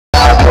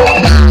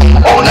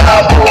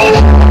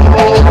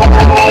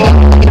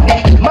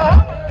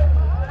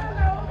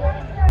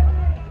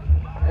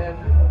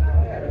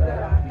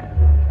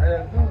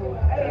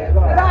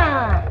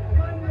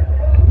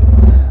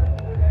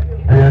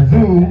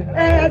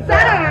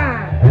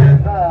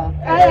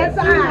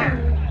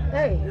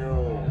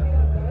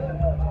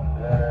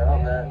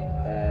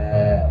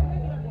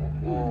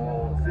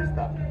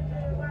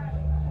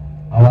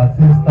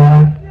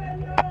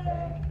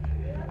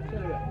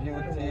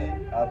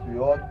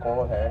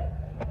call her.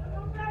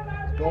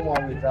 Come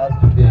on with us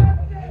today.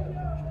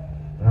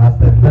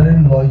 As a very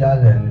loyal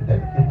and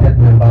dedicated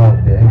member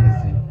of the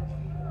NDC,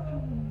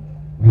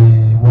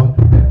 we want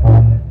to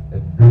perform a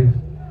brief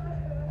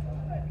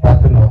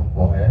pattern off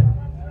for her.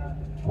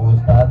 We'll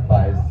start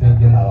by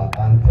singing our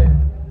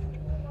anthem.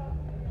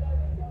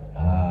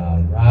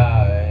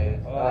 Arise,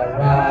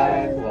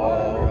 arise, O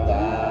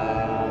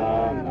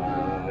Ghana,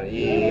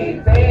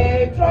 ye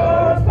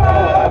patrons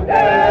of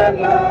the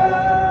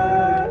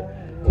land,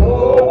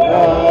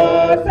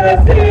 towards a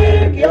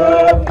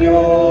secure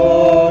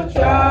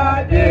future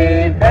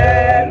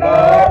development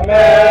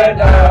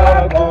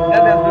of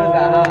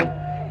God.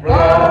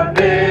 From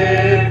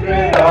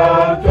victory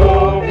unto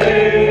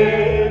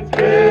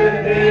victory,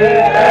 the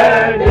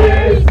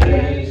NDC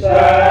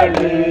shall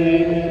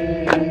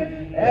lead.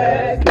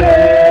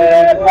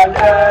 Escape of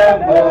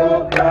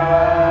democracy,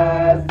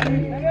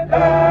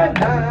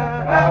 Ghana,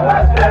 our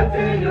strength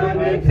in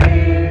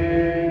unity.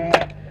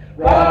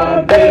 From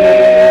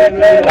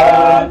victory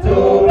unto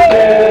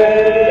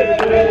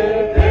victory,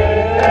 the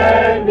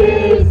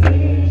NDC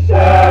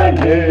shall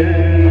lead.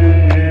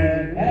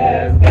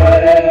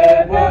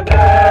 Escape of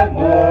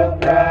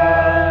democracy,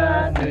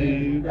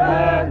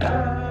 Ghana,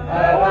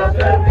 our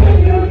strength in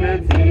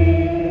unity.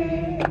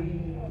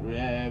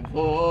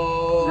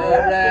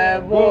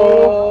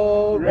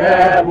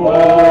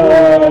 Revolution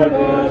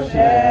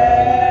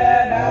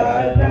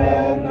has a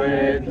long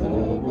way to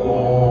go,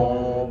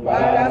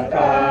 but has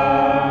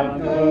come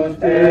to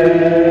stay.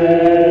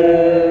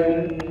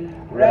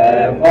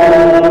 Revolution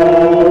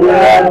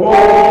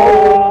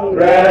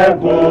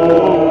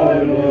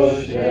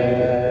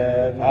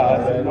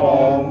has a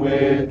long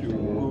way to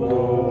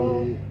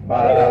go,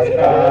 but has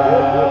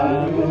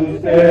come to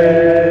stay.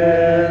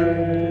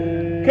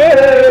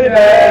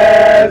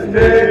 Cadence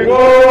may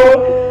go,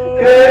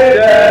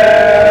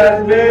 cadence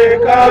may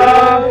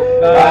come,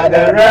 but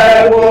the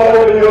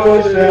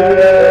revolution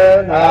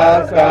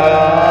has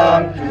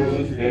come to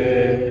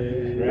stay.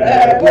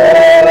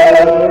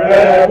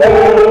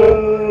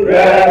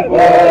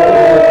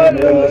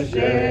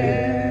 Revolution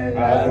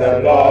has a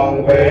long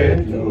way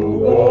to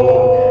go,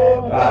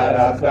 but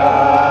has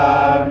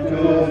come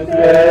to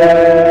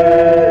stay.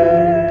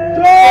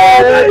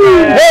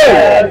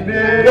 Cadence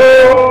may go,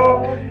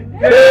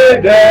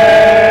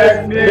 cadence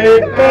may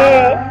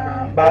come,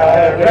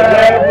 but the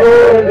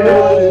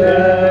revolution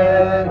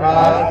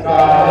has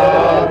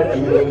come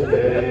to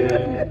stay.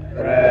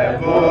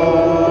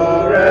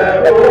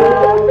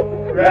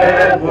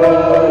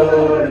 Revolution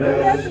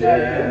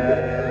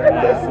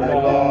has a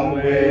long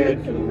way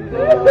to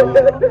go, but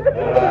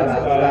has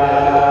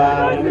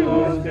come to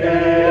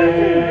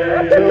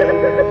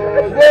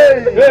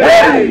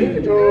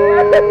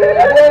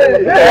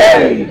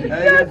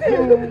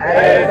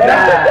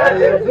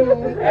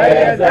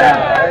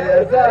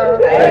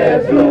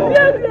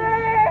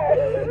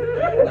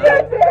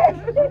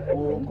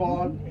We'll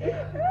call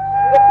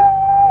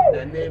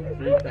the name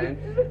 3 times.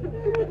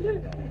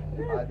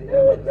 At the end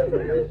of the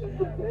celebration,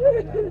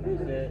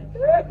 say,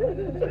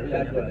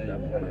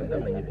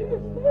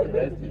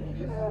 rest in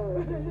peace.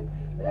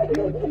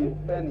 Beauty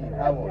Penny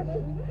Howard.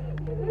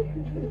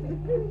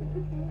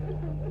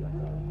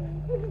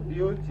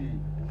 Beauty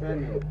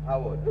Penny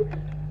Howard.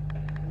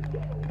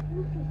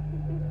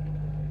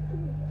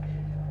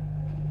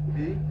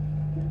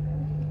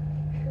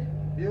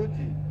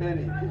 Beauty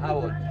Penny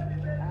Howard.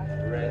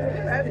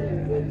 Rest in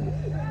peace.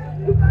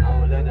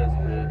 Now let us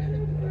pray.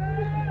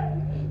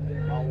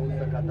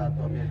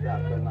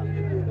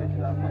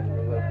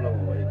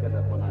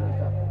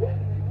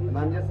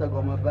 Nanyesa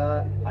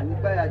gomaba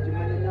anyika ya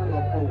jimani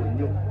nyano ko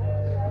wonyo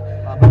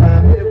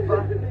abana mefa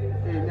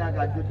enya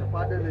ga jote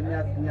fada na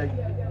nya nya yi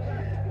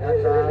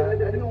yata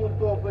enu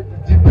to oba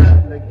jima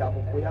le gabo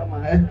ko ya ma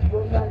enti o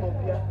na no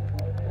bia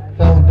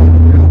ta o to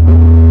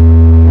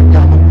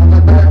nya mo na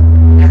ta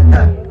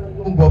yata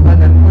ngo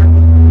bana no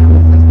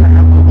sasa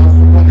hapo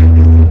masu ko ne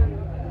disi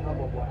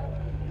abobo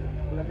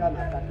kula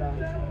kana kata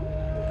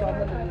so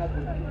abana na ko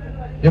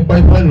ye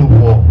pai pai lu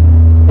ko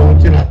to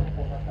china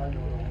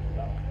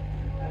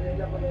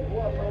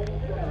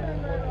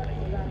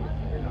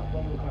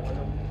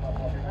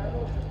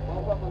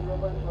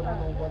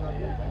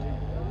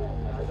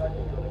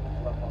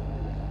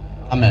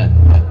Amen.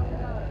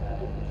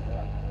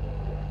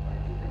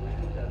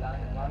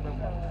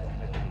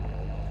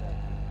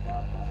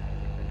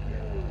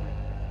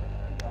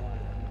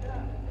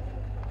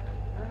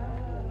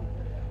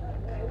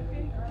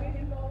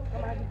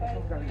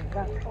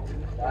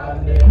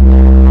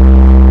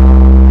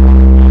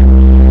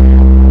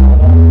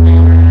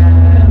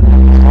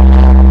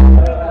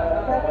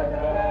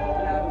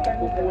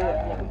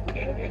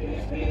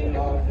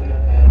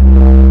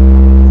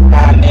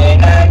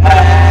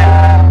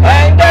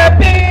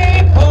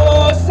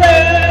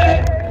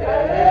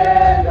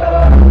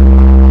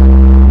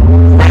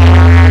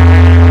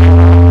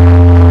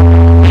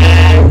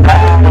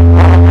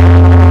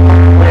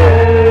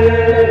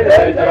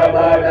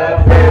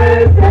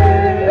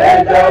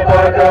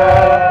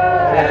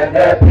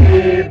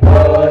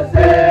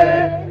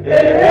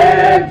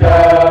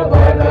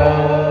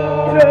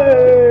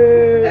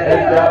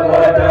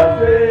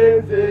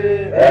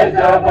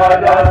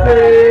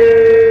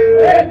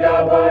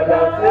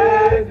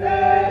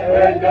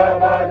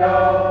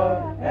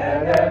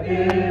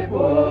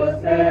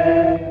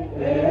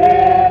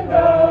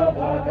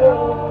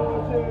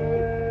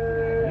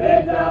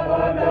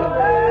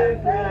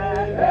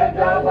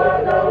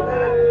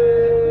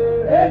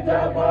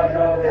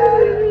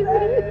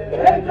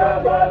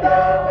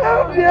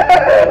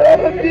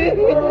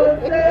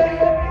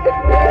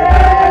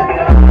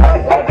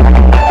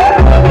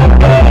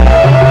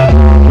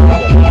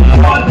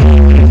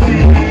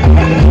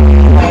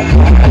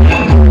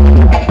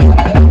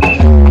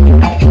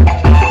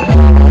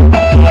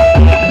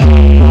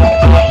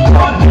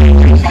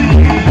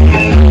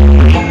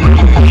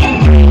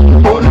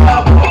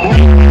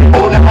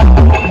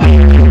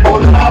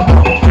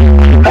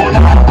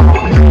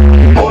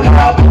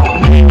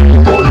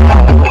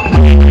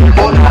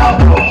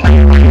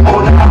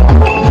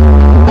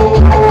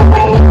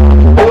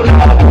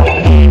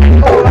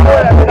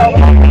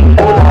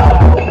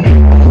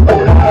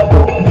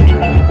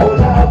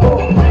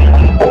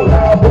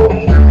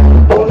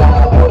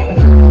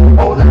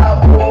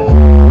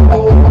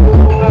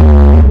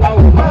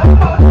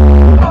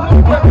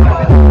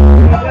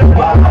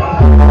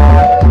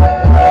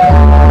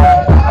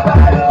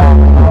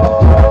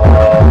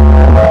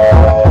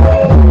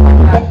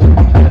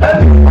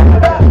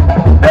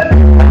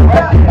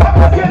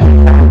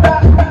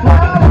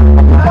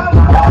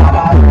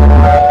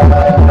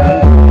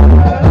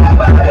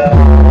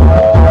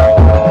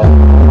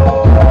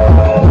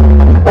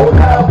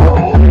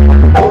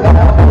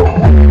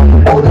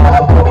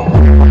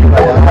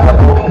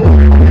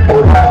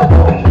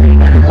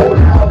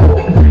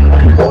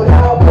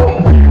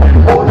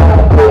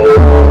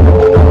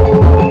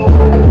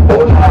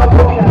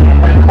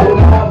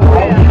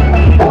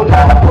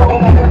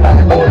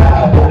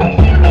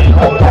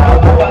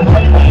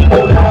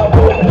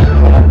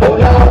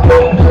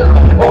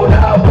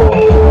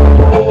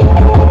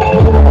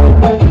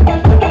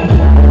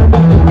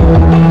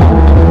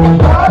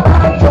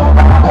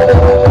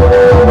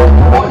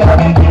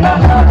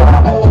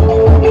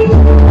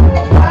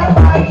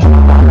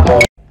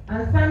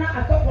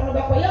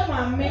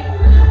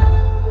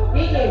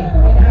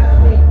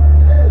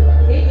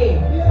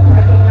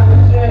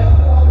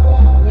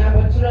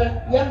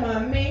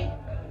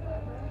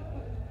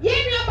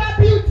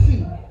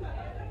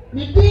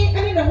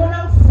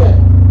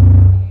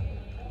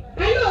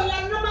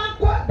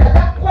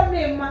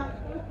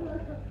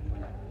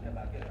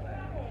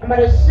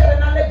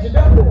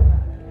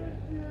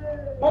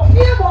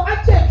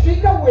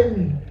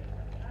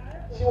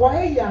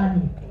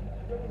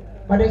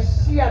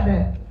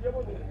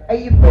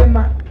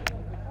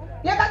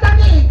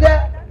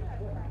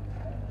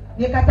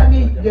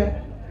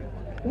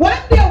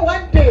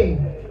 One day,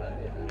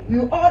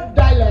 you all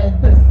die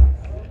like this,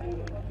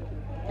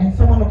 and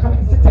someone will come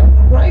and sit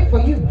and cry for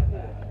you.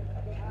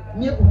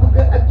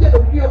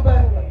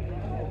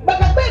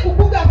 But I beg you,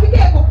 I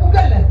forget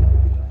you.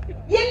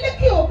 You look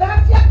you,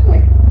 that's your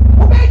quick.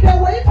 Obey the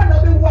way for no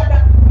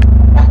water.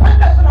 The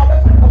person of the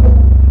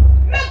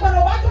make one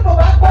of us to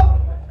back.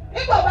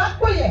 If I back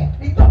for you,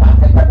 it's a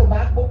matter of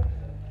back.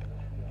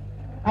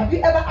 Have you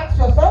ever asked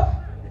yourself?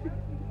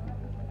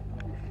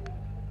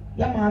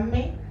 Yeah,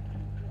 mommy.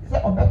 Say,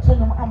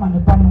 Obetonum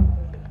Amanipano.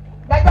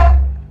 Dada,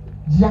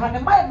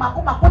 Janamai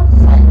Makuma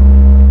Kotsai,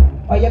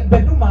 or your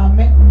bedroom,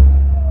 mammy.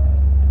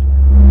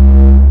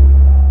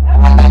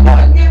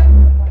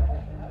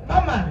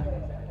 Mama,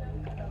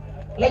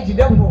 let you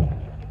go.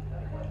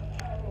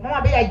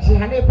 Mama, be a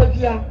Jihane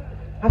Padia.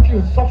 I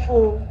feel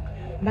so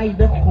now you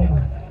don't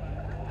come.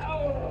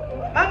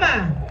 Mama,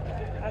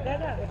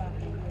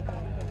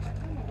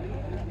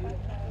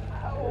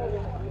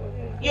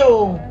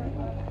 you,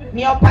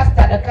 me your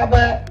pastor, the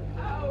cover.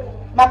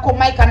 Mako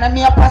Mike and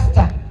me a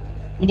pastor.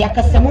 Media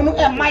Casamunu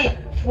and my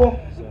for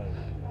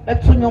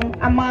Betunum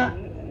Ama.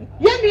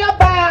 Yemi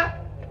Aba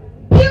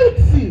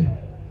beauty.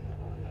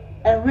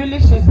 And really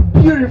she's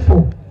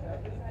beautiful.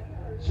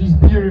 She's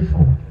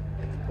beautiful.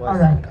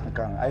 Alright.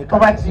 Come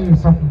back to you,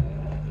 Sophie.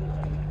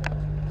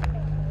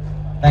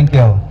 Thank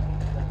you.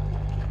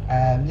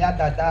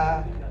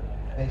 Yadada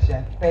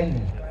patient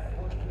Penny.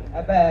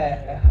 Abe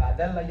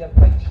Hadela ya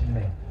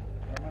Pachime.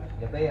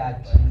 Yabe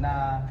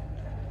Achina.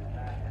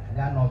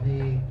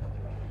 Yanovi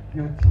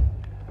beauty.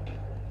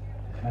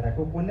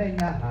 Marakukune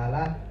nya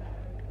hala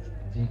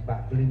jipa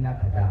kulinya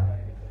kada.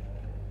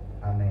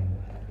 Amen.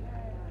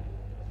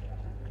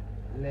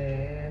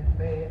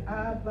 Lefe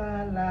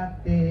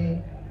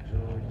abalate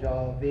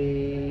Jojo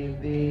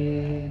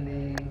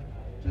vivini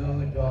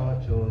Jojo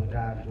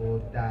choda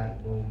goda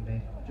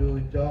gome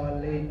Jojo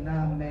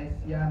lena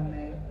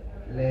mesiame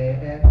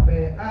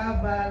Lefe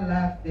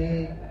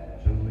abalate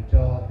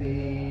Jojo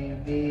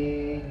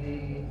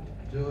vivini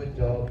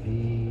Jojo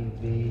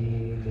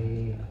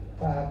vivili,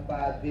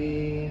 Papa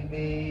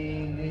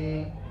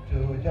vivili,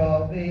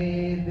 Jojo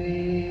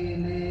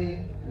vivili,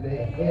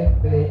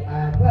 Lehepe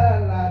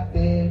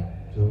abalate,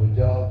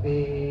 Jojo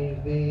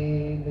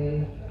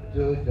vivili,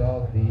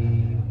 Jojo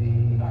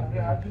vivili.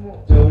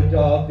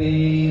 Jojo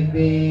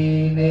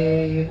bibini,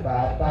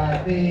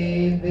 papa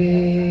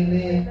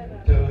bibini,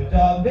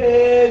 Jojo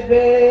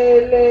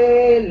bibili,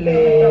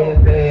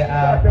 lebe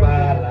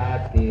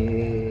apalagi.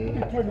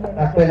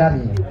 Apa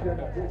lagi?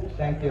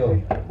 Thank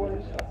you.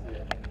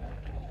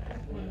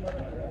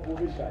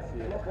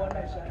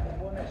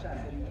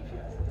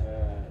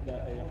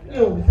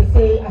 Yo,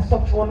 say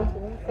asofo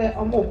say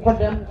omo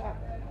kodem.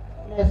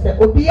 Say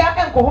obia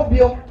enko ho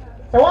bio.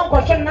 Say won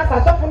question na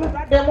asofo no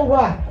dem ho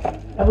a.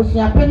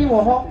 Abusua pani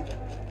wo ho.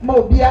 Ma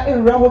obia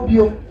enwura ho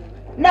bio.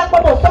 Na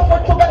gbabo sofo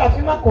tuga da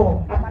fi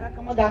mako.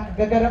 Amaraka mo da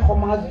gegere ko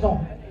mazon.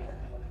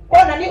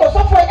 Ona ni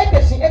osofo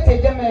etesi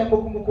etejeme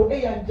mokumuko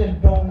e ya nje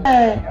don.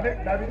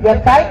 Ya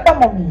kai da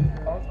momi.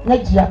 Na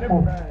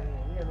jiapo.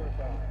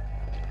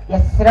 Ya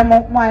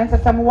sremo mo an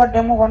sesa mo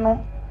wodem ho no.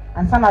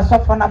 Ansa na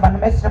asofo na ba no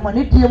mesremo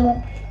ni die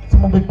mu.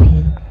 Mo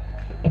bepi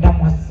eda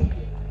mo ase.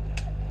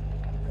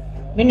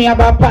 Mini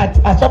aba part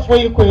asofo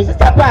yi ko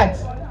sister part.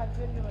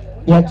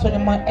 Ya tuni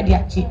mo e di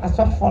achi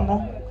asofo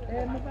no.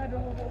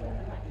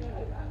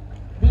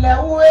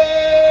 Blewe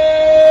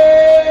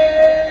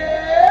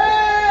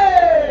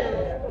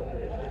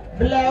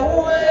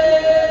Blewe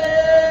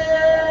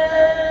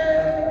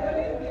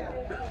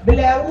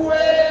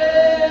Blewe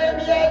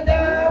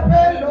mieda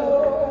pelo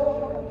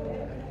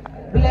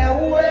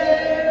Blewe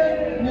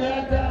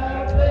mieda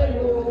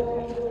pelo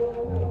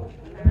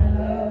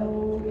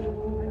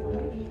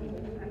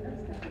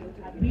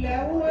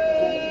Blewe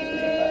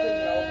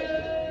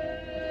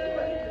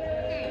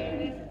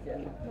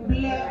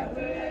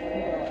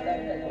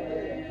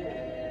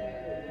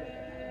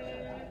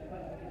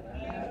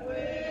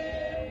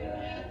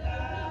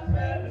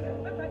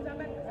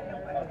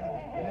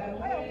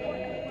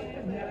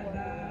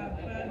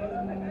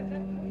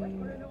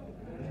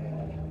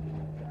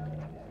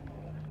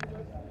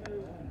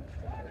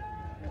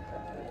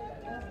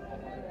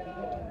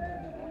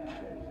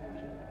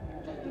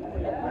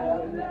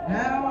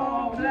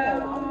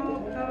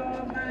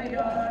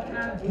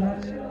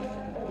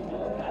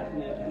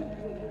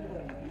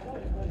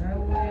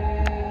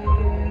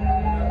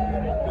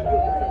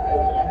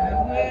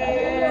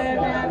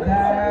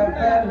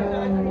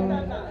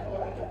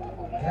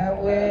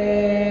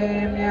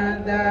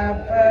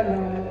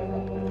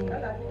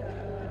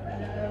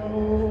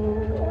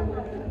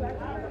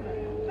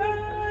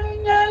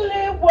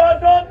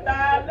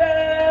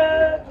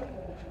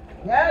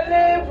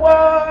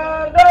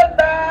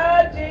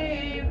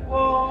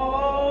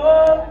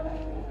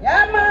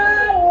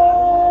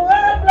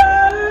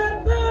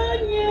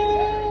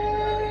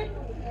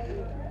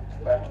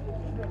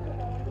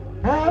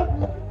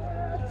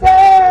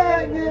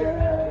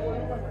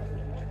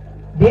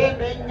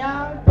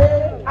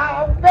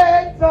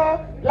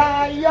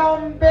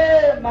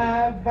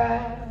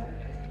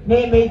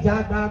Neme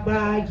jaga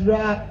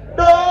bajra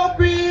do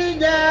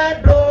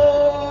binya do.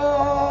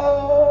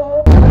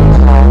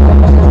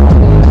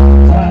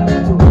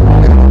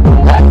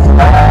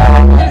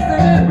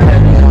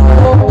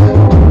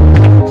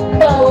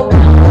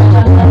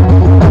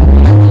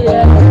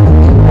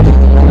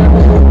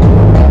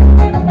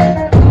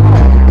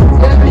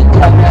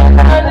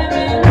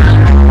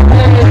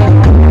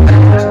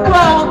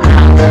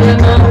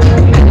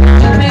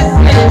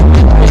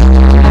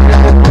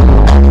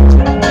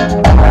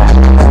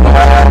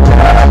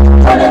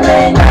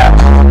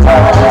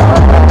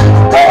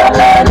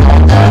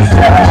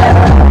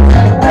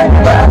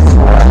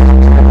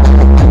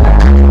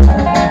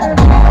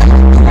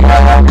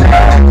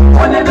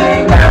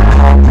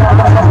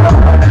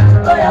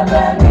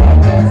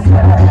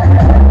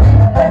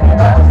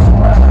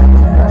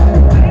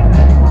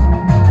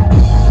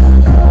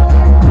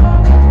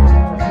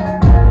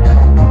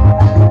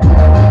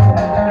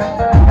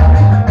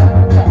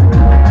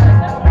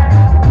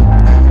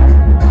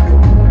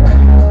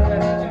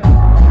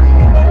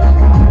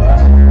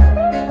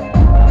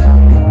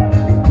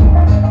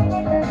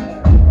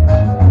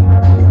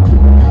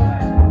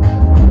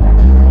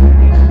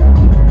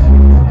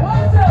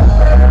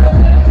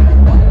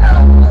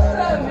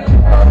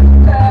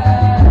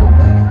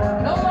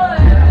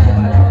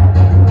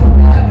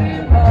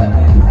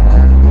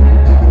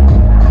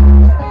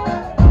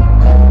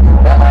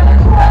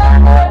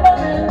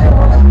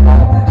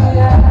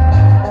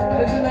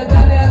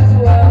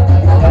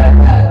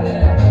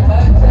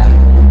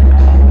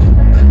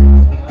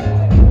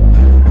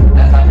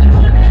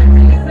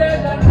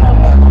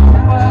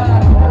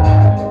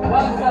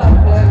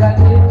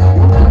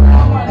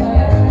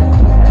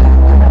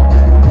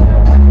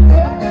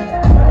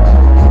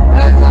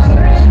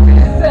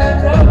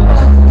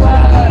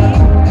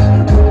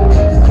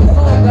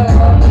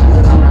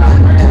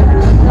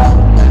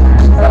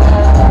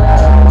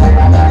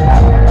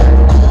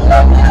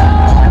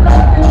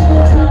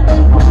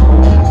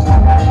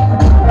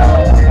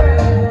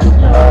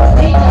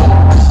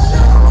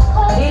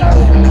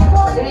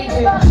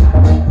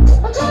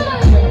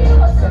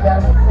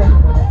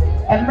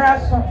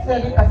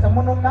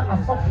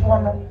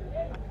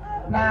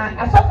 Na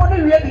asafo no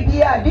wie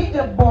bibia DJ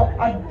bo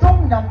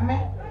adom nyame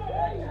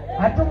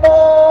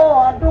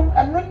adom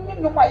anu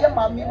nyuma ye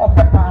mami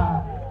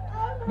opepa.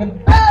 The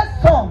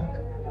best song.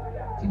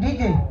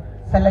 DJ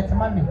select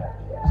mami.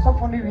 So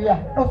for me we are.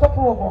 No so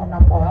for na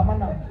for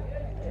amana.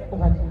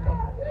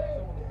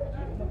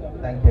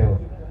 Thank you.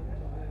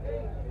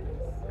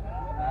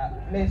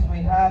 Please,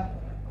 we have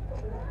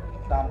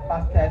some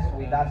pastors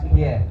with us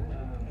here.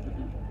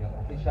 The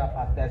official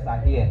pastors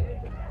are here.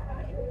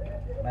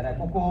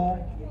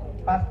 Kuku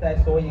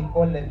pastors so you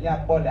call them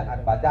ya call the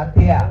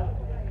Agbadatea.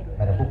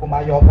 Kuku ma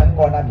yo open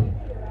corner me.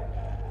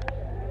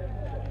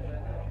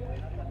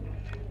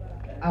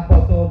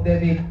 Apostle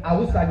David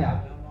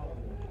Awusanya,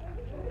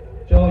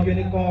 Joe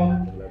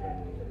Unicorn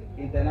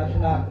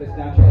International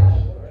Christian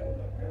Church.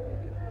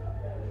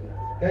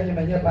 Kenny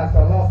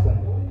Pastor Lawson,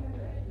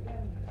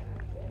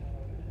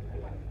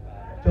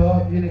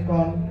 Joe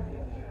Unicorn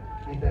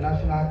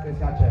International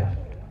Christian Church.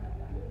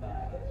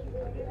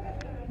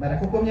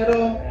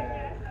 Kukumyero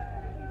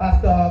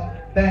Pastor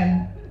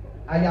Ben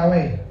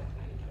Ayawe.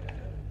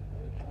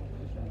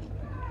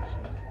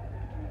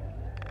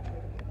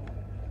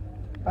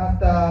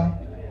 Pastor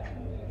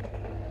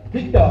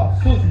Victor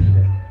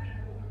Susie.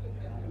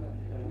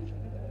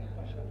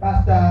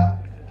 Pastor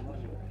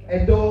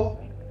Edo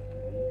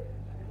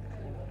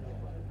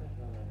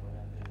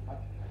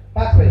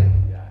Patrick.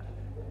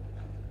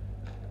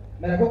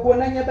 Mereka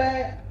nanya be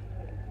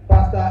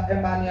Pastor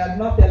Emmanuel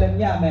no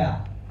telemnya mea.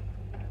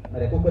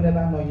 Mereka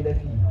never know you the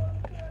fee.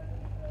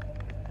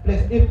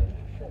 Please, if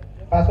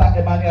Pastor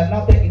Emmanuel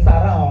not is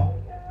around,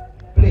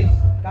 please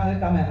can you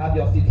come and have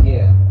your seat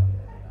here.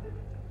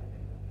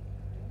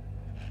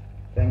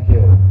 Thank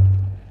you.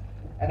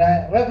 And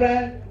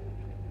Reverend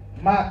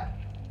Mark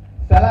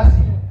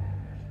Salasi.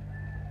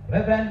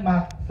 Reverend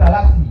Mark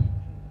Salasi.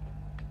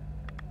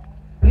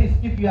 Please,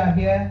 if you are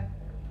here,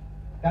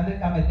 can you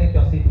come and take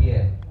your seat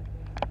here?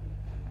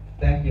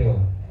 Thank you.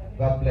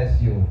 God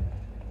bless you.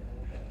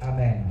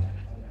 Amen.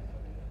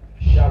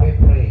 Shall we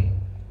pray?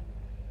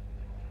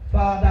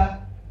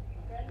 Father,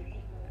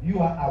 you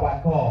are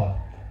our God.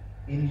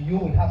 In you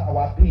we have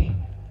our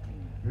being.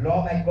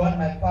 Lord, my God,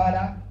 my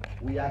Father,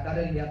 we are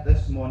gathered here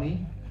this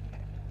morning.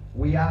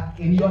 We are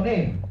in your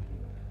name.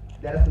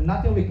 There is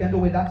nothing we can do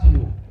without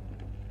you.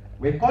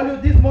 We call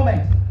you this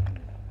moment.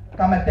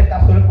 Come and take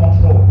absolute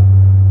control.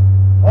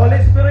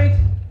 Holy Spirit,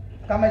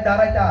 come and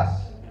direct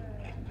us.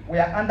 We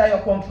are under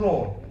your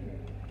control.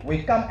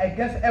 We come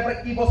against every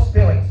evil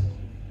spirit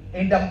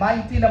in the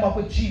mighty name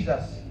of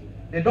Jesus.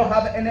 They don't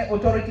have any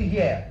authority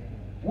here.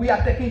 We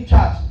are taking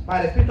charge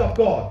by the Spirit of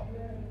God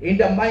in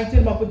the mighty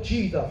name of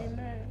Jesus.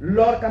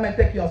 Lord, come and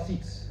take your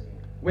seats.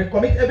 We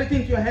commit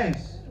everything to your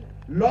hands.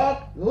 Lord,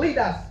 lead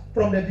us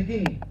from the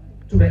beginning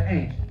to the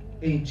end.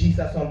 In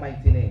Jesus'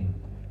 almighty name.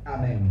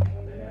 Amen.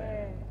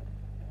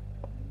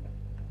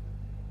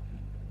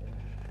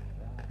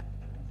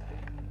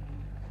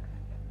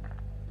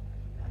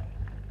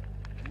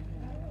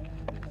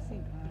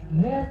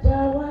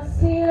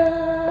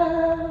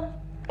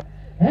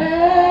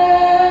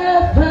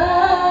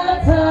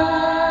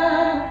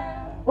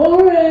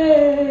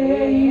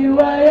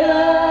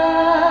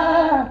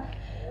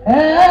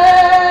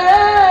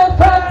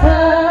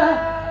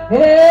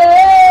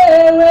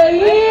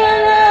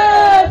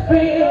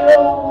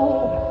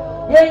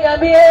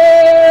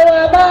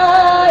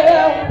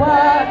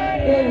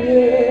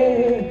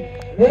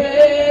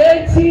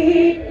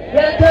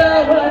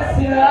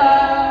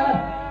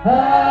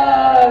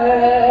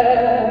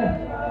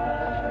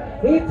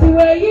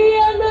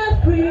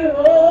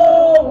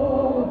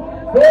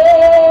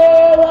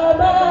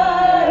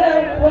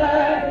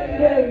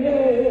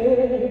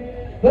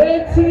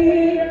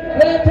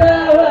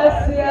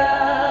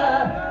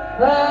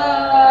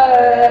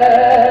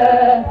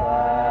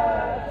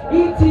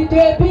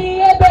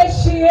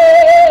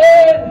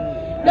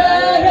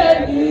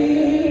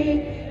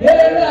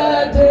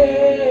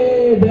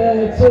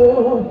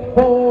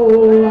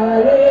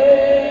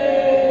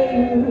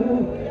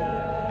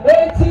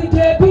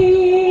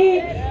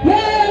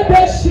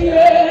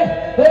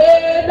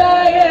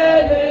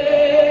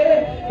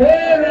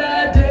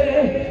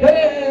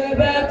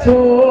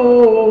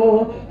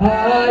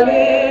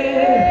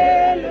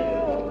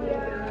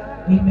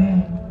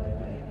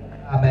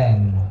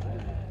 Amen.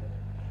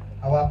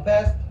 Our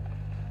first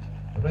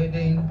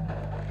reading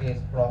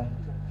is from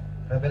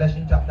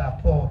Revelation chapter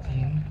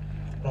 14,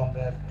 from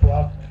verse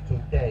 12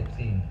 to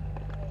 13.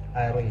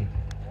 I read.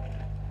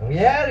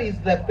 Here is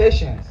the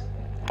patience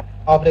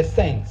of the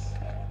saints.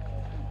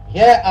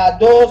 Here are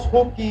those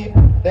who keep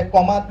the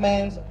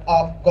commandments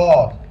of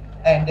God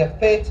and the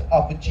faith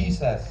of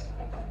Jesus.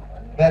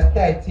 Verse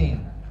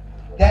 13.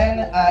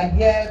 Then I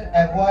heard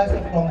a voice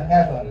from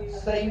heaven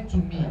saying to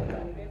me,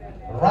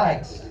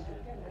 Rise,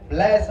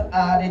 blessed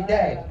are the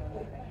dead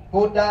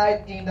who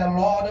died in the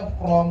Lord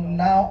from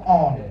now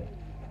on.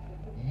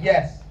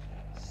 Yes,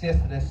 says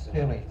the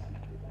Spirit,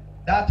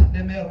 that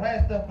they may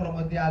rest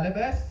from their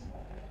labors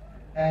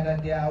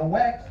and their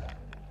works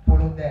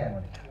follow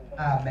them.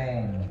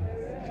 Amen.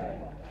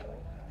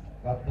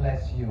 God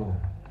bless you.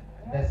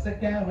 The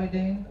second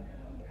reading,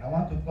 I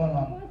want to call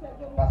on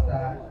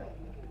Pastor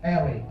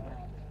Eric,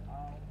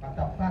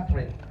 Pastor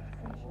Patrick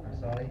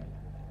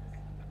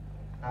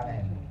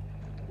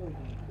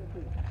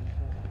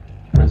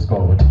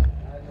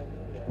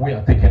We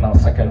are taking our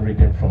second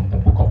reading from the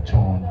book of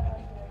John,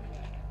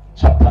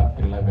 chapter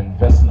 11,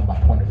 verse number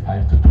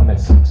 25 to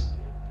 26.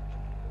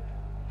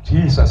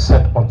 Jesus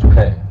said unto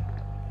her,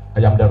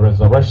 I am the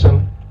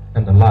resurrection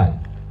and the life.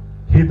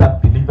 He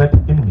that believeth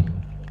in me,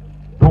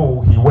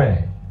 though he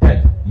were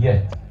dead,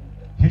 yet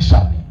he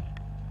shall live.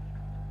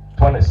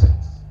 26.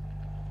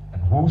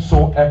 And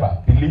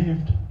whosoever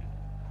believed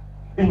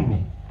in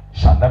me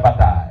shall never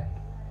die.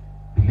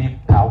 Believe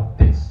thou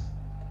this.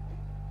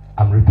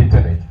 I'm repeating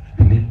it.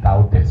 Believe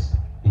thou this.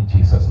 In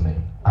Jesus'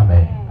 name.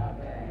 Amen. Amen.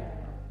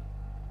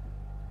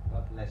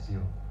 God bless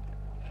you.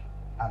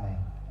 Amen.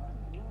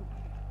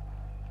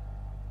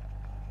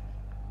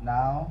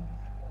 Now,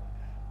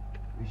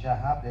 we shall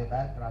have the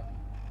biography.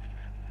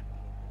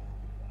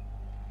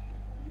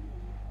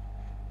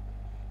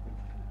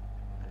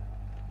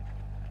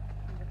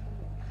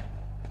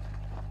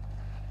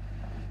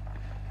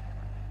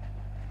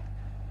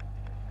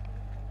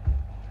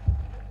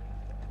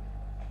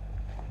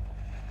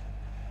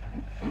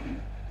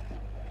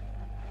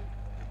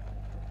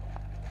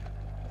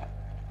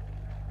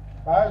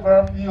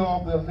 Biography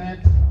of the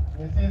late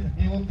Mrs.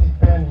 Beauty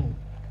Penny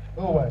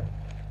Howard.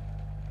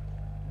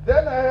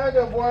 Then I heard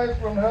a voice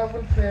from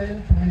heaven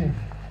saying to me,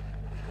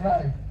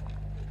 Right,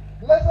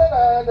 blessed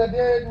are the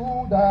dead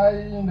who die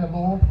in the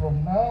Lord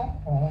from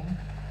now on.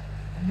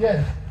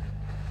 Yes,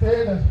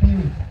 say the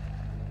Spirit,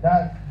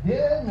 that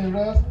they may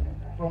rest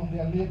from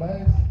their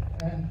labors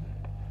and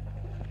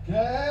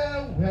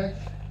their works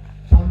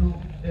follow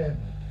them.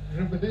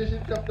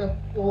 Revelation chapter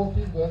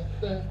 40, verse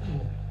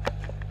 13.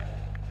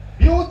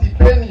 Beauty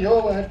Penny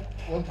Howard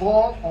was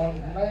born on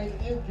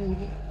 19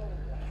 June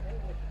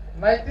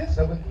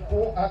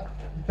 1974 at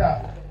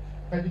Ita,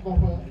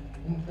 Pedikofa,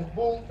 in the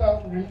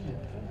Bolton region,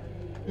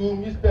 to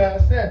Mr.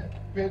 Seth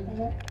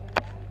Pegu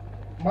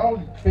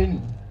Mauli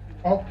Penny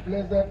of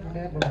Pleasant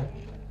Neighborhood,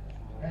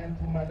 and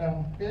to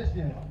Madam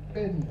Patience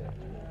Penny.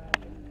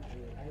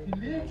 She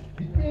lived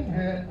between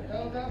her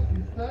elder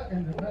sister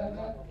and the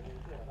mother,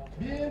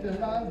 being the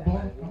last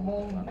born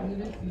among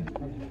many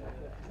sisters.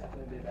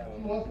 She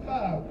was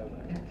loved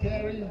and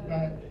cherished by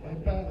her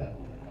father,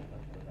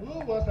 who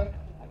was an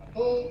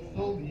old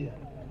soldier.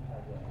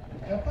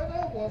 Her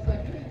father was a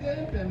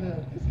diligent and a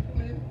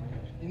disciplined,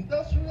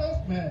 industrious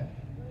man.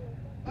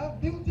 Her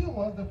beauty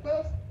was the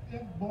first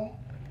thing born.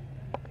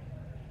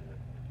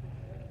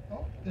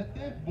 The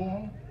third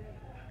born,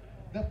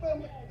 and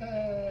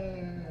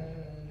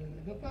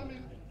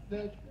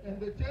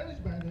the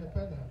cherished by the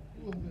father,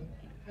 who was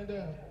and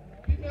the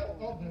female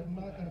of the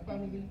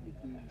family.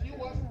 She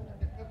was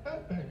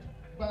pampered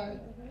by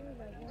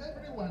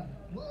everyone.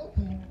 Go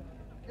to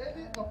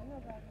any of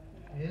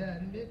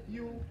her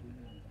nephew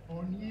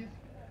or niece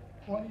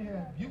on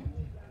her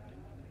beauty.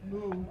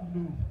 No.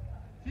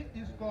 She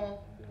is called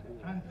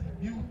Auntie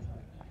Beauty.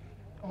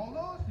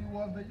 Although she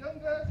was the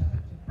youngest,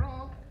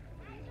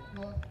 she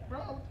was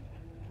proud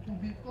to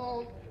be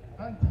called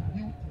Auntie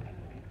Beauty.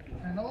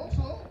 And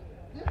also,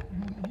 if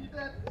you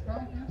needed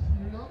something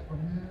serious from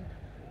her,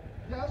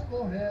 just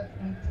call her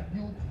Auntie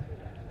Beauty.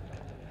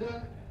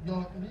 Then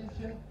your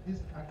mission is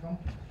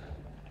accomplished.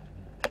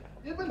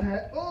 Even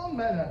her own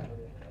mother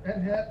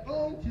and her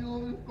own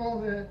children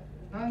call her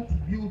Auntie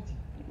Beauty.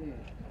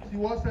 She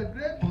was a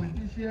great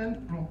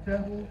politician from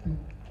childhood to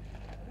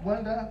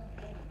wonder.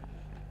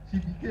 She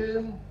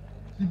became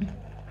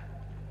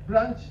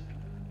branch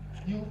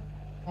youth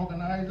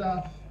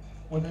organizer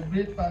for the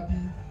great party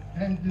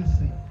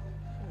MDC.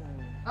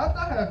 After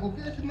her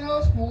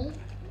vocational school,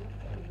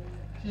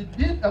 she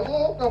did a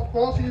lot of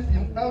courses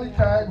in early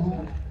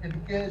childhood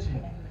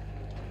education,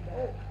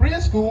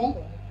 preschool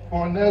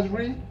or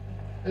nursery,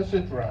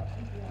 etc.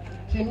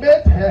 She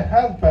met her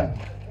husband,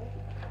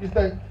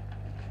 Mr.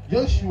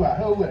 Joshua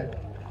Howard,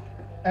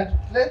 and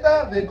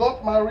later they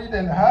got married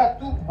and had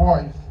two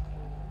boys,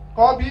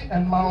 Kobe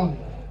and Mauli.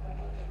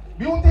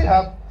 Beauty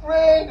has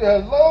trained a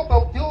lot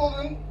of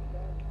children.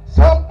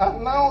 Some are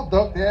now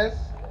doctors,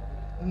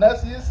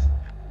 nurses,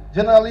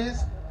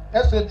 journalists,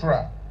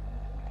 etc.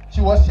 She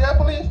was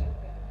cheerfully,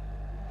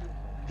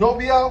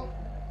 jovial,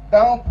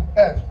 down to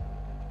earth.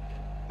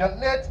 The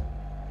late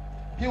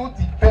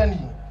Beauty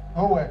Penny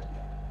Howard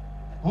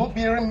will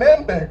be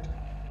remembered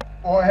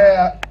for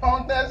her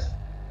honest,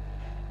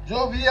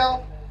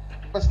 jovial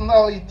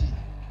personality.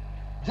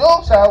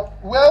 Jokes are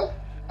well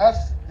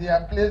as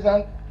their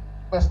pleasant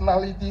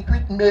personality,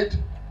 which made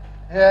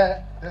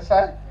her the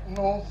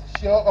signal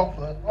share of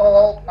the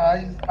all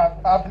eyes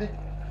at public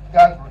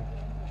gatherings.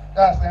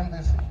 That's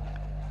MDC.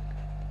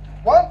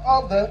 One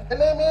of the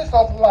enemies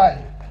of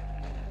life,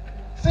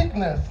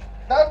 sickness,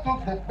 that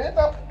took the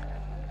better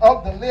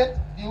of the late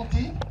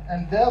Beauty,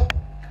 and death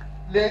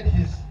laid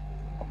his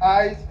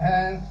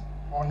hands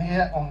on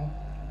her on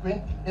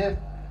 28th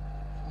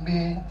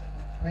May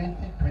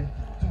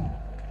 2022.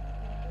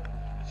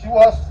 She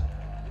was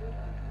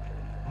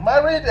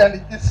married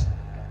and is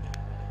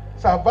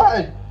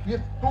survived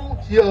with two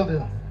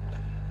children,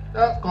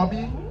 that's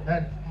Kobe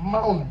and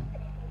Mauli.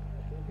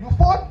 You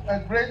fought a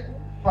great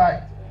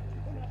fight.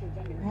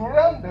 You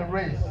ran the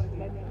race.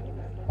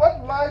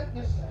 What life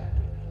is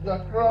the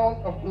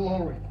crown of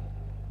glory,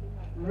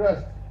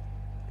 rest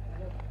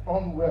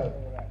on wealth,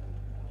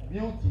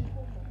 beauty,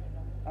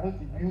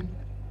 and beauty,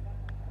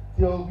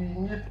 till we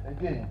meet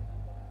again.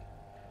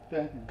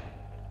 Thank you.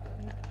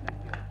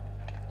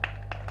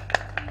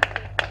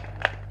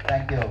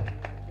 Thank you.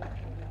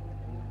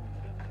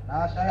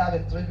 Now shall I have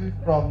a tribute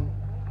from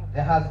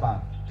the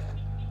husband?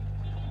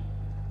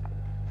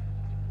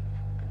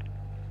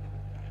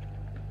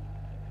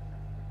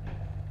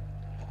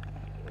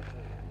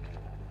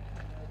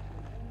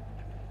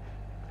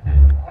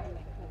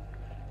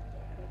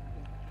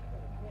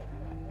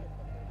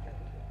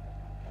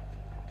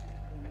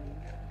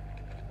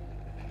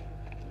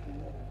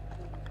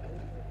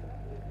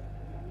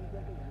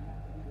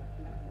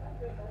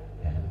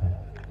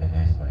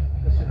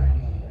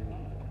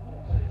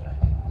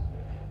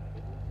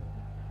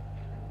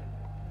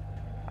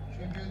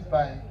 Tribute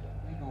by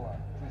widower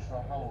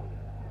Joshua Howard.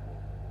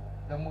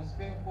 The most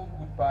painful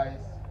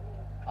goodbyes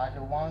are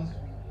the ones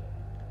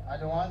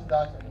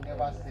that we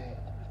never say.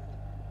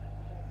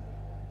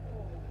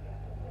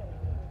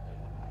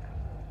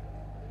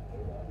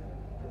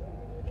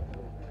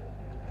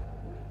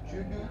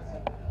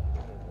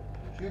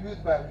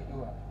 Tribute by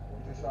widower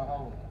Joshua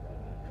Howard.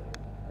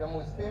 The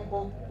most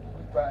painful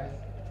goodbyes.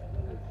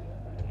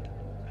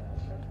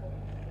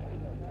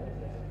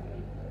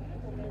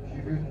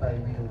 Tribute by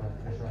widower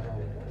Joshua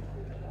Howard.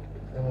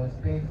 The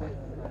most painful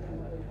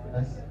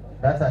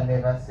that I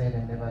never said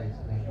and never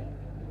explained.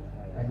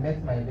 I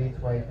met my late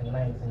wife in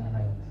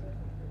 1990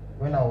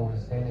 when I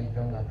was then a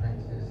young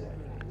apprentice,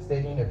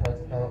 studying the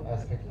practical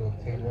aspect of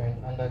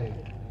tailoring under the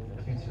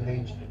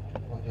tutelage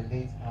of the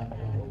late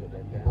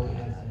Uncle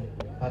Henson,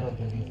 father of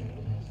the late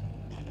Uncle Henson,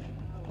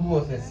 who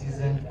was a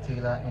seasoned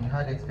tailor and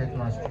had expert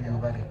mastery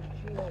over it.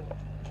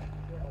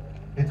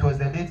 It was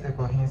the late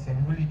Uncle Henson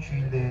who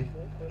literally led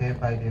her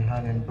by the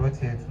hand and brought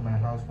her to my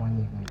house one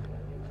evening.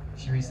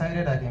 She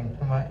resided at the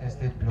Nkrumah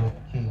Estate Block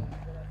K,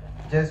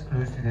 just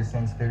close to the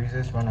St.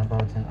 Teresa's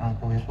runabout, and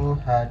Uncle Ebo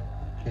had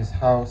his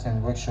house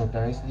and workshop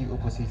directly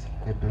opposite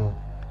the block.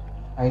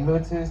 I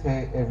noticed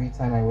her every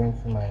time I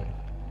went to my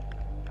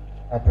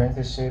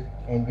apprenticeship,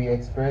 and we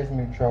expressed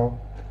mutual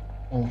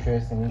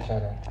interest in each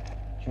other.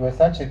 She was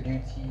such a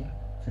beauty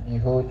to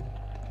behold,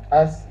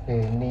 as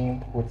her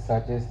name would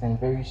suggest, and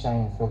very shy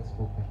and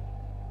soft-spoken.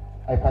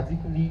 I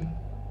particularly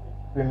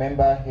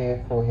remember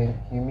her for her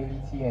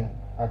humility and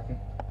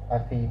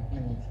affability.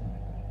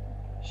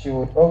 She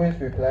would always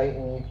reply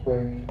any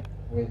query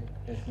with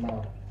a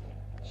smile.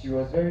 She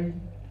was very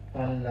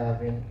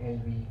fun-loving,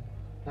 and we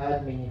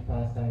had many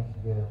fun times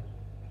together.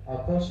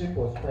 Our courtship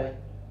was quite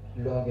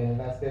long and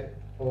lasted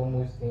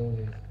almost 10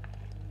 years.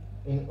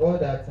 In all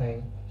that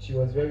time, she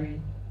was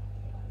very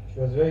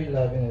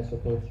loving and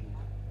supportive.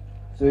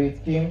 So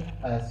it came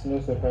as no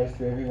surprise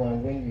to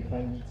everyone when we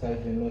finally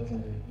tied the knot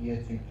in the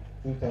year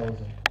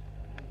 2000.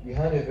 We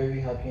had a very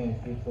happy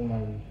and fruitful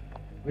marriage,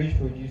 which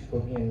produced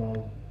Kobe and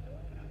Maui.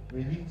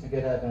 We lived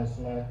together at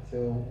Dansuma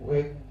till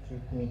work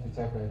took me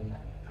to Takrady,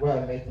 where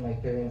I met my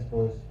parents'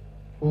 boss,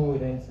 who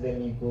wouldn't let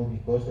me go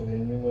because of the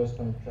numerous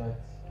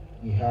contracts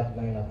he had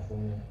lined up for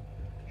me.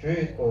 Through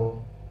it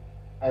all,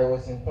 I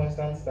was in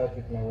constant touch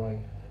with my wife.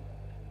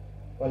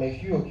 On a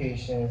few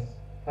occasions,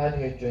 had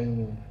her join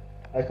me.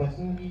 I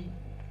continually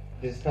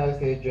discussed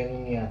her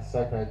joining me at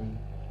Sakradi,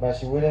 but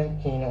she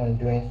wasn't keen on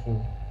doing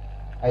so.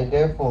 I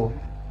therefore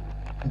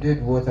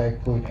did what I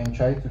could and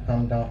tried to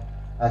come down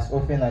as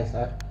often as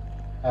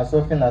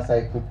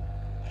I could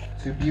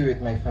to be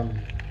with my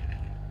family.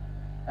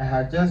 I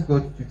had just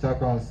got to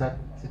Taka on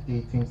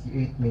Saturday,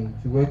 28 May,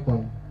 to work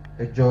on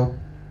a job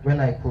when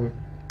I could.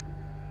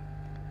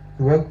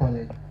 To work on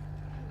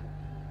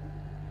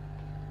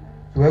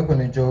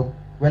a job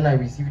when I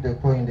received a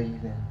call in the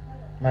evening.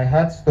 My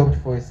heart stopped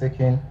for a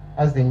second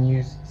as the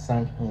news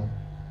sank in.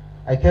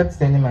 I kept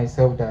telling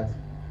myself that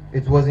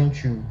it wasn't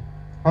true.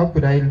 How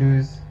could I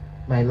lose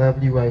my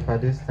lovely wife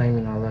at this time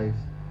in our lives?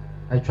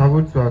 I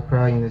traveled to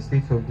Accra in a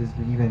state of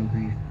disbelief and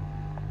grief.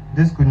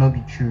 This could not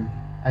be true.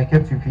 I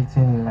kept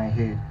repeating in my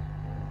head.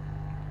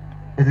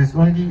 It is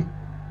only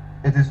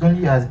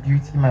as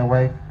beauty my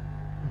wife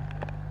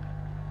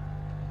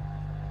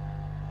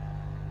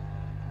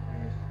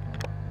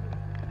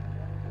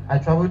I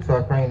traveled to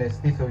Accra in a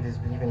state of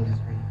disbelief and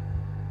disbelief.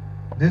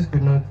 This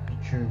could not be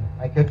true.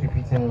 I kept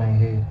repeating in my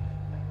head.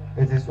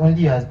 It is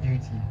only as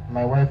beauty,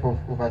 my wife of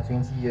over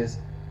 20 years,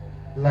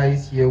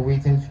 lies here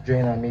waiting to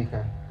join our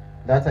maker,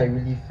 that I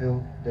really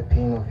feel the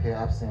pain of her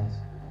absence.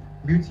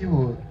 Beauty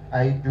will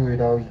I do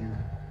without you.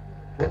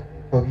 What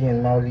will Kobe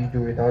and Mauli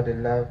do without the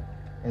love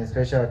and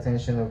special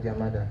attention of their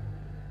mother?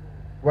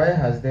 Why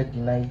has that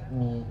denied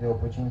me the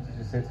opportunity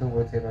to settle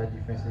whatever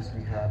differences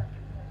we have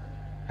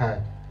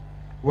had?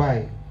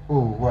 Why?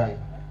 Oh, why?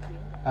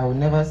 I will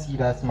never see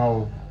that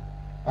smile.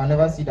 I'll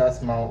never see that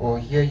smile or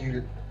hear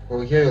your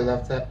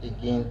laughter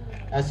again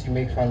as you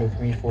make fun of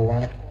me for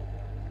one.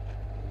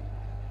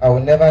 I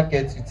will never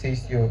get to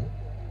taste your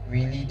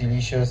really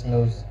delicious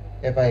meals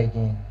ever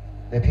again.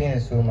 The pain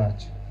is so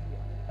much.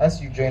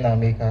 As you join our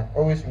maker,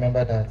 always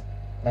remember that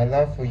My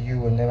love for you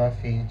will never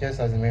fade, just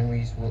as the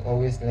memories will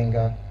always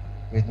linger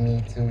with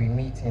me till we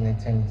meet in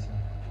eternity.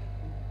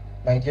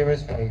 My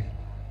dearest wife,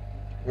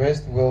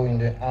 rest well in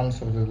the arms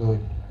of the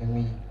Lord, and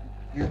may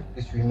you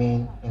always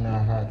remain in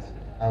our hearts.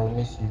 I will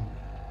miss you.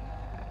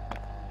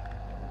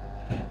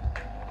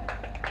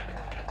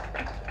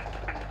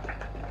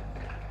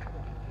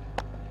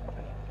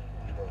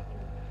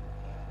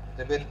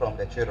 Debate from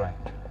the children.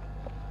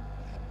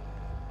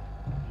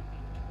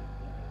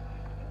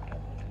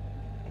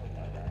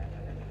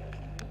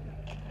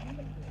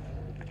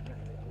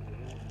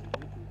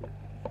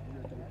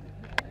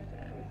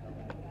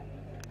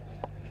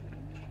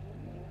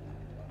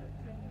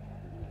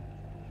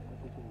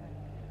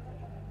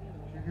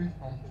 Tribute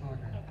from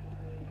children.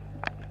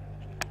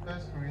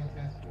 1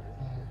 Corinthians 15.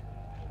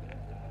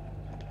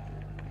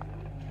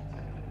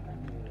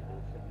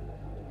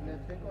 In the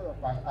twinkle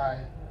of an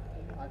eye,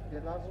 at the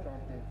last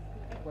trumpet,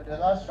 for the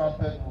last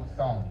trumpet will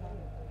sound,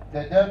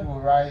 the dead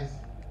will rise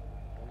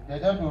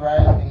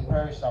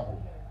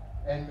imperishable,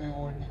 and we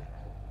will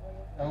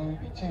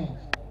be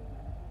changed.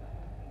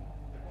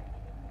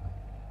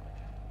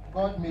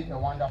 God made a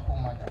wonderful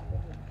mother,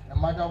 a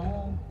mother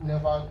who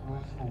never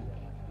grows old.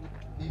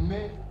 He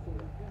made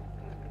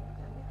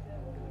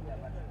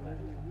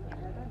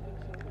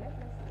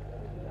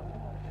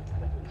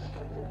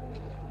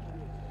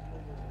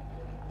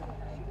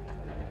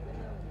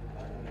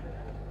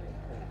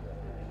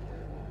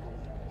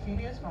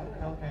Videos from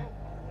Calvin.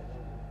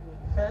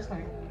 1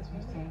 Corinthians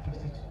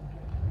 15:52.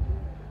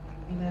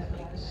 In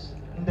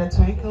the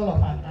twinkle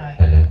of an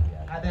eye,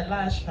 at the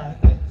last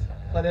trumpet,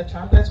 for the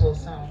trumpet will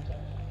sound,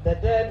 the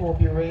dead will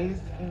be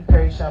raised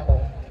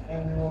imperishable,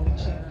 and we will be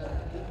changed.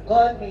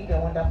 God made a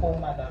wonderful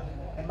mother,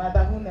 a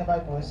mother who never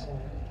grows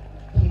old.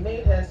 He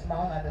made her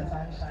smile at the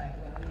sunshine,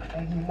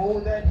 and he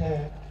molded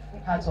her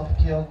heart of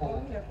pure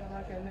gold.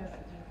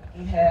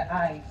 In her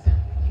eyes,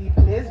 he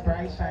placed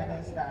bright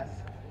shining stars.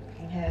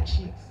 In her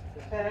cheeks,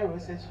 fair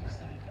roses you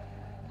see.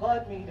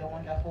 God made a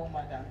wonderful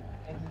mother,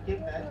 and he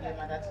gave that dear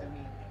mother to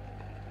me.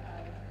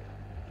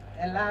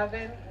 A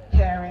loving,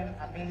 caring,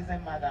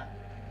 amazing mother,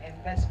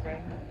 and best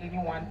friend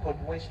anyone could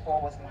wish for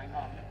was my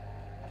mom.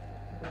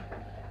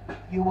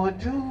 You will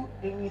do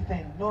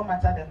anything, no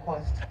matter the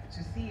cost,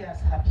 to see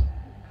us happy.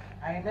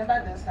 I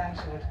remember this time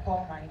she would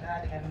call my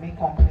dad and make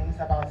complaints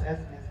about us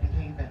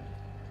misbehaving.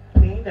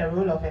 Playing the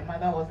role of a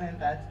mother wasn't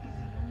that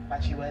easy,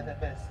 but you were the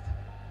best.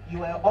 You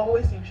were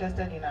always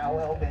interested in our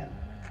well-being.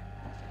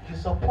 Your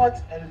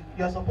support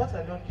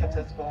alone kept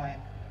us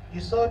going. You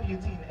saw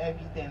beauty in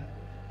everything.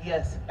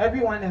 Yes,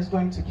 everyone is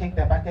going to kick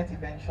the bucket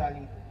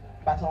eventually,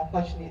 but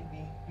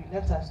unfortunately, you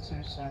left us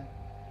too soon.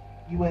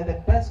 You were the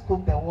best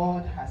cook the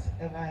world has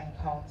ever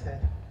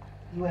encountered.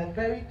 You were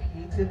very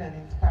creative and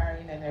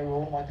inspiring and a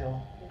role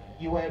model.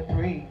 You were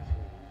brave,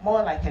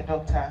 more like a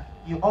doctor.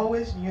 You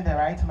always knew the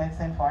right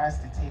medicine for us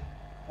to take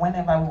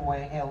whenever we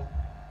were ill.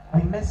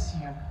 We miss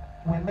you.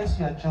 We miss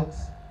your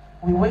jokes.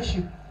 We wish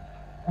you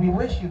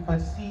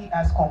could see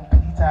us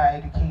complete our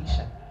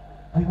education.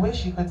 We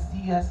wish you could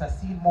see us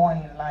succeed more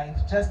in life,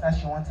 just as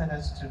you wanted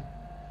us to.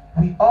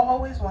 We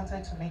always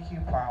wanted to make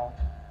you proud.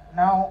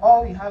 Now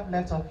all we have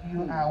left of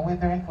you are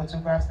withering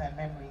photographs and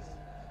memories.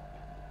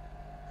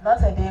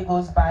 Not a day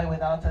goes by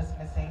without us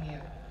missing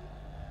you.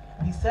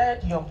 We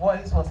said your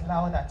voice was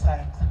loud at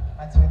times,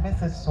 but we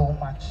miss it so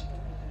much.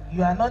 You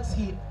not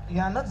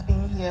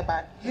being here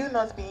by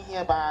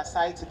our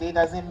side today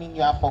doesn't mean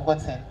you are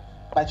forgotten,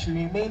 but you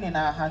remain in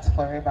our hearts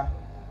forever.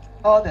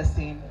 All the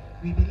same,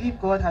 we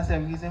believe God has a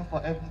reason for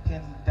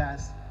everything he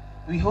does.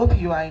 We hope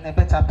you are in a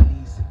better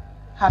place,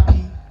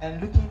 happy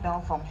and looking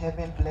down from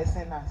heaven,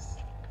 blessing us.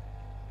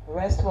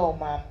 Rest well,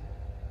 Mom.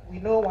 We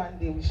know one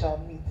day we shall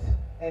meet,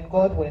 and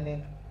God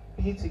willing,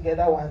 be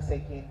together once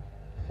again.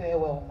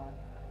 Farewell, Mom.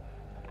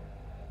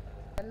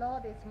 The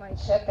Lord is my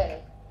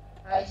shepherd,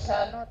 I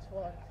shall not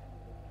want.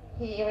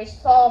 He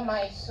restores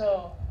my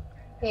soul.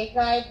 He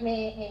guides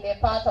me in the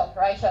path of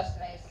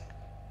righteousness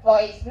for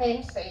his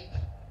name's sake.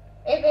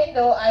 Even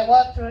though I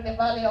walk through the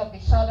valley of the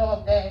shadow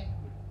of death,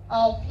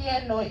 I'll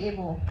fear no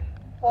evil,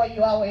 for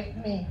you are with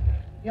me.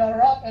 Your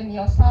rock and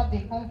your staff,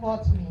 they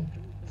comfort me.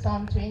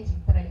 Psalm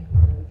 23.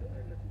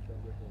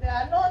 There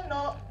are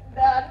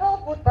no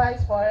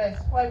goodbyes for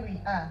us where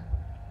we are.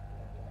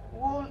 We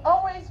will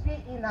always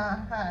be in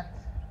our heart.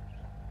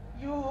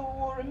 You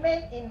will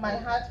remain in my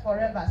heart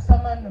forever,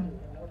 Samanu.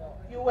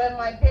 You were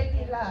my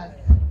baby last.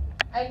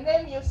 I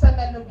named you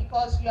Samanu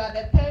because you are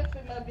the 10th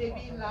female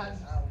baby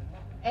last.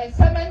 And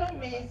Samanu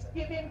means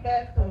giving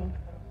birth to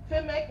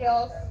female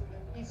girls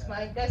is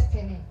my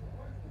destiny.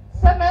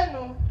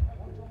 Samanu,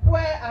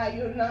 where are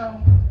you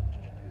now?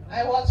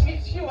 I was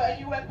with you and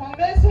you were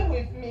conversing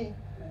with me.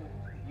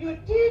 You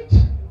did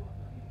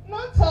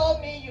not tell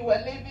me you were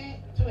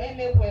leaving to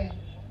anywhere.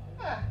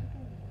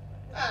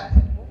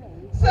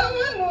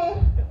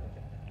 Samanu,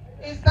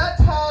 is that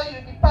how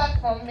you depart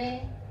from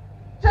me?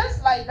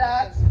 Just like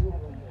that?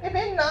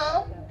 Even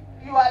now,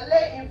 you are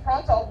lay in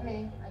front of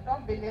me. I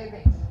don't believe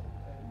it.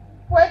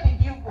 Where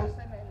did you go,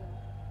 Samanu?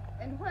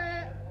 And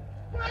when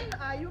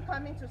are you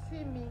coming to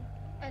see me?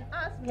 and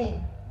asked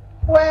me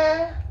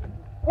whether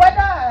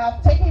I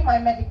have taken my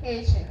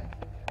medication.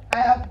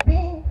 I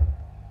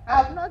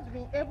have not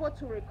been able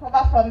to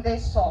recover from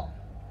this sore.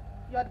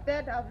 Your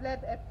death have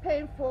left a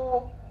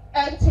painful,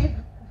 empty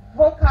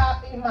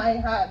vocal in my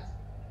heart.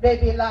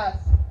 Baby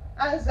last.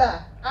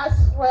 Answer,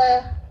 ask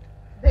where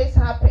this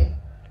happened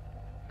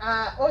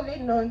are only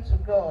known to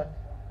God.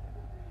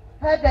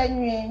 Head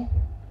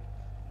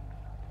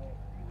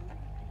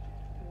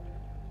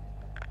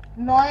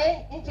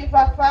Noi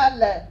inchifafa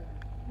le,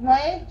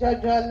 noi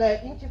jojo le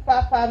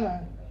inchifafa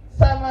man,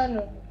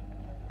 samanu.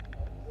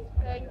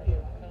 Thank you.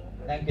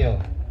 Thank you.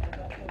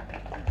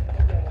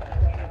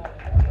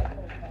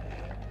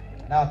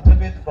 Now,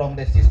 tribute from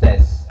the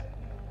sisters.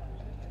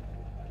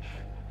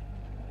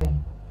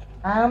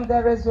 I am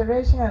the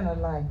resurrection and the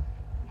life.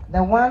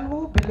 The one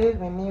who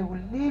believes in me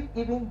will live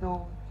even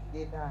though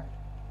they die.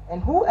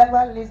 And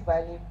whoever lives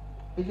by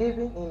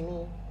believing in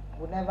me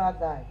will never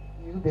die.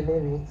 You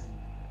believe it?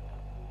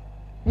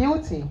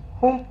 Beauty,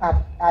 whom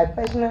I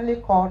affectionately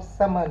called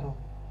Samanu,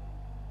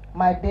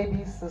 my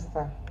baby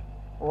sister,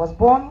 was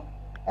born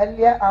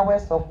earlier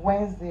hours of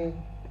Wednesday,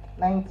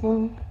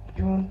 19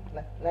 June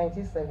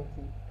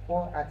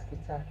 1974 at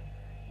Kita.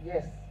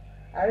 Yes,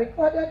 I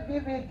recorded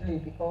vividly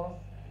because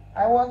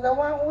I was the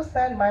one who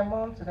sent my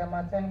mom to the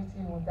maternity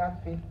with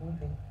that fateful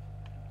day.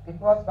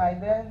 Because by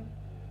then,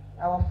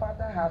 our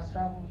father has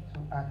traveled to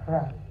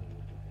Accra.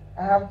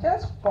 I have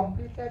just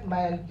completed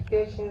my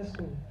education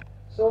soon,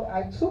 so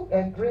I took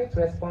a great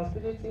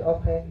responsibility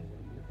of her.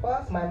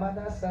 First, my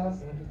mother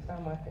sells in Kita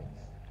market.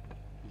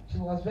 She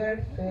was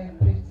very fair,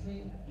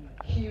 pretty,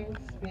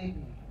 cute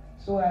baby.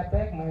 So I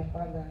begged my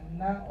father,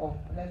 now of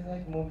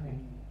blessed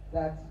moment,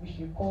 that we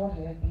should call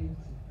her Beauty,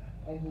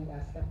 and he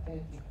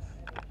accepted it.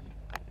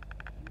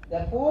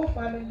 The whole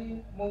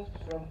family moved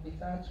from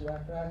Kita to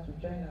Accra to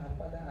join our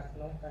father at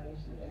North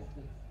Kaneshie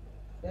Estate.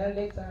 Then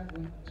later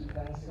moved to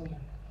Dansuma.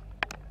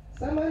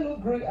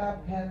 Samanu grew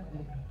up healthy.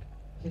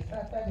 She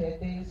started her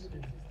day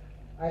school.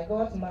 I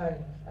got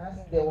married as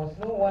there was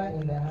no one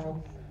in the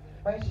house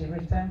when she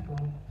returned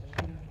from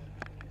school.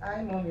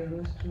 I, Mommy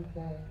Rose, took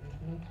her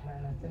with me to my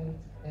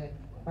maternity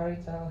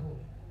marital home,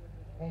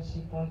 and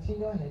she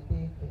continued her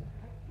day there.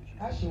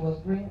 As she was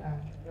growing up,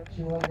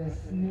 she was a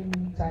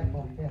slimming type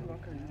of girl.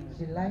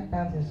 She liked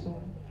dancing, so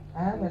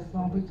I have a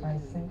song which I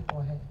sing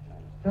for her.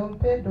 Don't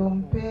pay,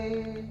 don't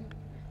pay,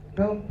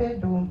 don't pay,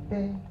 don't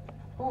pay.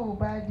 Who will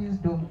buy this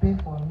don't pay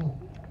for me?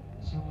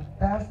 She would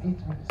dance it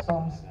with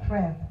some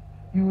strength.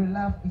 You will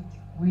laugh it,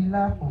 we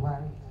laugh over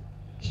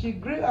it. She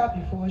grew up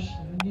before she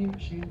knew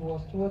she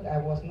was told I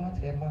was not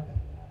her mother.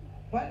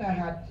 When I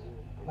had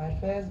my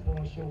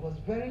firstborn, she was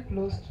very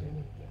close to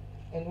me.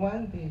 And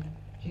one day,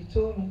 she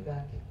told me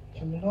that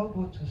she will not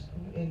go to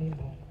school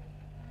anymore.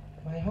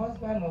 My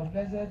husband of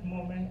blessed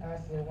memory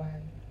asked her why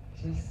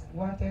she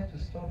wanted to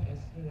stop her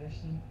school,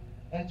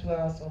 and to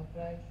our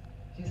surprise,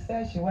 she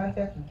said she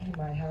wanted to be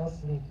my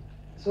housemaid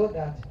so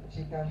that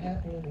she can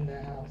help me in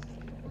the house.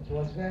 It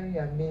was very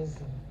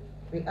amazing.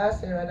 We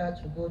asked her rather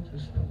to go to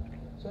school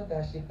so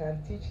that she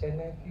can teach her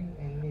nephew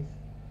and niece.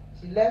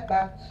 She left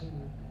back to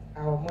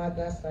our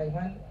mother's side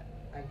when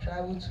I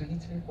traveled to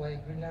Italy for a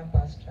greener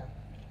pasture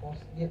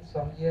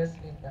some years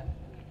later.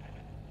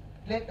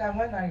 Later,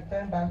 when I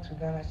returned back to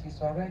Ghana,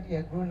 she's already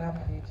a grown-up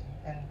lady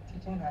and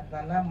teaching at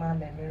Nanama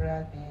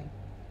Memorial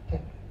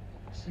Day.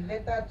 She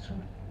later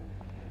took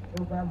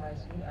over my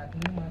school at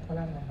New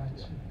Makala No.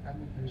 2,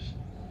 Abidoshi.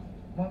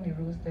 Mommy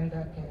Rose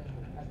tender care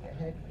as the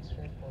head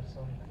mistress for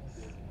some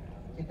years.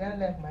 She then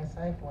left my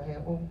side for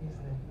her own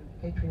business,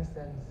 catering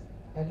service.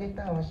 And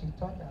later on, she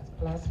taught at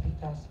Class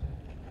Peter School.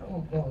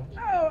 Oh God.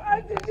 Oh,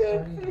 I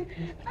didn't see.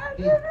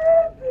 She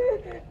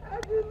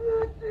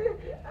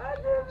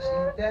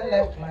then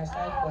left my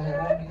side for her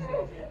own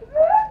business.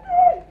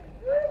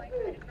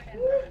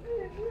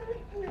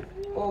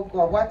 Oh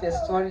God, what a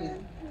story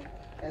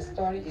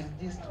is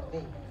this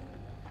today.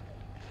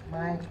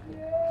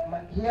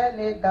 Here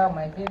laid down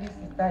my baby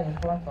sister in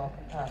front of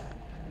her,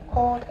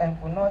 cold and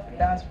could not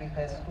dance with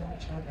her school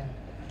children.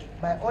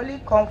 My only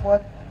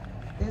comfort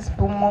this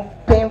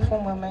painful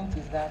moment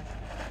is that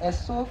a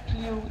soul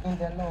few in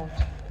the Lord.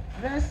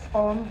 Rest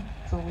on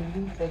till we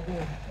live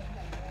again.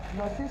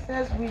 Your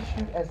sisters wish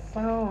you a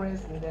sound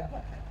rest in the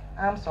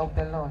arms of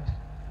the Lord.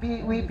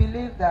 We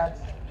believe that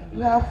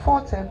you have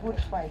fought a good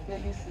fight,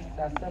 baby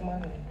sister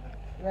Samanu.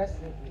 Rest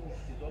in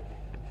peace.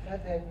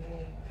 Let them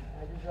be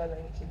usual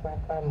and cheaper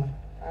family.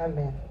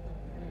 Amen.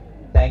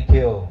 Thank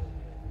you.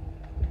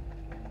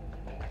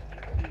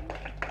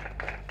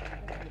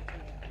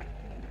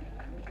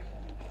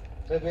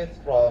 Tributes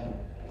from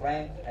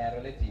friends and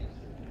relatives.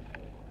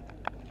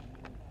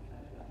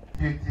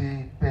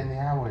 Beauty Penny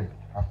Howard,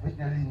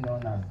 affectionately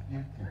known as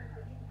Beauty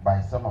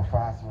by some of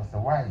us, was a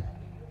wife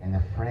and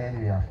a friend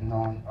we have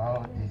known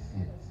all these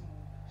years.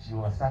 She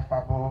was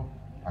affable,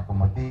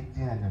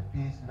 accommodating, and a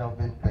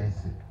peace-loving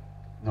person.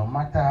 No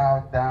matter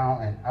how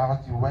down and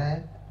out you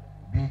were,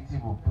 Beauty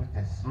will put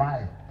a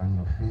smile on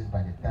your face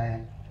by the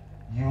time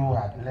you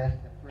had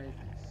left the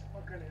premises.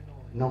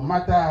 No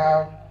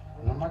matter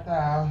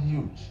how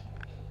huge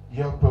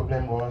Your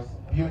problem was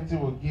beauty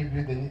will give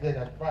you the needed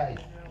advice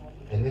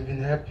and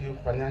even help you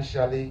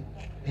financially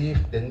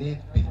if the need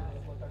be.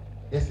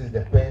 This is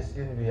the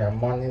person we are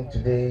mourning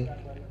today,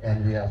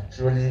 and we have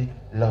truly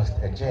lost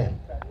a gem.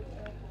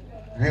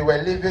 We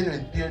were living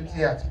with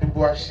beauty at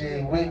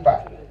Bibuashe way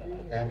back,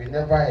 and we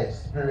never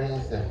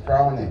experienced a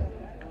frowning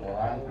or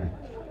angry.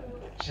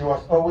 She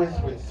was always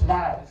with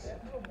smiles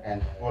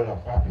and full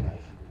of happiness.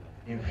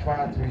 In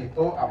fact, we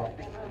owe our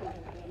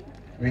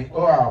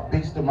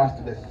big stomachs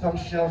to the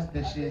sumptuous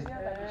dishes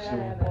she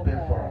will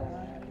prepare for us,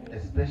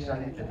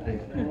 especially the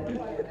best and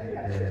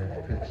the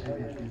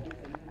fertility.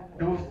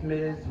 Those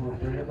meals will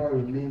forever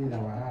remain in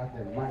our hearts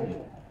and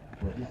minds.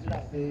 For this we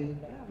say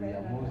we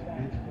are most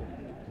grateful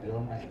to the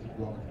Almighty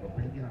God for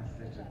bringing us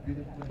such a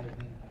beautiful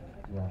lady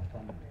to our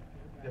family.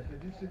 The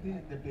felicity,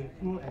 the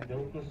befu, and the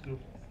okra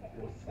soup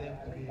was served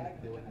to me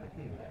they were the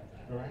king.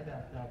 So right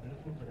after, I've been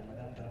looking for the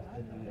madam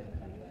downstairs.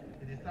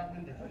 It is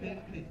having the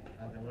same place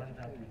as the one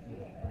that we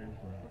was preparing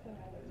for us.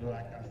 So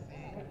I can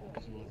see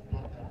she was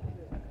brought up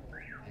with,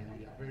 and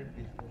we are very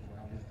grateful for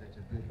having such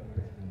a beautiful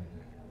person.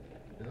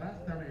 The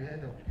last time we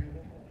heard of beauty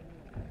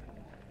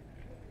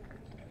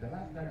was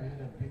about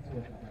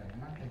a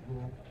month ago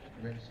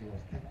when she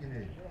was taking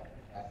it.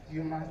 As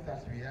humans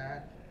as we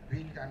are,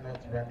 we cannot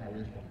run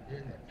away from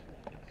illness.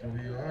 So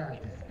we are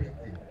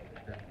anticipating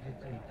that it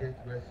will get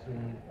well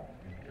soon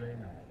in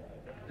join us.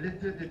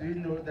 Little did we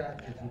know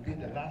that it will be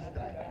the last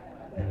time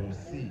we will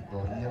see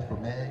or hear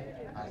from her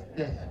as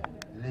death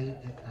laid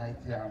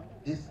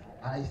its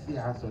icy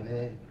hands on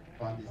her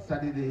on the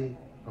Saturday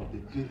of the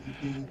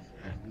 28th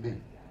of May.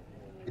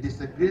 It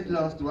is a great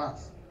loss to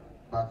us,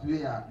 but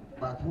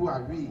who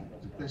are we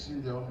to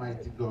question the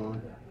Almighty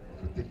God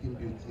for taking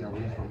beauty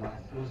away from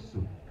us so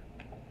soon?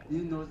 He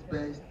knows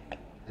best,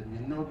 and we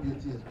know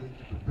beauty is going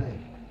to prepare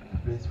a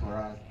place for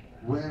us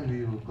where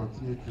we will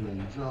continue to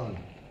enjoy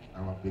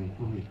our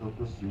benku with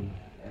okra soup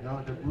and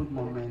all the good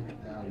moments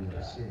that we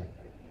have shared.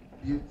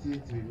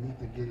 Beauty, till we meet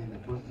again in the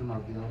bosom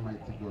of the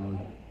Almighty God,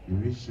 we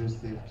wish you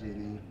safe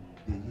journey,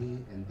 the ye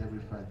and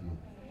glorified you.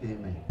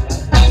 Amen.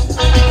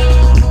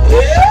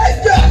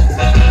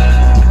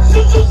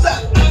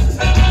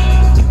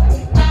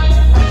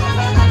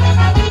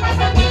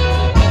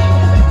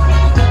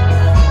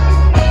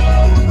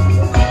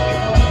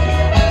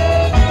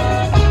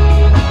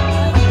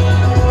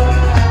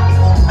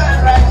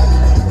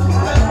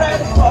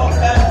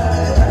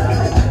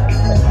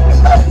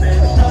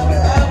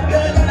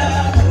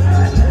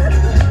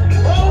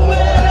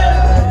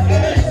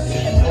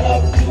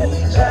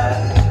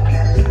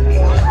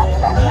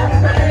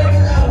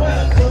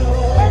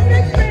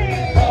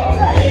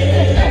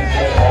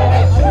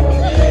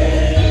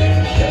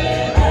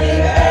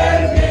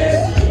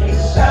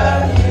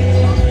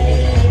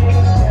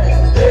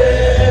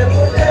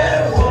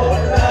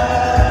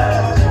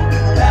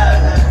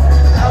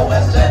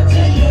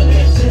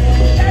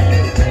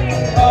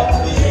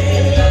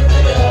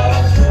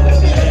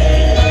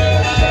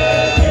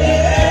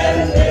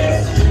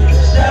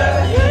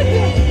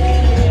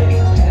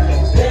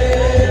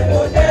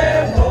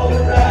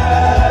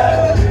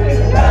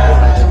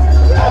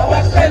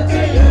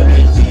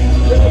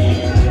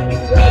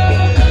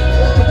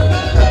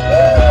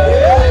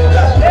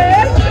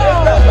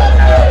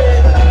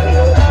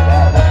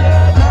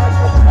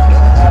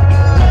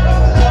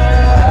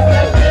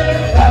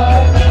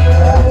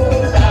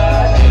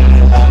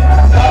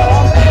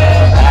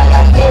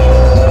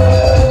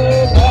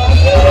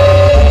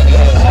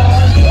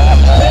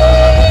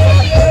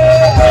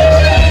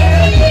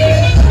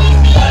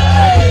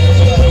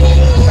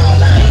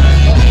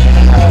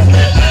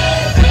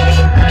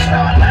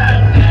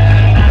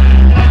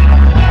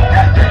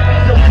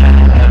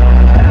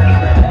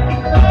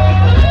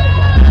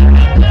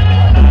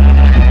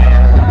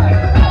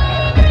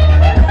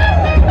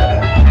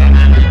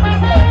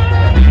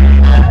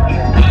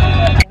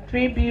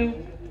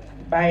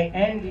 By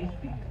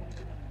NDC,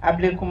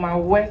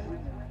 Ablekuma West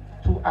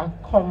to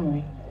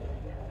Akomwe.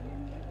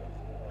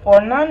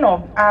 For none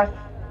of us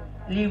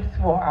lives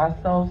for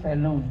ourselves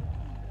alone,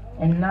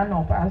 and none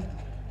of us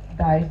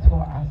dies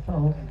for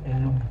ourselves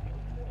alone.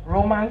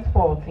 Romans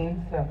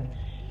 14:7.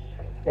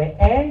 The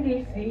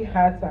NDC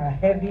hearts are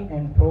heavy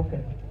and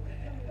broken.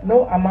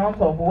 No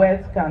amount of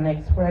words can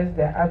express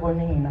the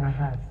agony in our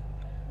hearts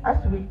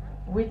as we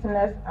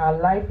witness our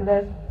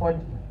lifeless body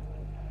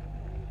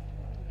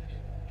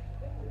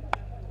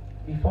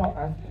before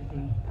us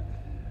today.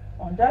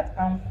 On that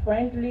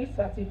unfriendly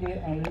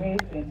Saturday on May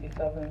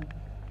 27,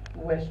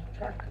 we were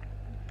struck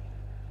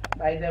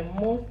by the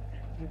most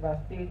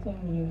devastating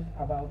news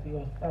about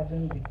your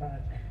sudden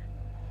departure.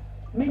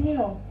 Many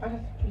of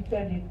us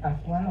treated it as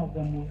one of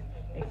the most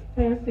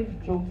expensive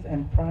jokes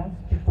and pranks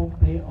people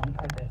play on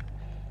others.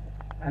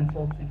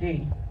 Until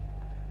today,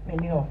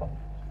 many of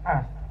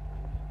us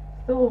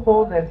still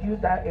hold the view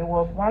that it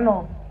was one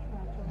of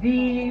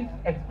these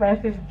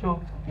expensive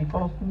jokes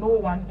because no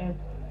one heard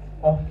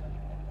of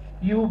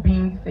you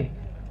being sick.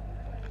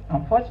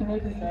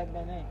 Unfortunately,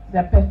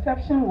 the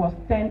perception was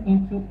turned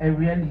into a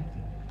reality.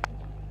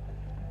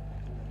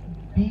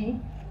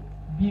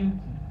 Beauty.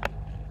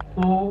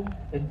 So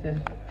it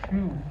is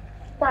true.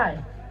 5.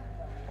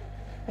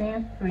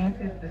 Since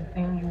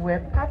 2016, you were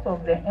part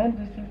of the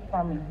NDC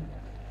family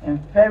and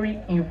very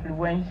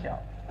influential.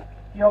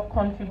 Your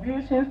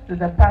contributions to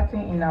the party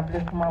in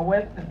Ablekuma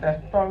West is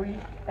a story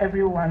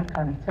everyone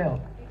can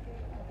tell.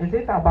 Is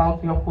it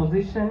about your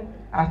position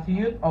as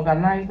youth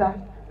organizer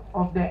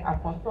of the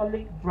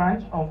Apostolic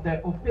branch of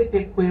the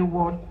Opetekwe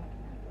ward,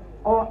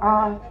 or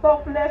our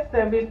selfless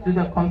service to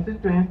the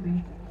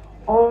constituency,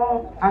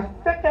 or as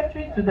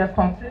secretary to the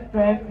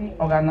constituency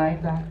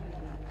organizer,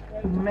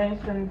 to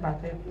mention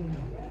but a few?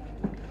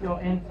 Your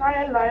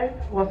entire life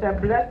was a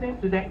blessing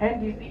to the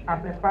NDC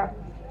as a party.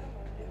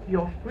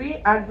 Your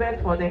free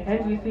advert for the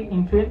NDC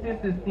in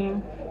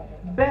 2016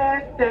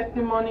 bears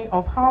testimony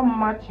of how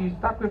much you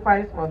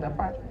sacrificed for the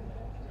party.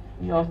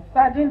 Your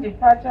sudden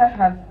departure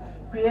has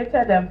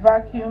created a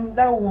vacuum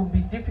that will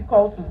be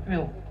difficult to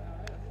fill.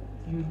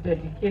 You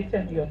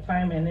dedicated your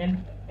time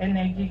and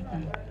energy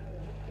to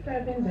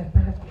serving the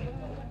party.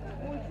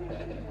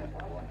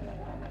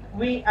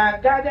 We are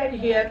gathered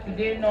here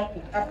today not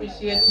to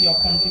appreciate your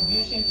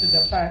contribution to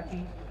the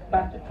party,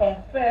 but to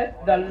confess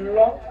the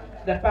loss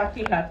the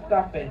party has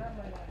suffered.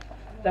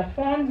 The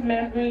fond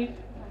memories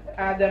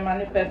are the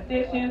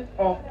manifestations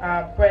of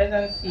our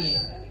presence here.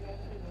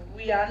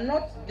 We are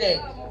not dead.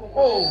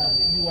 Oh,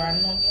 you are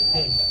not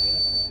dead.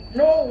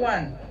 No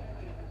one.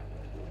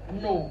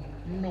 No.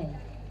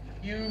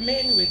 You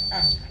remain with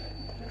us.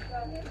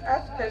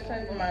 As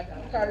President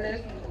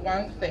McCullers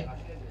once said,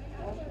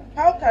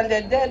 how can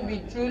the dead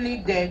be truly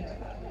dead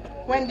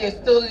when they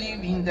still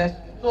live in the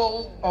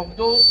souls of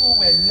those who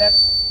were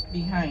left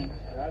behind?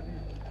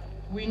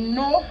 We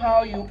know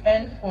how you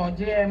earned for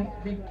JM's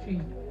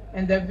victory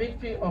and the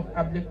victory of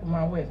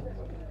Ablekuma West.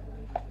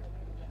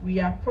 We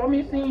are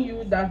promising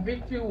you that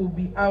victory will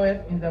be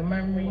ours in the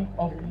memory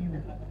of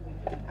you.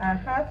 Our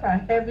hearts are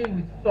heavy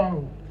with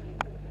sorrow.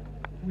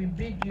 We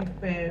bid you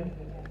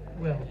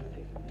farewell.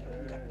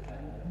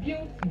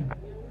 Beauty,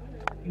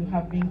 you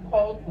have been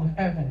called to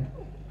heaven,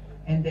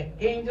 and the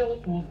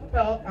angels will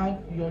spell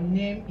out your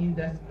name in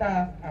the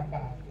stars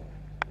above.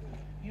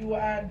 You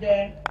are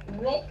the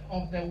Rose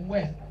of the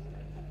West.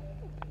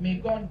 May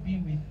God be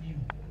with you.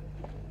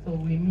 So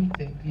we meet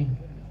again.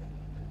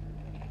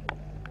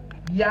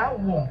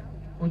 Yawo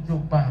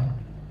Ojobang.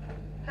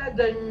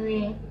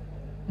 Hedenwi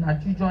na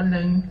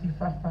Jujolen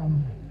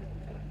Tifafam.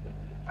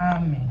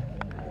 Amen.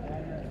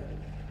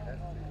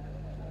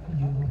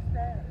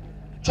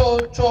 Cho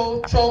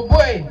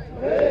boy.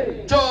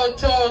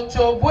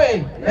 Cho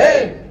boy.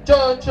 Hey.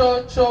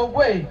 Cho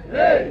boy.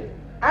 Hey.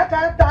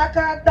 Akata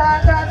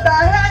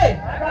hey.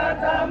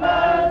 Akata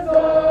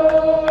manso.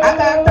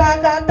 Akata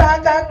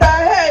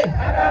hey.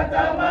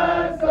 Akata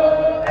manso.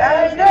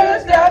 And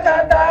this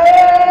akata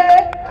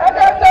hey.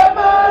 Akata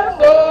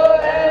manso.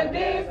 And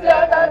this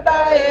akata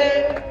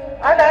hey.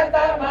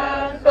 Akata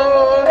manso.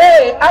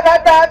 Hey.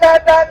 Akata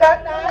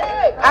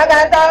hey.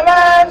 Akata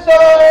manso.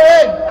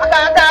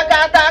 Akata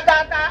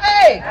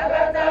hey.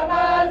 Akata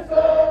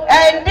manso.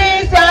 And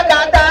this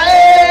akata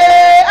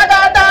hey.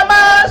 Akata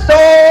manso.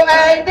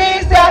 And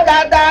this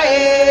akata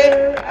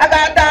hey.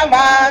 Akata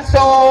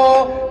manso.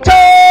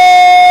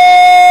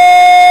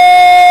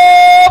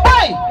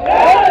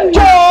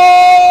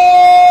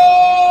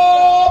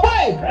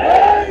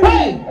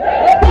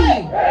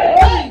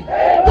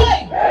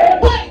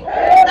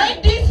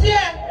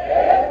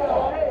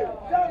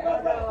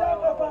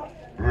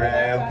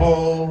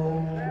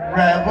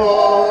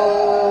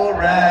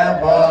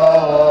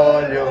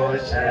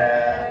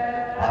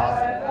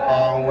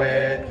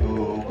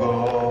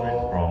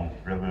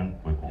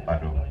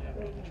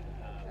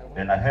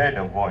 And I heard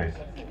a voice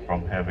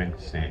from heaven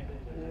say,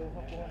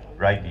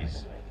 write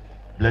this,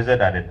 blessed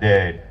are the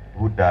dead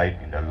who died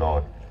in the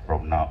Lord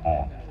from now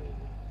on.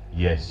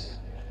 Yes,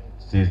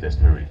 says the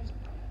Spirit,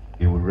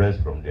 they will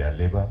rest from their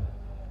labor,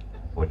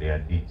 for their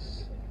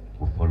deeds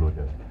will follow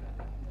them.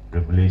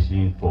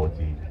 Revelation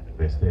 14,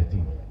 verse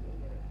 13.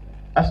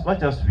 As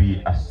much as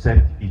we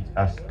accept it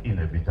as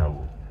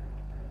inevitable,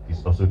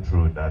 it's also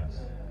true that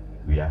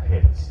we are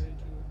hurt.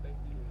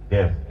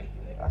 Death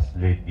has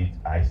laid its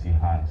icy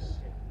hands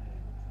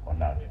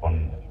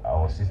on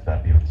our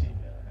sister Beauty.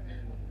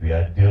 We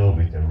are dealing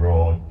with a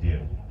raw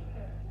deal.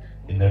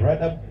 In a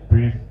rather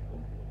brief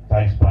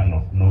time span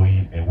of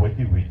knowing and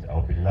working with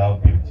our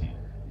beloved Beauty,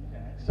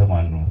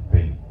 Samanu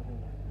Penny,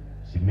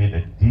 she made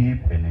a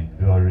deep and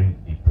enduring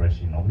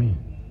impression on me.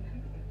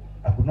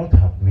 I could not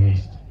have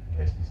missed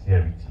her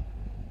sincerity,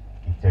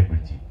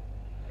 integrity,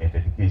 and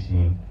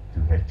dedication to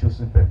her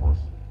chosen purpose,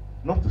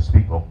 not to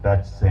speak of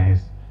that sense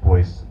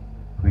voice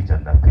which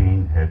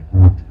underpinned her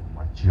good,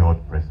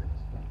 matured presence.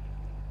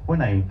 When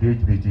I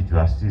engaged Beauty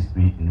to assist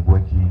me in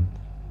working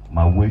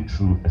my way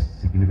through a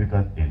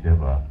significant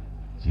endeavor,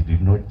 she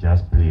did not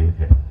just play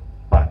her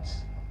part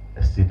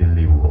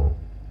exceedingly well.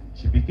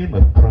 She became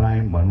a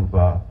prime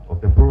maneuver of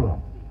the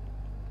program.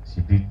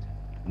 She did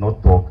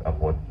not talk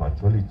about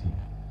virtuality.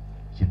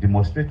 She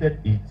demonstrated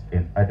it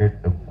and added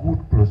a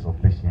good close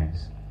of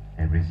patience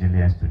and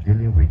resilience to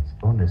dealing with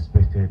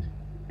unexpected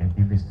and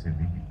even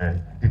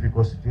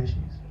difficult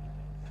situations.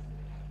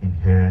 In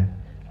her,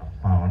 I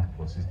found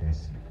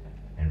consistency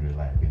and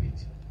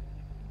reliability.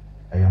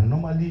 I am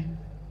normally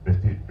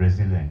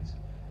resilient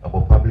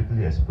about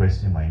publicly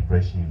expressing my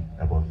impression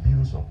about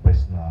views of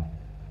personal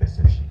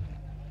perception.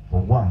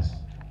 For once,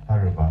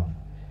 however,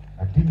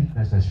 I deem it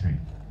necessary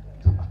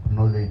to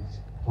acknowledge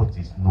what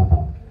is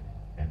noble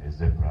and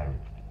exemplary.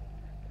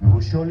 We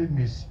will surely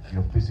miss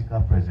your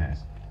physical presence,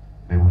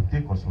 but we will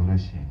take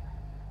consolation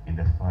in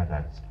the fact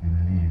that you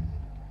live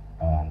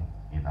on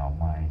in our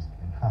minds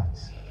and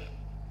hearts.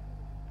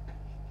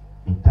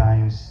 In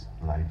times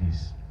like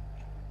this,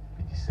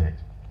 it is said,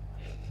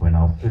 when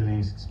our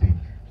feelings speak,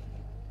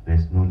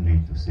 there's no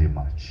need to say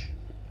much.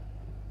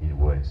 In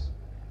words,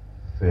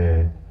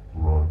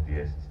 farewell,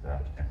 dear sister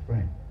and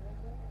friend.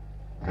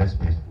 Rest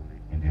peacefully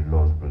in the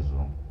Lord's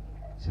bosom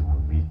till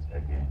we meet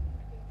again.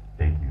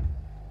 Thank you.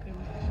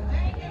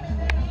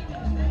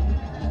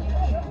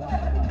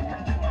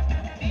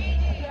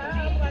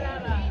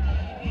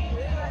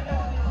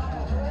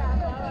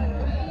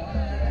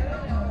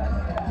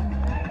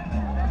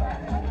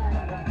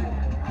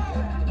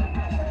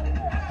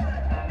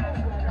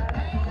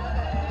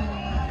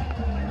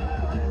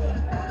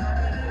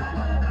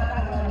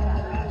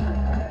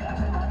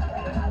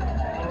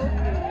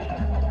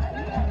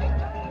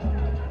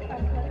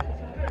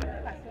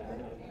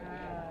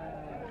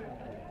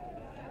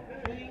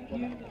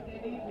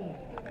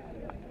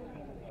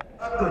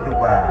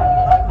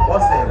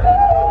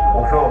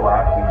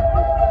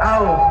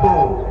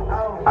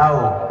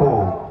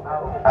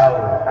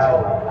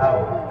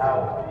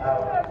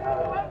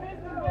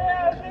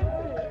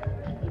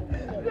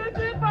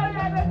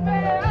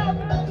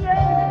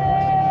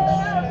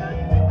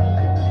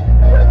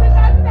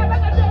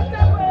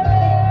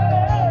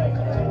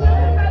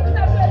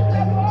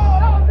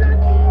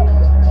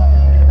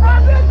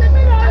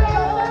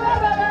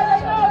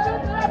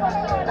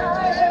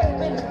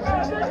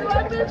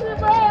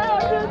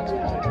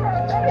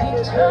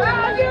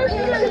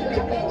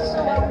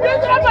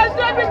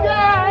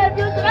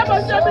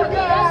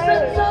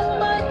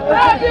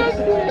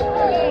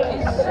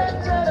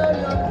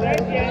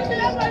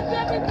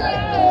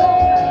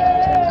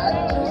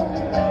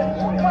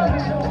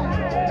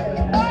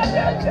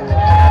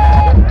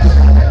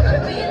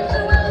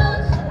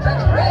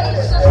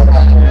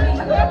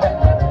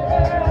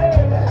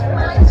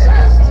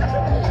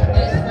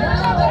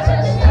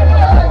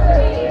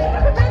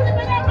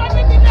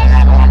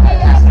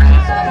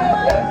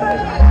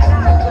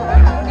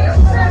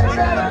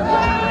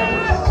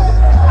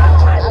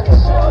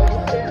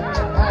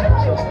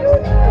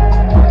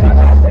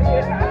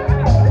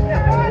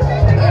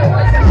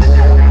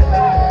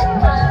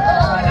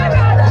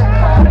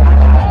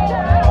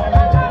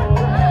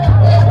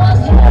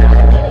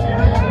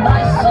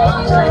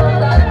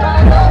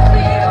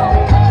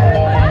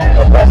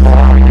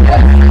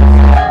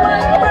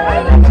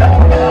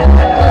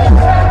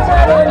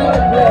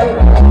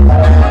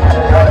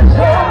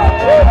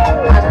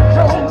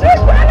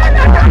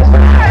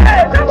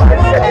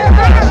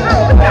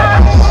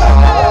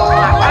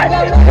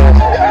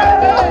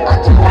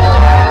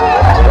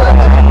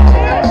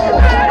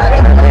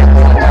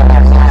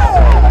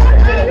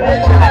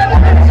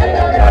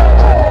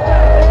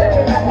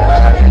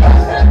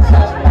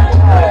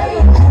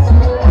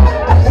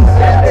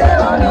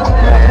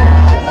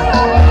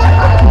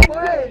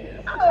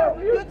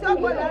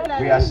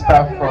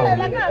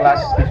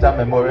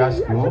 Memorial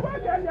School.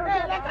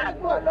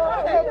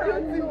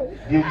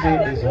 Beauty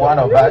is one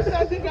of us.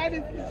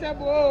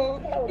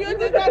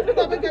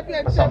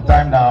 For some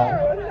time now,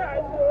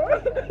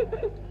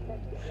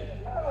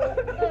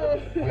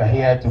 we are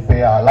here to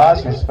pay our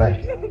last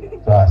respect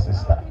to our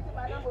sister.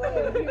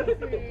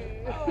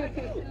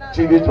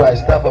 Tribute to our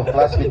staff of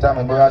Class Peter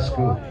Memorial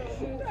School.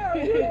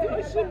 He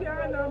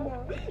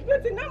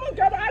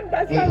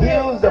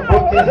heals the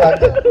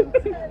broken-hearted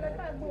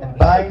and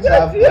binds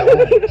up their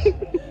wounds.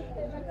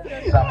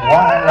 Psalm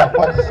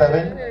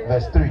 147,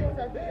 verse 3.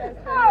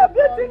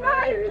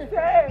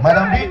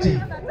 Madam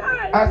Beauty,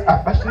 as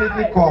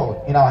affectionately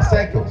called in our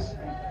circles,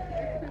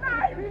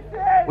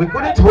 we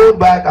couldn't hold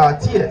back our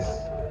tears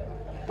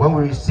when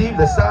we received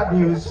the sad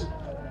news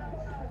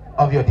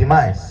of your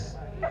demise.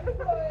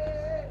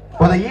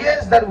 For the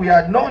years that we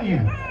had known you,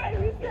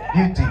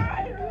 Beauty,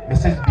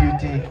 Mrs.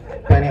 Beauty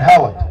Penny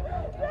Howard,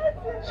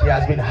 she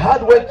has been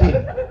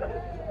hardworking,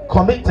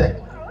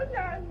 committed,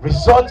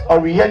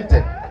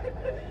 result-oriented,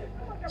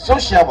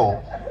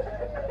 sociable,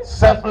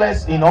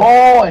 selfless in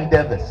all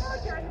endeavors.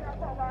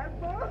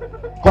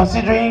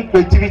 Considering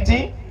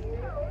creativity,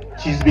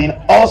 she's been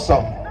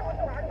awesome,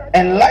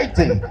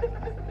 enlightened,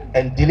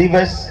 and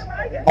delivers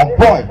on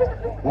point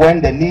when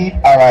the need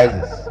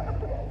arises.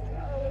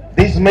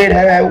 This made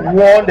her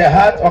won the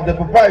heart of the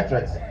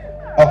proprietress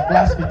of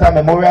Class Peter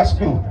Memorial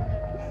School.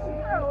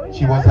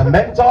 She was a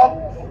mentor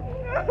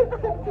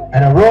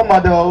and a role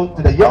model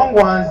to the young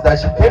ones that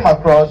she came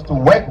across to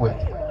work with.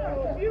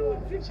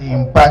 She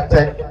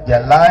impacted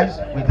their lives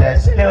with her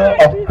skill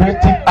of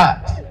creative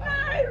art.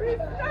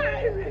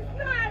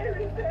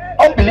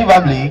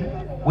 Unbelievably,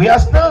 We are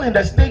still in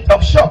the state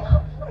of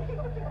shock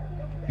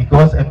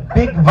because a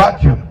big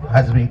vacuum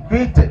has been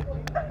created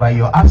by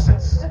your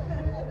absence.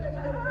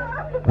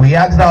 We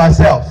asked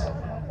ourselves,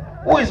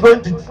 who is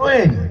going to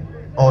train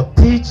or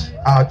teach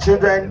our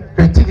children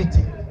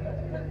creativity,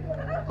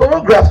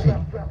 choreography,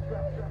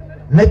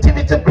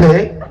 nativity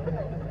play,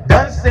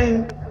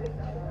 dancing,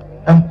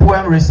 and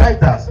poem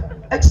recitals,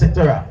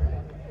 etc.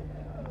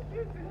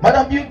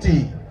 Madam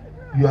Beauty,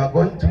 you are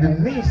going to be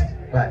missed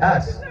by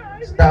us,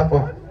 staff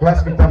of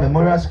Class Peter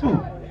Memorial School.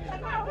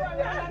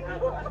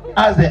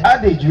 As the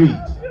adage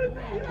reads,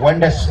 when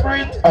the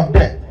spirit of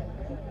death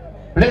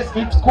places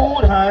its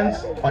cold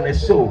hands on a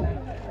soul,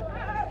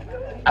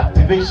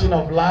 activation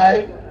of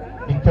life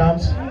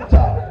becomes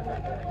futile.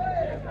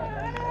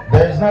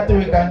 There is nothing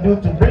we can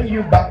do to bring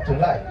you back to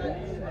life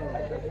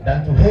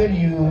than to hail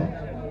you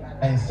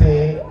and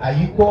say,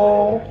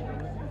 Ayiko,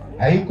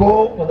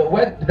 Ayiko, for the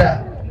work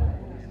done,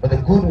 for the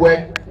good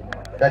work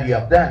that you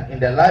have done in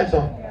the lives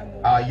of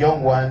our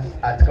young ones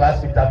at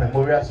Class Peter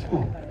Memorial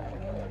School.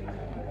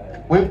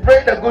 We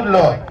pray the good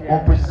Lord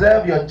will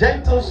preserve your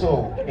gentle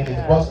soul in his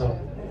bosom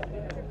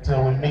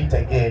till we meet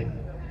again.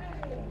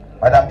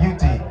 Madam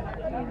Beauty,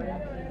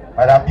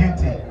 Madam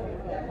Beauty,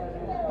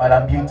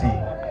 Madam Beauty,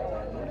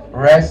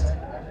 rest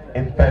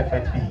in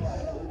perfect peace.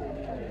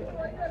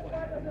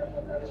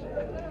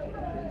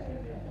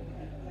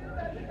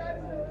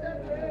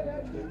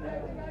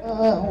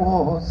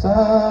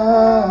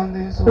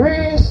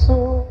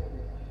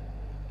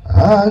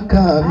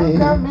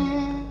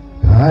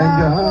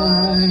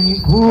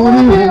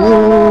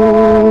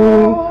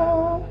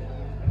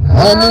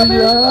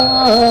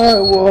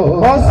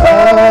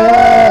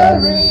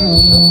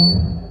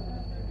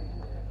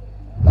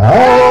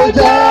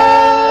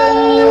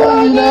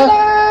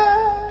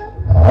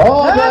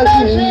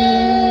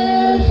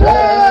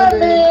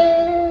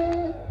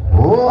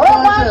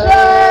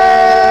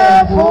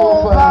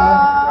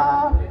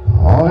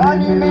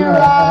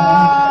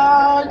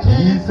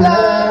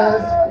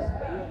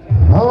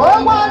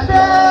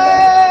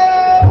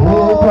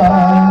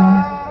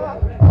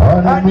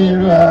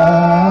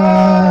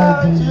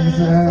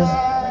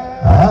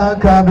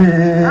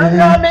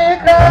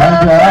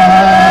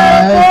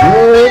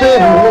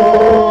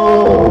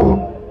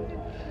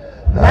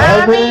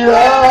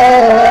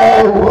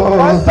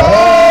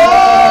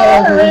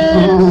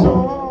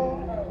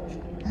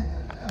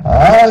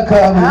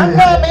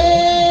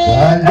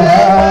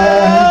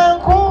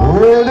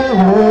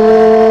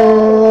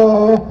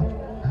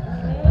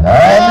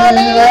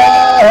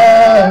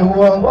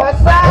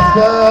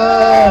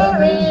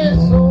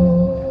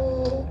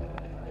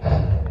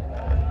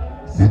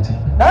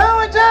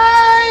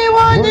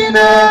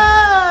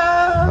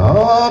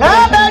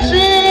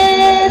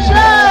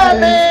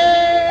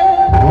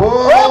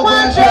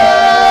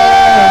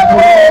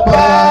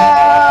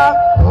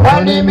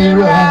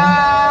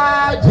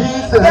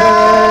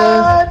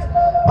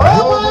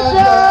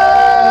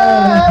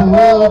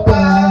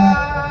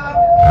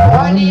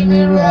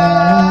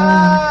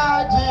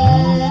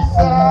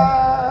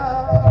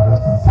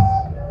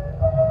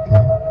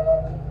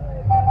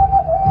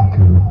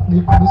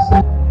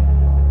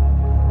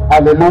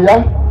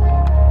 Hallelujah.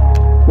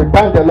 We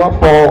thank the Lord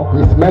for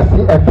his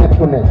mercy and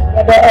faithfulness.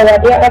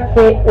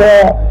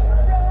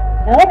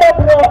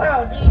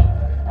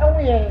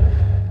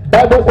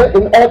 Bible says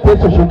in all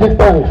things you should give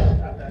thanks.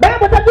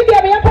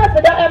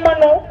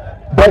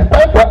 There's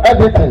time for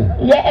everything.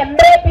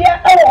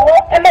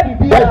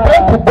 There's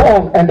time to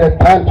born and there's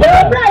time to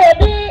die.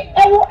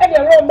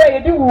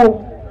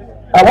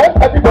 I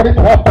want everybody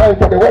to have time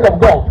for the word of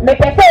God.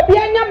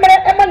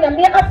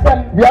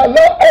 We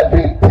allow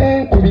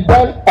everything to be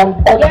done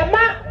on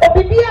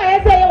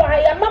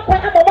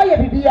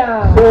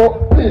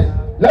so please,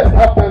 let's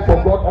have time for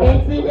God also.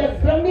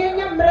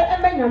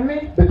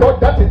 Because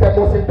that is the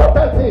most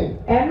important thing.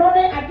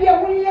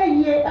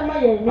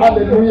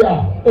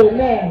 Hallelujah.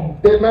 Amen.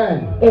 Amen.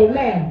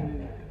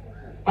 Amen.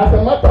 As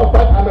a matter of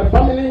fact, I'm a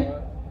family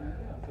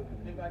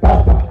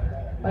pastor.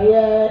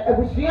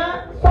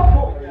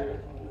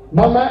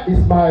 Mama is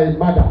my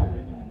mother.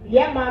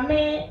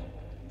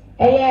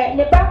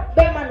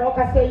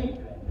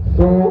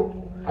 So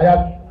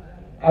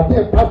I've been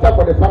a pastor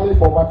for the family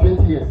for over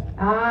 20 years.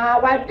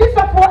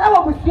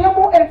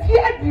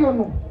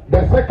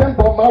 The second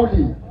born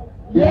Mauli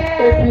is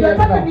 18 years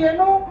now.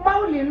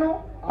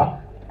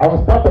 I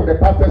was part of the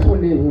pastors who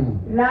named him.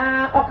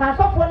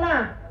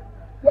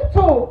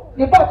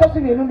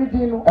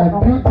 And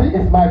Beauty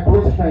is my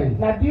close friend.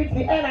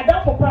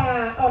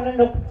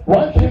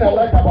 One thing I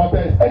like about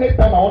her is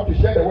anytime I want to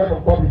share the word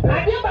of God with her,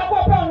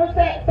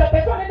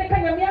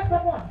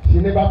 she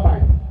never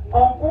fights.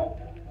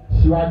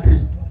 She will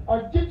agree.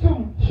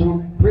 She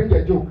will bring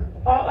a joke.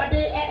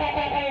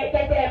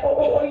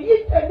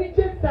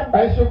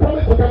 And she will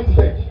promise to come to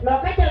church.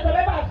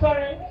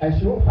 And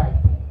she won't fight.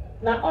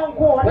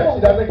 When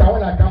she doesn't come,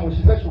 when I come,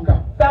 she says she'll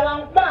come.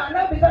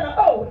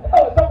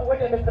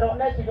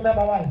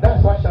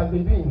 That's what she has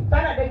been doing.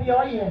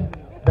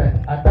 But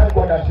I thank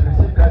God that she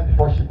received Christ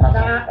before she passed.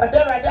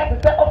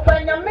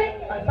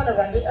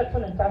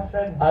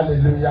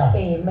 Hallelujah.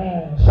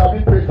 Amen. Shall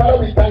we pray? Father,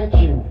 we thank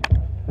you.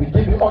 We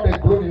give you all the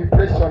glory. We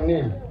praise your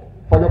name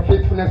for your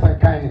faithfulness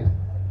and kindness.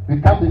 We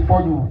come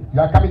before you.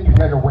 You are coming to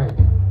hear your word.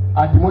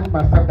 I demote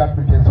myself that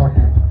we be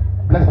exalted.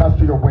 Bless us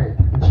through your word.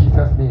 In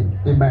Jesus' name.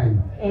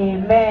 Amen.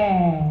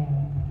 Amen.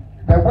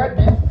 The word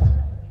this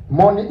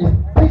morning is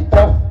teach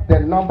us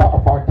the number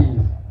of our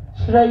days.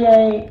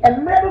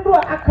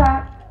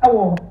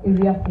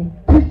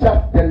 Teach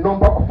us the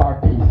number of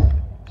our days.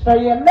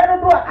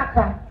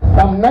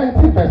 Psalm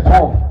 90 verse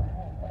 12.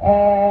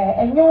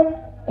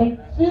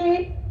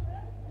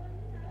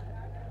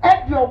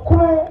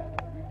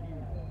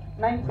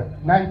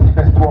 90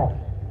 verse 12.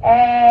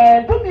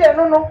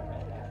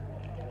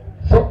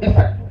 So it's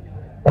a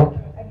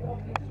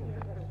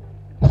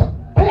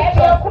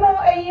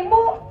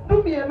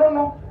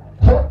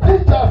so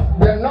teach us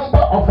the number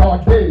of our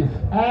days,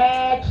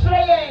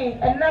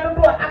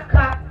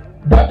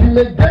 that we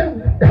may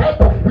gain the heart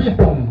of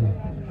wisdom.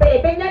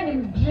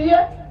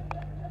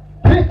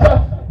 Teach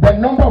us the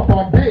number of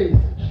our days,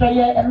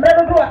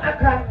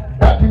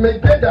 that we may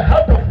gain the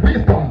heart of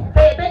wisdom.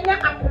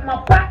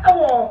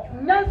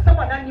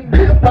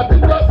 This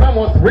particular psalm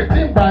was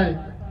written by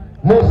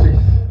Moses.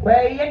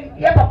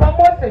 There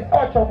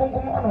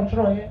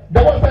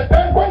was a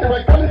time when they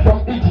were coming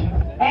from Egypt.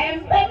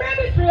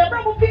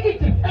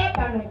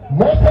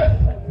 Moses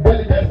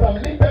delegated some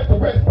leaders to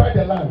go and spy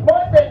the land.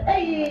 But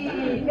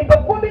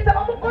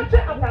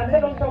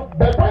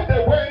when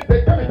they went,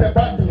 they came with the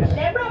bad news.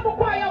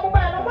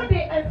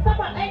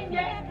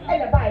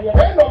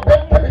 One of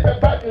them came with the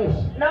bad news.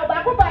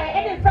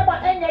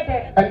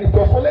 And it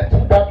was only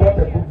two that brought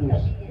the good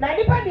news.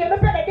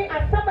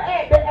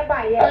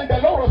 And the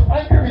Lord was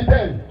angry with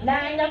them.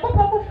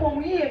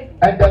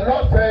 And the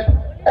Lord said,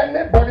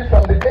 anybody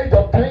from the age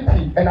of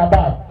 20 and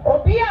above, you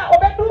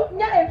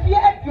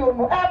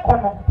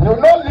will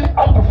not live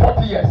up to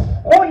 40 years.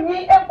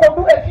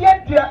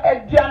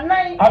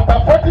 After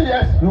 40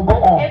 years, you go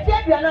on. When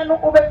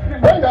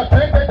you are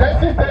 20, then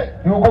 60,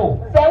 you go.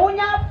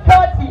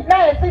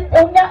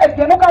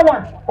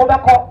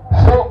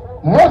 So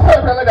Moses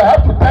really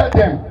have to tell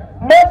them.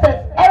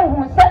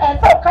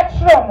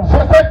 So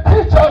say,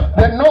 teach us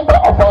the number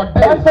of our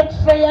days, that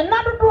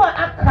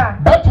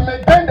you may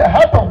gain the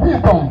heart of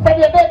wisdom.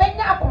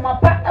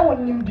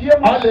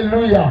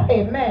 Hallelujah.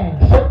 Amen.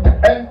 So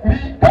and we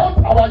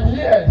count our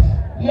years.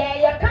 We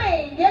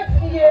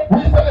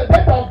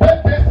celebrate our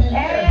birthdays in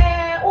years.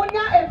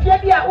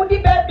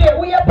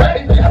 But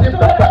it is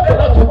important for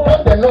us to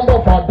count the number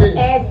of our days.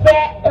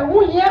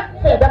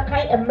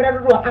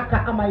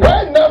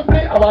 Why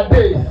numbering our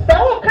days?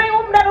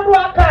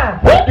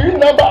 Why do you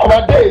number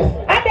our days?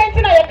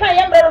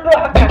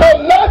 Because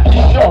life is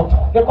short.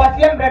 Just as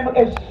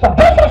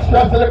we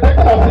are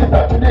celebrating our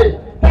sister today.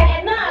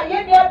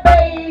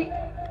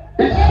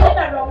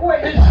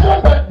 It's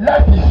short that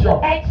life is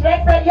short.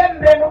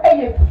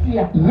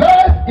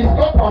 Life is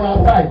not on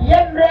our side.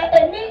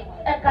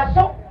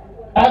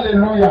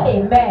 Hallelujah.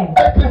 Amen.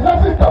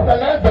 Ecclesiastes chapter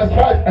 9 verse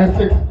 5 and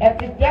 6.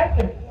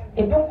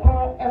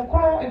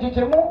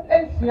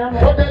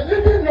 So the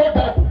living know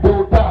that they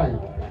will die.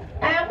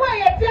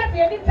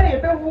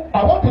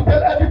 I want to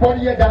tell everybody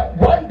here that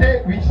one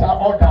day we shall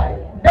all die.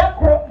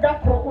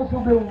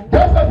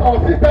 Just as our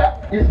sister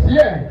is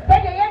here,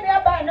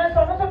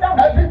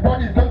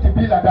 everybody is going to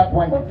be like that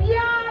one day.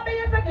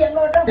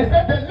 He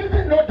said the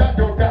living know that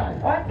they will die.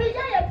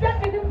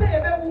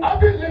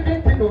 Every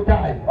living thing will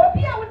die.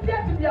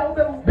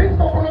 This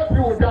coconut tree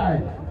will die.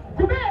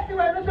 Bird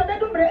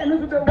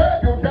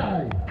will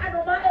die.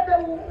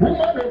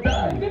 Woman will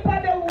die. He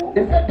said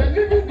the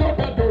living know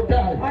that they will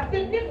die. But the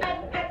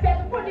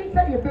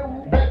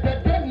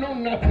dead know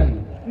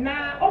nothing.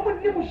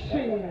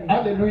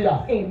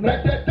 Hallelujah. Amen.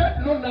 But the dead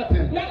know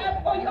nothing.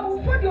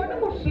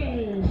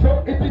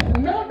 So it is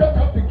now that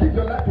you have to give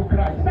your life to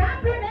Christ.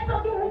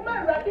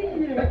 It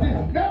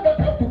is now that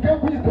you have to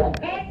get wisdom.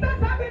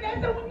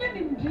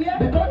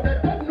 Because the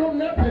dead know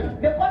nothing.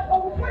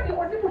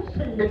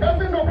 It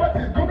doesn't know what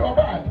is good or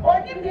bad.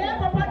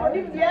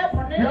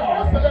 We are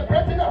all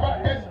celebrating our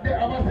sister.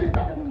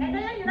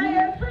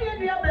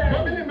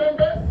 Family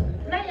members,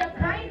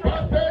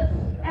 pastors,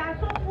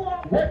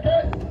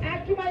 workers,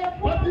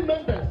 party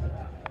members.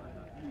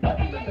 But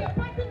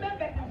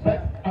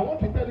I want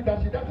to tell you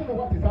that she doesn't know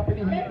what is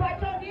happening here.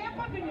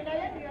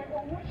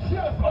 She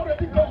has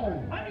already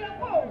gone.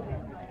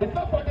 It's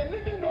not for the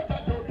living know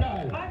that they'll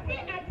die.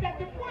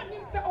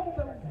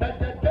 But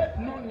the dead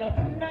know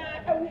nothing.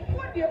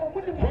 For their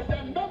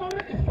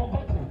memory is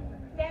forgotten.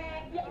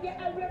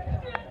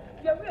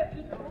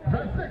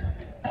 Verse 6.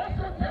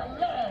 Also their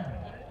love.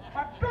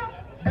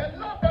 The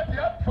love that they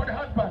have for the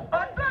husband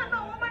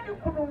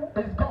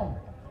is gone.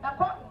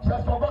 She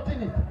has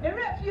forgotten it.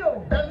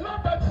 The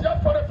love that she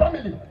has for the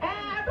family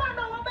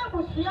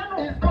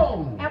is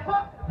gone.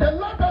 The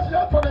love that she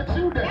has for the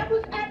children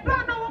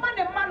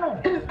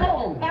is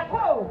gone.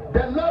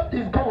 The love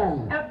is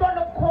gone.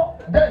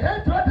 The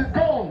hatred is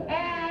gone.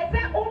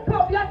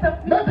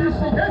 Maybe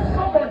she hates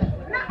somebody.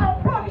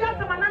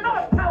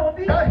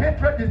 That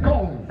hatred is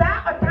gone.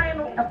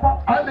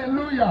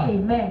 Hallelujah.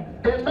 Hallelujah. Amen.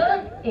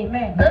 Amen.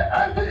 Amen. The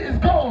envy is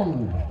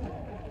gone.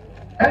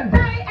 And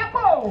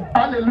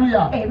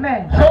hallelujah.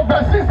 Amen. So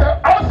verse 6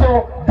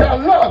 also their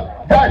love,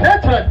 their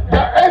hatred,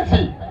 their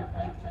envy,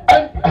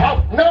 and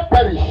have now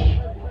perished.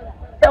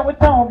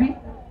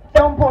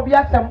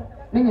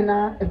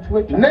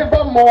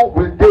 Never more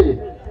will they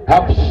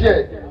have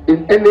shared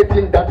in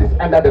anything that is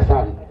under the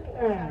sun.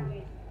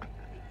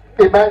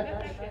 Amen.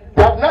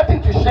 They have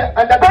nothing to share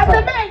under the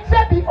sun.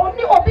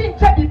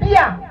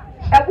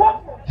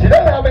 She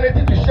doesn't have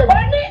anything to share.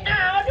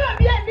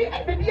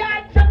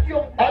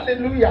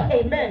 Hallelujah.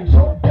 Amen.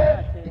 So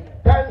death,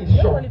 time is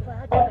short.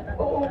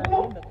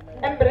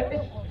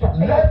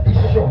 Life is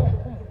short.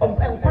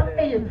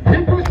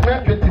 Hebrews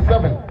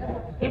 9:27.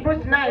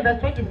 Hebrews 9 verse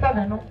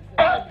 27.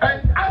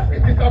 And as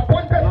it is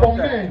appointed for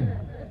men,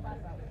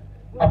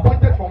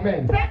 appointed for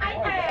men, to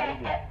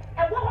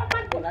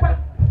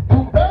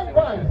burn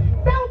once,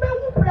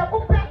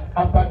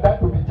 after that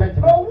to be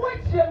judgment.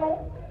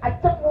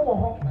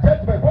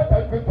 Judgment, what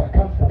are you going to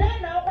account for?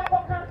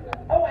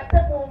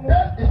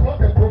 Death is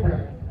not a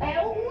problem.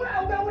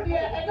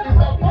 It's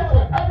appointed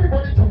for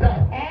everybody to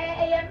die.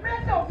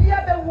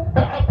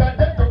 But after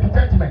death to be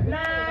judgment.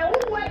 And the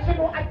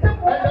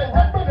judgment,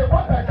 the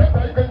what account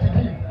are you going to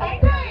give?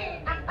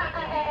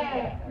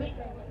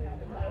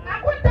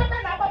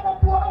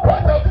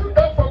 What have you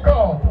done for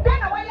God?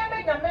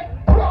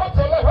 Throughout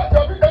your life, what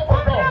have you done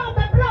for God?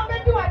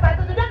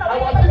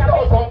 Our sister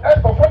was on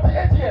earth for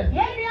 48 years. And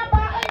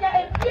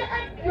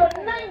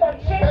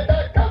the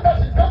account that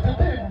she's going to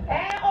give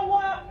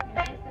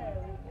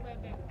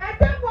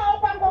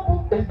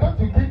is going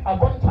to give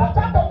according to what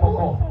she's done for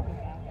God.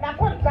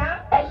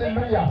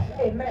 Hallelujah.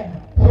 Amen.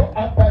 So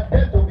after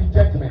death will be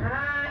judgment.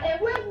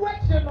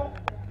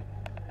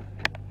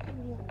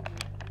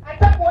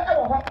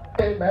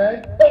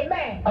 Amen.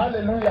 Amen.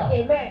 Hallelujah.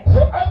 Amen.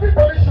 So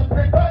everybody should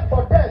prepare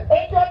for death.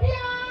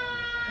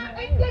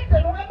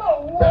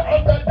 But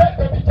after death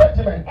there will be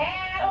judgment.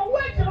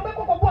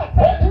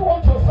 What do you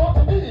want your soul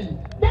to be?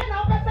 Where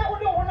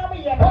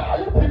are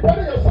you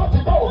preparing your soul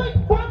to go?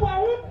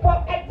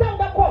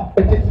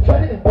 It is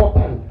very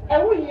important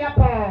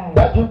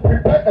that you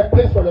prepare a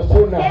place for your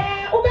soul now. If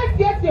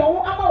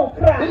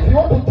you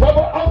want to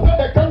travel outside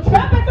the country,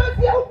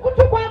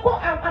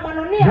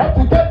 you have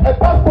to get a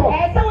passport.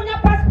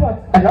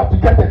 And you have to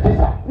get a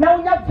visa.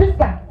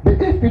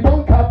 But if you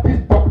don't have this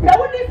document,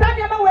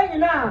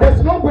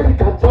 there's no way you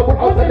can travel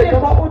outside the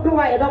country.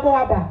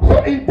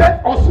 So in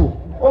death also,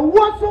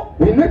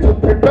 we need to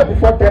prepare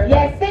before death.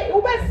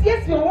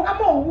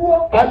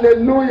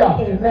 Hallelujah.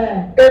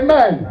 Amen.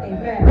 Amen.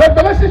 Amen.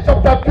 Revelation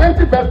chapter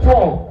 20 verse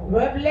 12.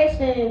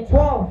 Revelation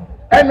 12.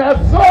 And I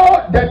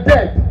saw the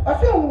dead,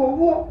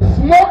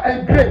 small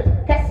and great,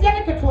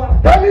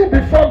 standing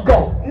before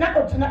God.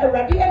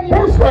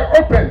 Books were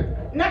opened.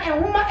 And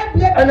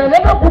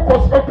another book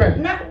was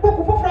opened,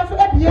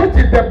 which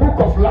is the book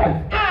of life.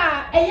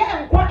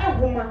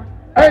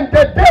 And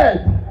the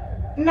dead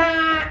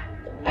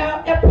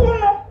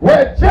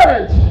were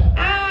judged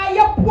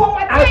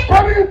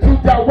according to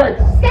their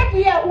works,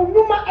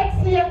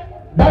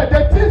 by the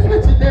things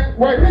which they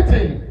were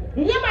written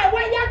in the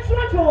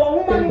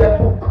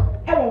book.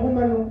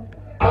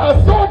 I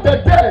saw the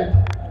dead,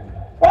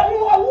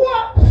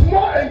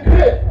 small and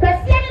great.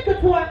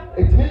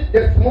 It means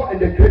the small and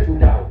the great will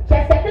die.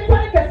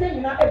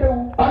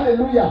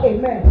 Hallelujah.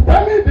 Amen.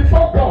 Standing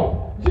before God,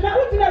 and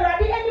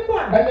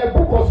the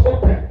book was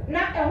open, and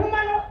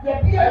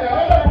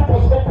another book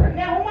was open,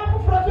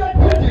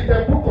 which is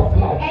the book of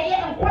life.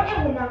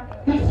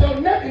 Is your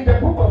name in the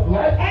book of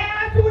life?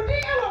 Is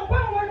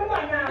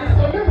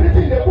your name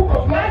written in the book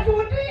of life?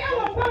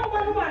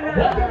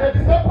 What did the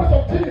disciples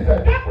of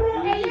Jesus?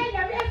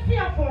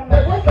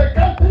 They went to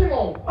cast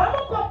demons.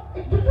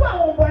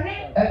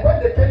 And when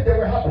they came, they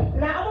were happy.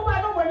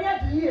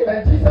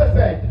 And Jesus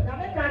said, I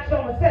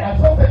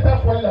saw Satan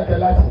falling like a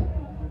lightning.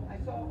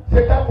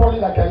 Satan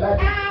falling like a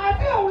lightning.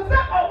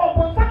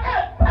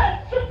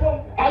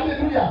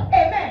 Hallelujah.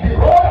 Amen.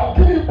 Behold, I'll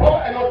give you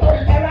power and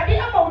authority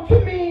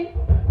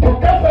to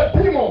cast out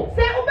demons.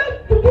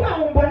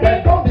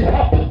 Then don't be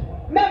happy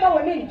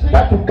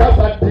that to cast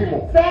out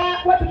demons. Be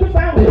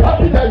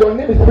happy that your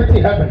name is written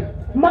in heaven.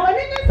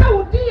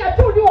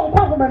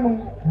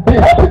 Be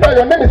happy that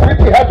your name is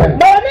written in heaven.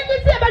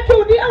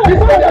 This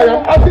morning I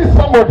am asking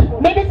somebody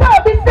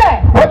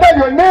whether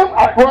your name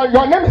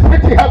is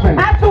written in heaven.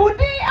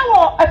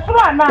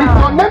 Is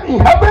your name in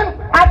heaven?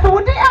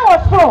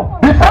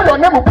 Before your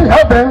name will be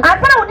heaven, you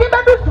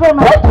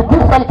have to do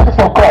something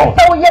for God.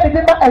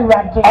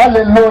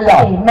 Hallelujah.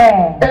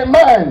 Amen.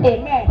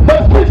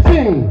 Verse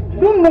 15.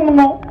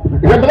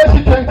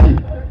 Revelation 20.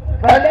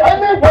 And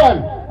anyone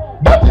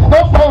that is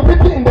not found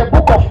written in the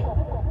book of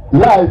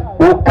life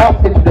will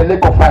cast into the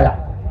lake of fire.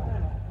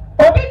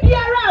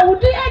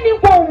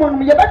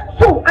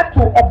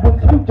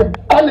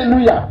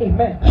 Hallelujah.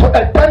 Amen. So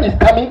a time is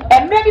coming.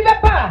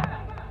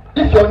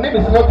 If your name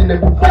is not in the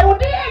book,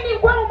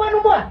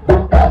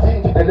 they'll cast you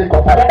into the lake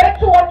of fire.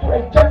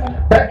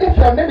 But if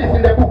your name is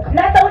in the book,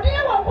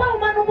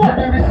 you'll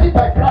be received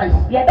by Christ.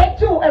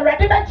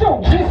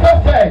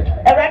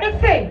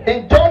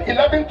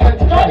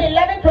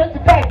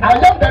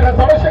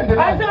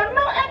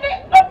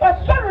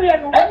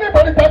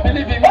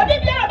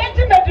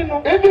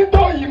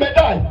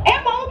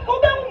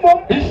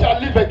 he shall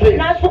live again.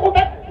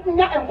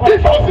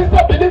 If our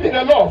sister believes in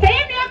the Lord,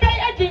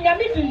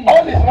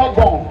 all is not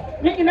gone.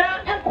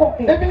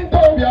 Even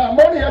though we are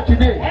money here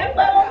today,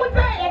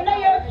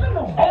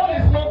 all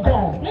is not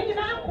gone.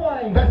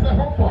 There's a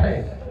hope for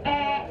her.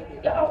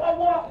 There's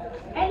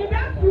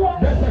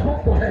a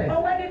hope for her.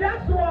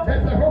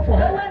 There's a hope for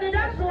her.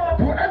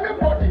 To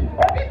everybody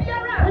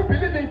who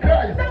believes in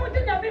Christ,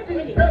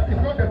 death is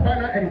not the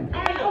final end.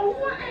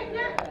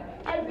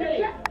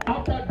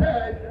 After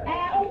death,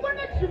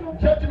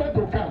 judgment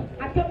will come.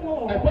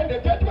 And when the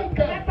judgment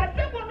comes,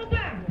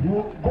 you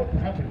will go to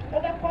heaven.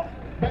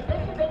 But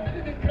those who don't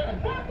believe in Christ,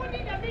 they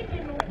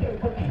will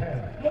go to hell.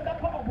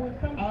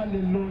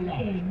 Hallelujah.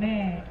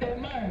 Amen.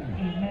 Amen.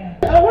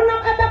 And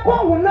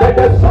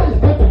the son is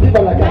going to give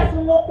an account.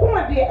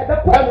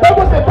 And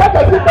Bible says, what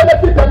does it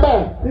benefit a man?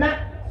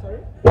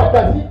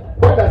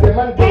 What does a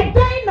man gain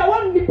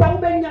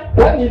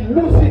when he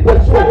loses the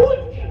soul?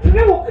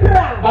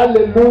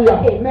 Hallelujah.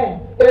 Amen.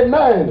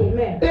 Amen.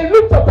 Amen. In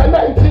Luke chapter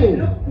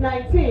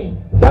 19,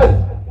 verse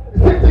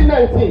 16,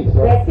 19.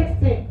 Verse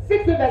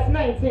 16 verse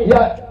 19.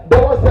 Yeah,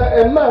 there was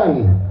a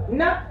man,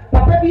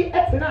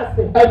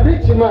 a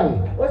rich man.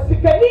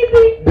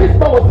 This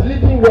man was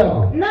living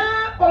well.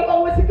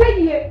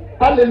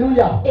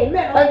 Hallelujah.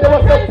 Amen. And there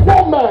was a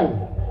poor man.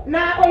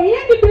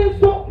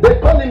 They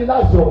call him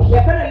Lazarus.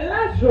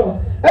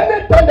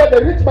 Anytime that the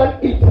rich man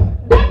eats,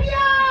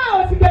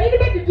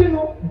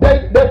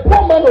 the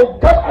poor man will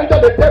come under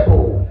the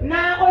table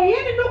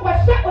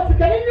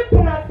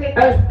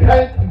and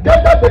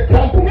gather the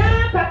crumbs.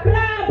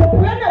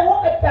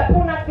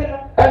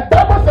 And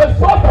Bible says,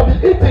 souls have been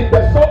eating the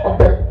soul of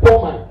the poor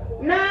man.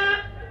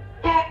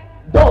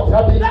 Dogs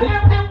have been eating.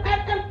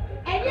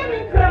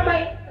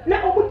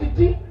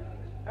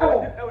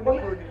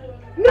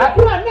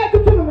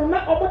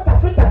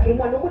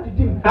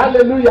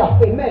 Hallelujah.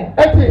 Amen.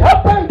 And it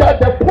happened that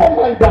the poor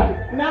man died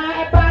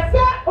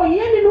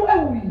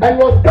and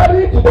was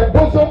carried to the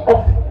bosom of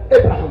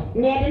Abraham.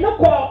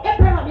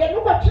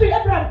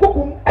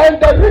 And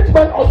the rich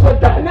man also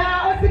died.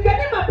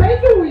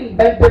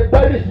 And they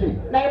buried him.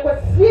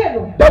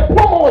 The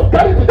poor man was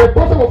carried to the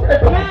bosom of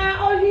Abraham.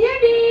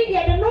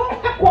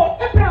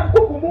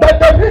 But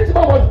the rich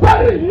man was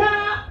buried.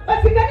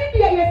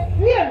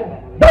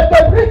 But the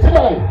rich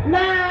man,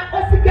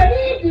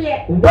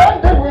 one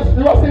day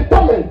he was in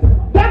torment.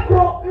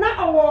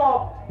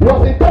 He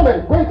was in torment,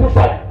 going to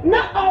fire. The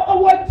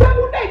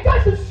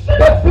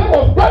flame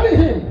was burning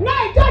him.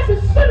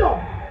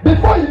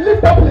 Before he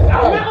lifted up his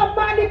eyes,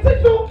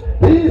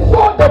 he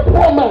saw the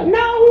poor man.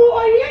 Now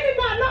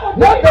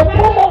the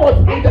poor man was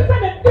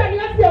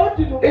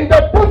in the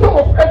bosom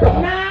of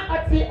Abraham.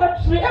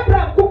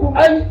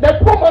 And the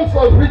poor man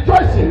was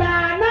rejoicing.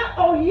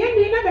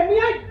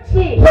 He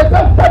said,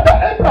 Father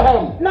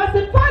Abraham,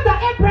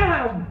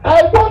 I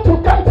want to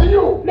come to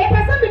you.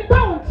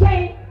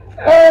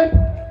 And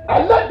I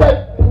let the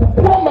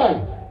poor man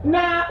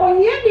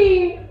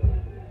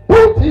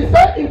put his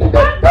hand into the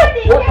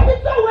deep water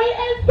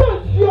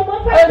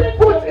and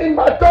put in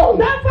my tongue.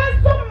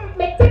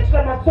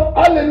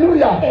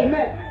 Hallelujah.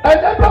 Amen. And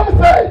Abraham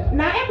said,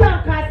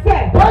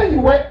 when you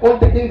were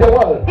in the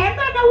world,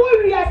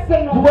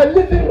 you were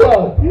living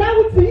well. You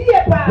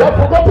have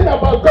forgotten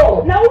about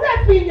God.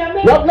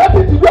 You have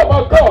nothing to do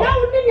about God.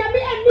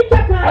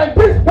 And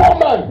this poor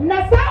man,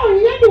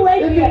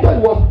 even though he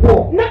was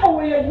poor,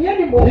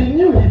 he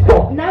knew his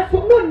God.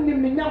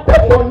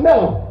 Therefore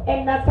now, when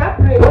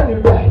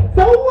you die,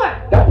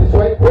 that is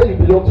where you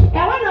belong to.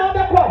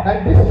 And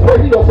this is where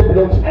he also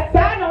belongs to.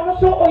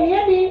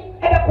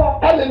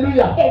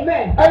 Hallelujah.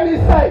 Amen. And he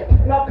said,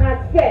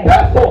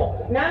 therefore,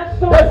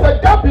 there's a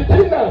gap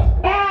between us.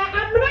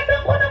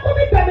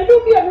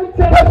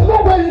 There's no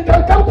way he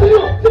can come to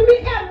you.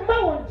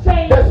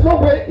 There's no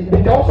way he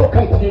can also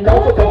come to you. He can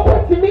also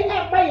come to me.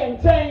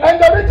 And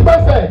the rich man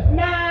said,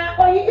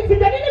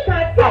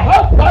 I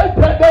have 5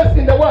 brothers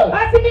in the world. I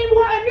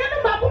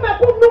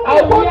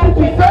want you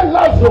to send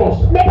Lazarus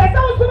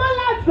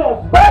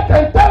back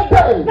and tell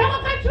them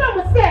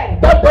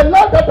that the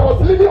Lord that I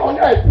was living on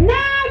earth, now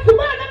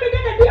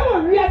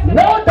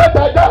that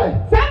I die,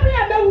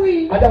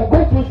 I am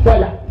going to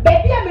fire.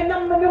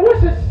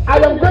 I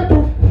am going to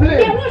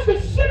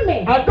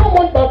flame. I don't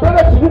want my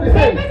brother to do the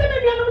same.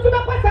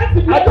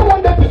 I don't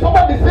want them to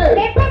suffer the same.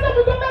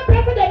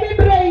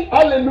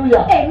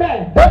 Hallelujah. Amen.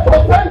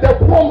 Therefore send the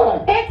poor man.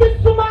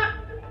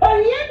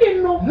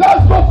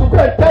 Lazarus to go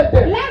and tell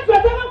them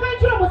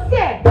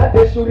that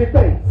they should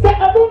repent.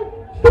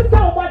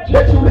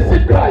 They should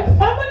receive Christ.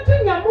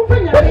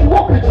 They should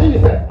walk with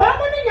Jesus.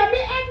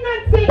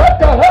 That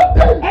can help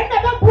them.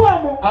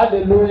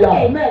 Hallelujah.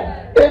 Amen.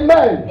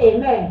 Amen.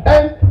 Amen.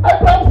 And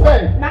Abraham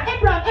said,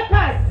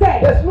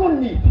 there's no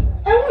need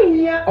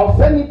of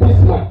sending this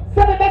man.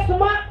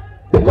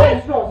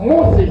 Because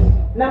Moses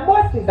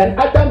and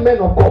other men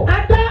of God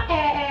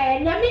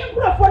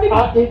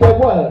are in the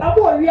world.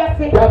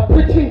 They are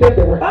preaching them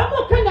the word.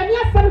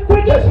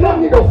 There's no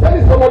need of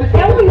sending somebody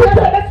from the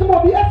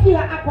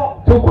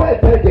to go and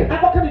tell them.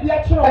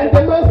 And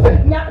the man said,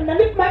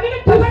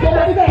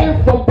 somebody came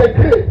from the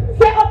grave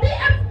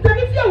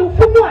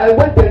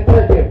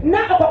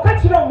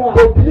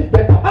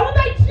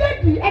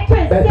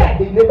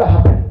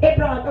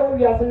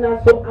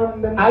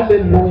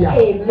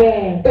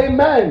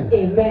Amen.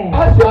 Amen.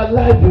 As you are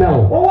alive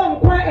now,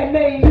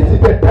 this is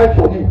the time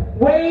for you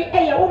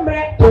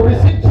to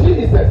receive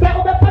Jesus as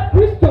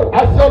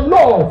your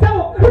Lord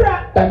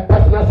and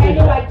personal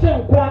Savior.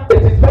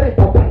 It is very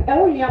important.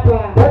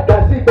 What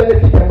does it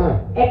benefit a man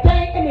when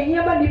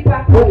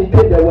he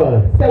gains the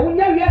world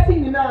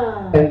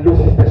and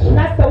loses the soul?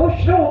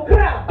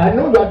 I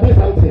know you are doing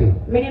something.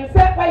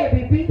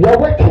 You are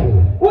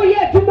working.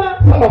 Some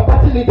are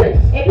party leaders.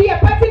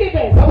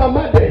 Some are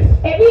mothers.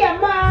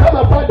 Some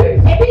are fathers.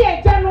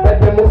 But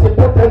the most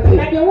important thing,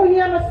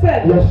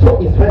 your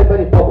soul is very,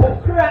 very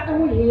important.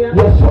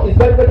 Your soul is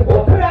very, very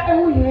important.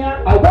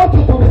 I want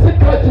you to receive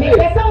Christ today.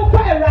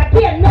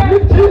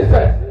 Believe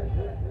Jesus.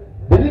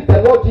 Believe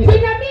the Lord Jesus.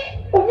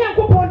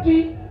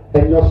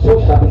 And your soul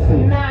shall be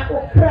saved.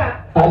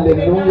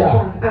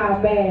 Hallelujah.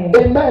 Amen.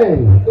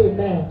 Amen.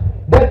 Amen.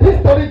 But this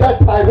story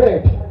that I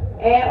read,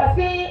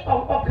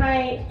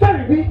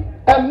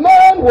 a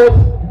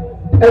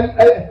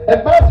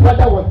man's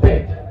father was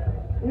dead.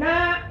 A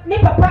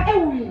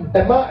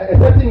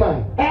certain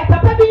man.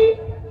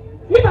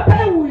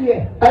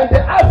 And they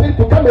asked him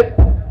to come and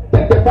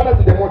take the father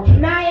to the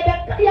mortuary.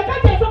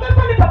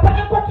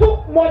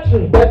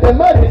 But the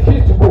man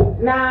refused to go.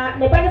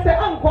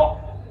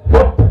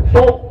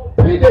 For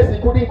 3 days he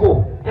couldn't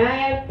go.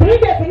 And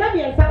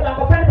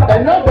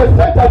now the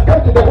scent has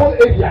come to the whole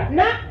area.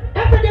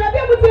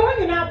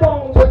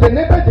 So the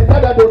neighbors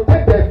decided to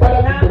take their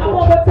father to the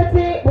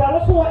mortuary.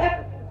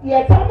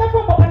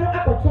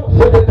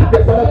 So they took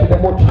the father to the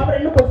mortuary.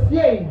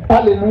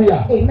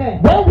 Hallelujah.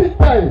 Amen. 1 week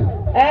time.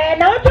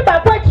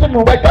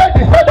 The guy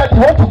decided he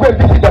wants to go and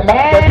visit the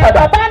man.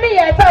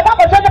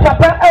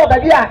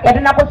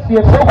 So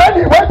when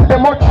he went to the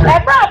mortuary,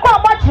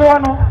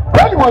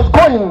 when he was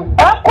going,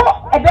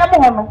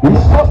 he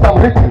saw some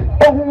written.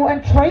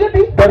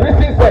 The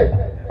written said,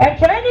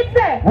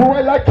 we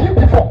were like him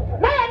before.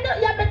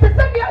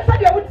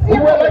 We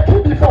were like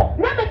him before.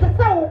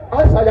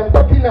 As I am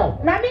talking now,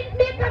 my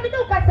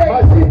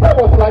sister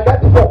was like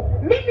that before.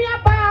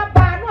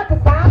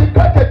 She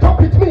got a talk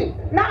with me.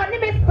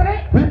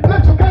 We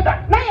played together.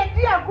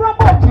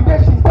 And today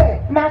she's there.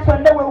 So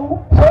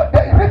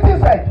the written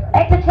said,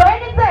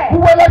 we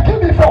were like him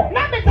before.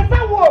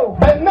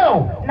 But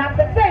now,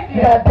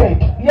 we are dead.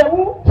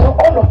 So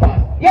all of us,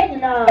 a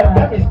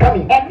time is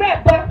coming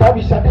that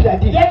we shall be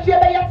like this. That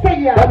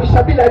we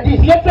shall be like this.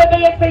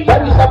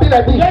 That we shall be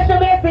like this.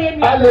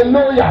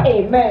 Hallelujah.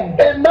 Amen.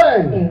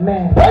 Amen.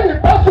 Amen. When he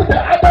passed to the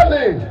other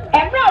lane,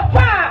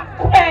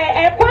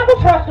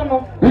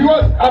 he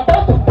was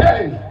about to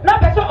turn.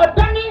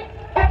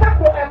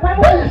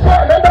 When he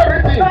saw another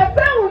written,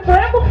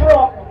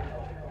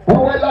 we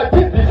were like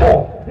this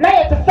before.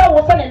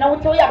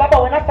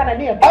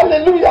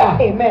 Hallelujah.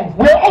 Amen.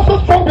 We are also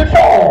strong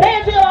before. We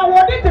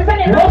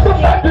are also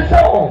strong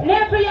before.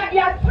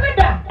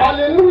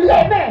 Hallelujah.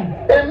 Amen.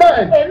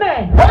 Amen.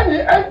 Amen. When he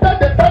entered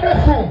the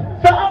father's room,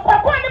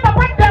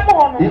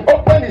 he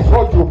opened his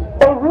wardrobe.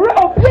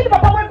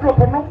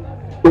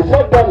 He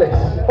saw dollars.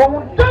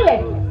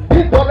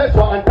 These dollars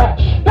were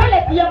untouched.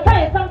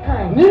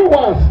 New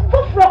ones.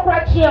 But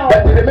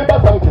he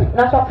remembered something.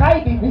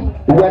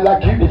 We were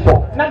like you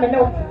before. Then he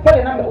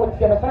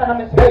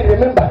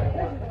remembered.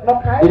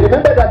 He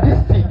remembered that this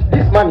seed,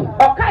 this money, is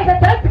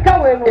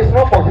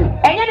not for him.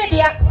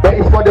 But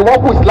it's for the one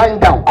who is lying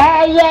down.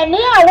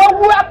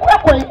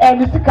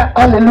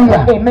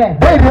 Hallelujah. Amen.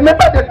 Then he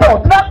remembered the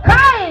thought.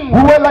 We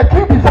were like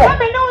you before.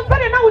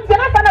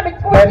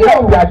 But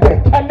now we are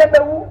dead.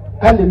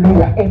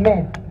 Hallelujah.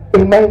 Amen.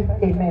 Amen.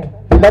 Amen.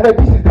 Beloved,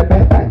 this is the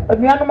best time. I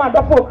want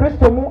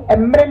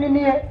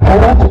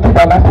to give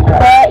our life to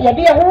Christ.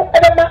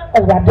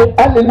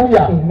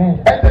 Hallelujah.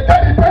 Amen. And the guy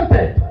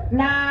repented.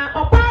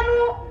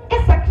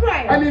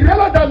 And he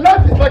realized that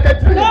life is like a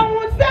dream.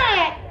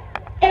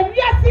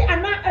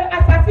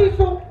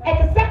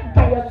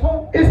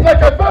 It's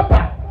like a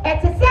vapor.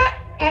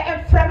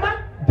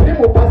 Dream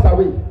will pass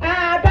away.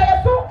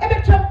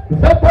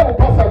 Vapor will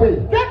pass away.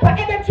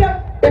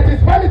 It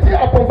is vanity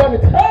upon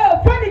vanity.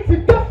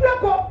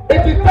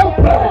 It is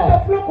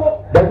temporal.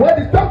 The word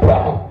is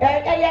temporal.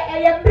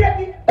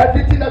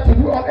 Everything that you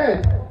do on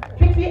earth,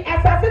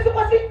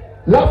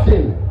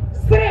 laughing,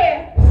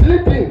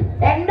 sleeping,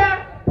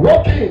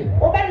 walking,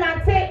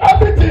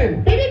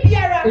 everything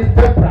is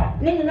temporal.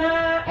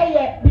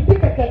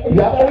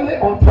 You are only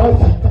on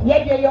transit.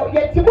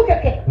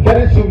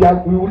 Very soon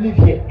we will live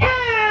here.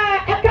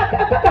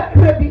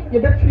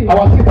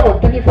 Our sister was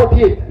giving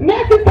 48.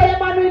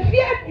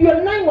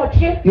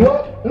 You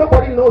know,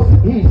 nobody knows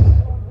his.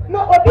 As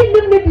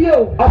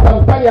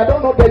I'm standing, I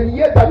don't know the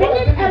years that God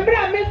has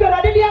given me.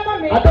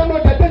 I don't know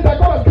the things that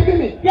God has given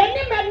me. But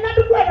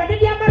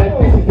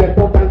this is the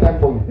important time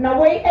for you.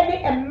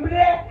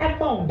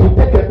 To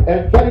take a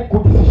very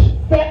good decision.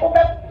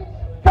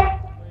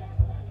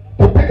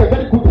 To take a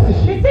very good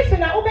decision.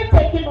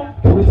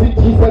 To receive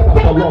Jesus as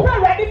your Lord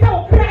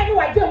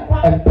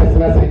and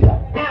personal Savior.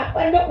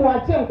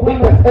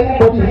 If there's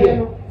anybody here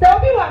who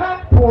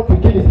wants to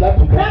give his life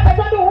to Christ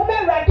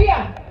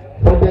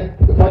for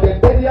the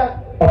burial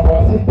of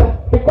our sister,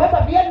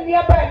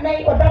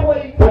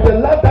 For the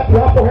love that you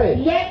have for her.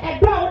 He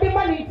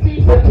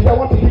said, I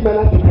want to give my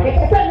life to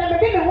Christ.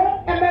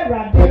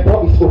 The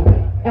door is open.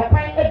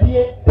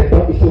 The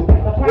door is open.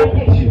 Open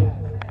to you.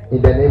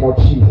 In the name of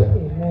Jesus.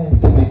 Amen. We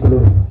give you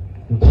glory.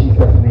 In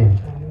Jesus' name.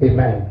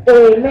 Amen.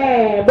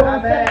 Amen.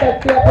 God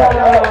bless you.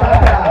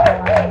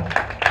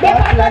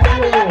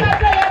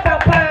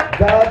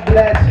 God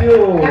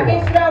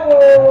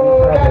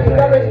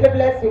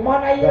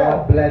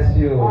bless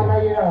you.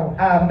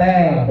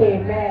 Amen.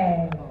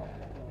 Amen.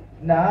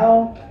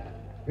 Now,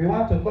 we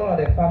want to call on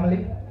the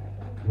family.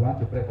 We want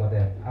to pray for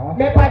them. I want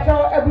to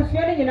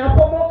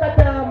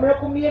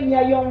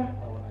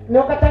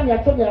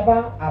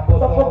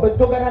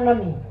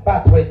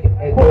Patrick.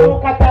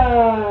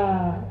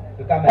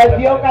 The family.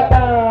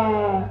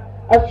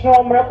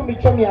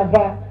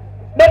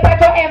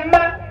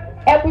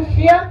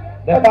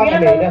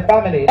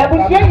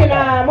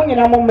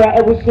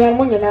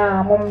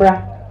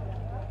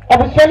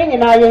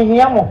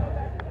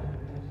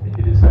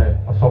 It is a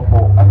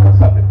software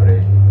akasa bebre.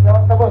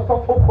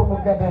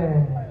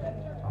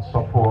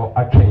 Software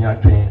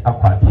atwen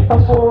akwade.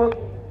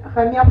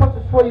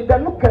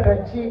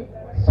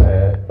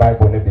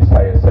 Bible ne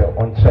bisaye say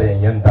on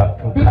chaye yenda.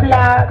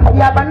 Biblia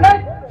ya bana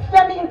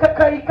tiani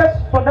nkakari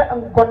kasoda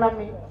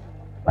ngonami.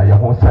 Na ye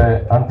ho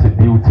say anti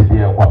beauty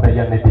de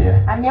wabeye ne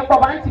de. Ani ko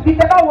ba anti bi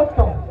da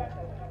woto.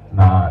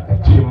 Na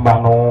echimba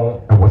no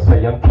e wo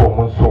say yento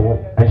mo so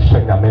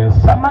ehye nyame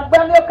nsa.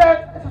 Magbani ka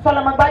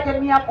sola magbaje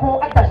mi ako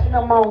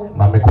adashina mawo.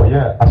 Na me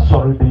koye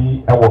asori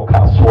bi e wo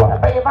kasoa.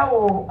 Abaye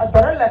bawo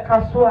adore le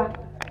kasoa.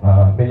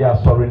 Me ya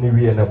asori ni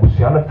wie na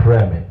busua na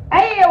frɛ me.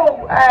 Ayo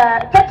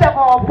chacha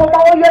ko fo ma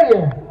wo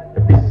yeye.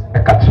 E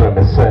ka kyerɛ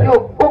me say.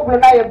 Yo oglu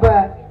na ye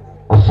ba.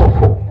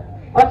 Osofo.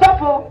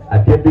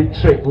 Ade bi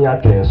tre nya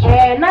dwen so.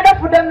 Nada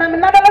for them na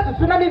nada la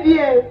susu na me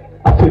bie.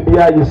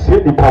 Afebia ye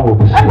sie di pa wo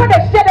bi. Afa da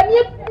sie da mi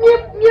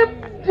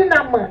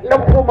dinama le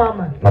po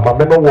mama. Na ma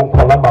me no won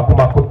kwala ma ko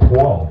ma ko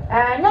to.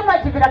 Na ma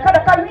jibira kada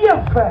ka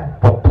wiefa.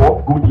 For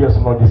 12 good years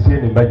no di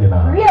sie ni ba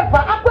nyina.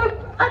 Wiefa akwa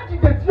ati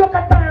de tio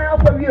kata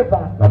afa wiefa.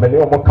 Na me ne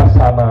o mo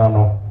kasa na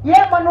no. Ye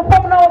ma no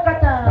pom na o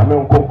kata. Na me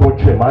nko ko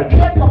twe ma twe.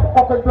 Ye ko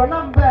ko do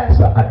na mba.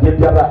 Sa ade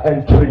biara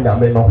entri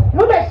nyame no.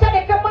 No be sie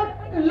de ka ma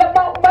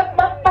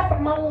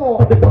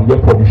The Donge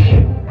Polish.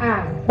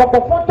 But the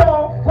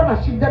photo, when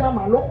I see them,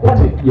 I'm look.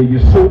 You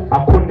so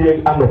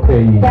akone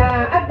anope.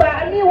 Aba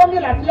ani woni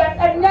la fia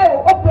enye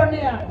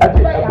opronia.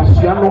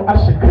 Abusiano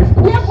ashe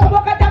Kristo. Ye ko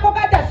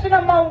bokata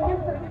sinama wu.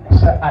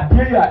 Sa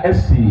ade ya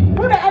esi.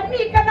 Wo na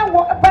ani kana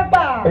wo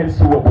baba.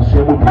 Esi wo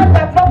busiamo bi.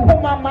 Na fa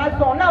ko mama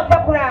so na fa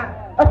kura.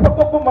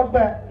 Afoko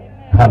magba.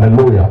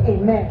 Hallelujah.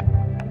 Amen.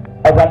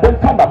 Abade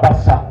fa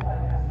babasa.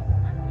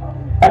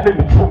 Ade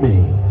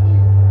mitumi.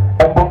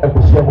 Ebo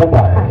ebusiamo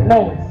ba.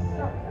 Amen.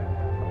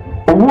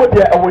 Owo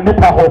de ewo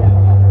nipa ho.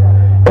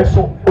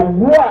 Eso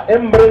owo a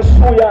embre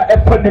so ya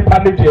efa nipa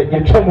ne de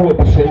ye twam wo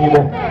ebusuani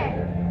mo.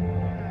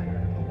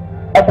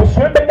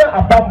 Ebusuani benya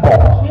abambo.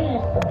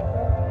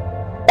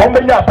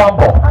 Omenya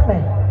abambo.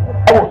 Amen.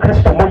 Ewo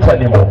Kristo mo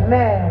jani mo.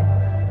 Amen.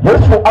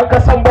 Yesu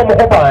akasa mbo mo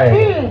ho ban.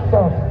 Jesus.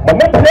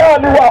 Mo pia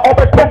ni wa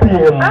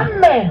obetobiem.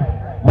 Amen.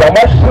 Ya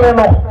masere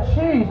no.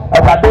 Jesus.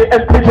 Abade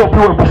enkejo bi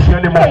wo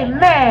ebusuani mo.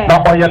 Amen.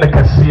 Na oye ne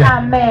kase.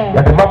 Amen.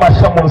 Ya de mama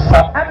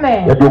shamonsa.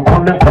 Amen. Ya de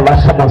okunne kola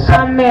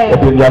shamonsa. Amen. Ya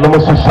de nyano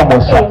so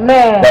shamonsa.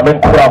 Amen. Ya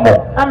men kura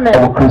mo. Amen.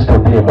 Ewo Kristo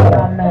bi mo.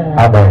 Amen.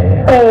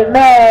 Amen.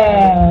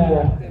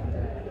 Amen.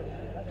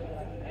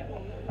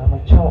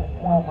 Amacho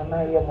mwa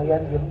na ye mo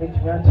yandi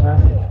mbetumi antena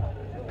se.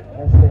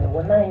 Ese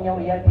wona nya wo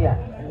yadi a.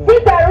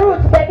 Sister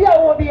Ruth, baby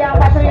o bi a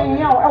pato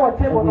nya o e wo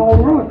table no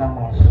Ruth.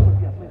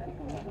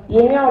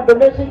 Nya o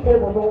donation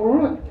table no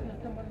Ruth.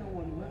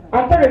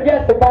 After the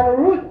just about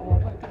Ruth,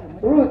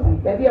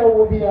 baby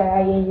o bi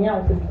a nya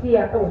o se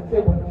a o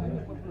table no.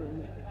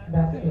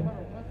 That's it.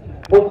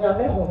 Onya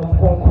me ho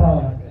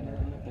konkron.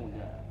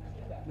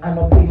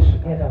 Ano peace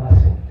together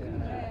was.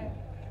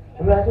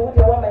 Urade wo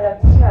de wa ma ya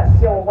ti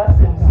ase o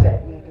wasem se.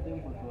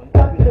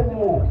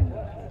 Papemo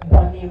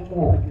bani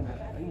mo.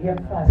 Ye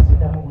fast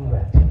da mo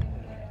urade.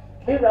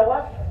 Ira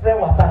wa fre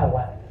wa ba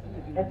wa.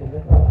 E de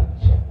ko wa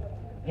che.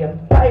 Ye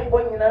pai bo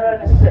nyina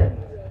na se.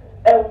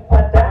 E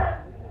kwada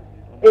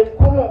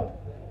ekunu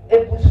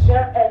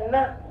ebusia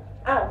ena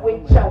a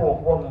we cha wo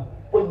wo no.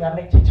 Onya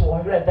me chichi wo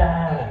reda.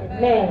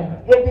 Amen.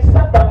 Ye bi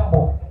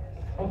sabambo.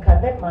 Nka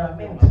ne ma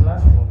me ntina.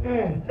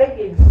 Le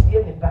ye sie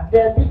ne ba.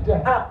 There be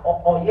there.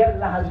 Oye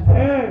last.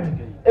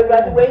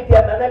 Everybody wait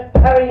there na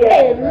parry.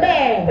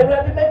 Amen.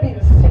 Everybody may be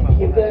sick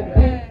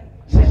baby.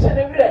 Sister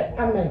ne re.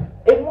 Amen.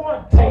 E mo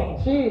ten.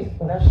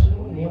 Jesus. Na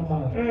su ne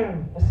mo.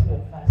 O si be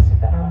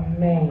fast.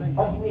 Amen.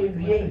 O we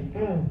wie.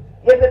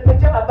 Ye be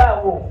peja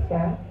baba wo.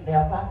 Ya. Ne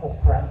aba ko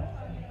kra.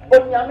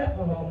 Onyame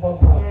ko no bo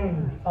ko.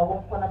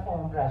 Awo ko na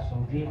ko ndra so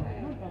die.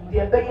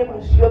 Die be ye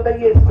musio be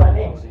ye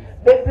sane.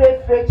 Be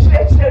fre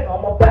chire no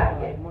mo ba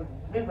ye.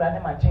 Me bra ne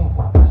ma chen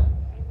kwa.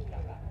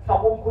 Fa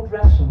wo ko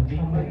dra so die.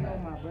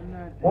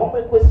 Wọ́n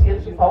mú kwesi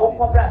esu fa wọ́n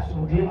kọ́bra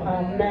sùnwó mu.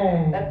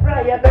 Amen.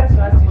 Ẹ̀pẹ́rẹ́ yẹ bẹ́ẹ̀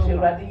tẹ̀lé sí ṣe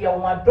ìwádìí yẹ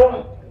wọ́n adọ́m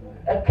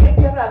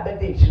biara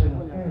abɛda akyiri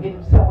no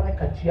yɛnim sɛ wo ne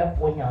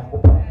katuafoɔ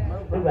nyankopɔn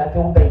ewurade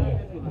wobɛyɛ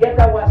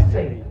yɛda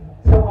wase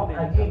sɛ wɔ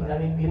adeɛ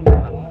nyinara wie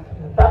paa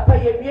papa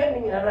yɛwie ne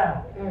nyinara a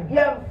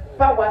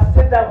yɛmfa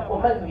wase da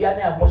nkɔma nnua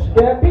ne abɔ so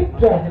yɛde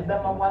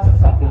bɛma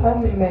wasafo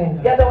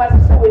yɛda wase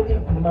sɛ woadi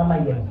nkonima ma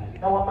yɛn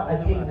na wama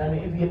adeɛ nyinara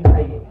ewie paa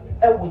yɛ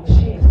ɛwɔ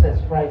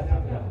Jesus Christ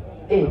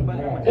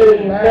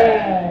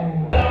amen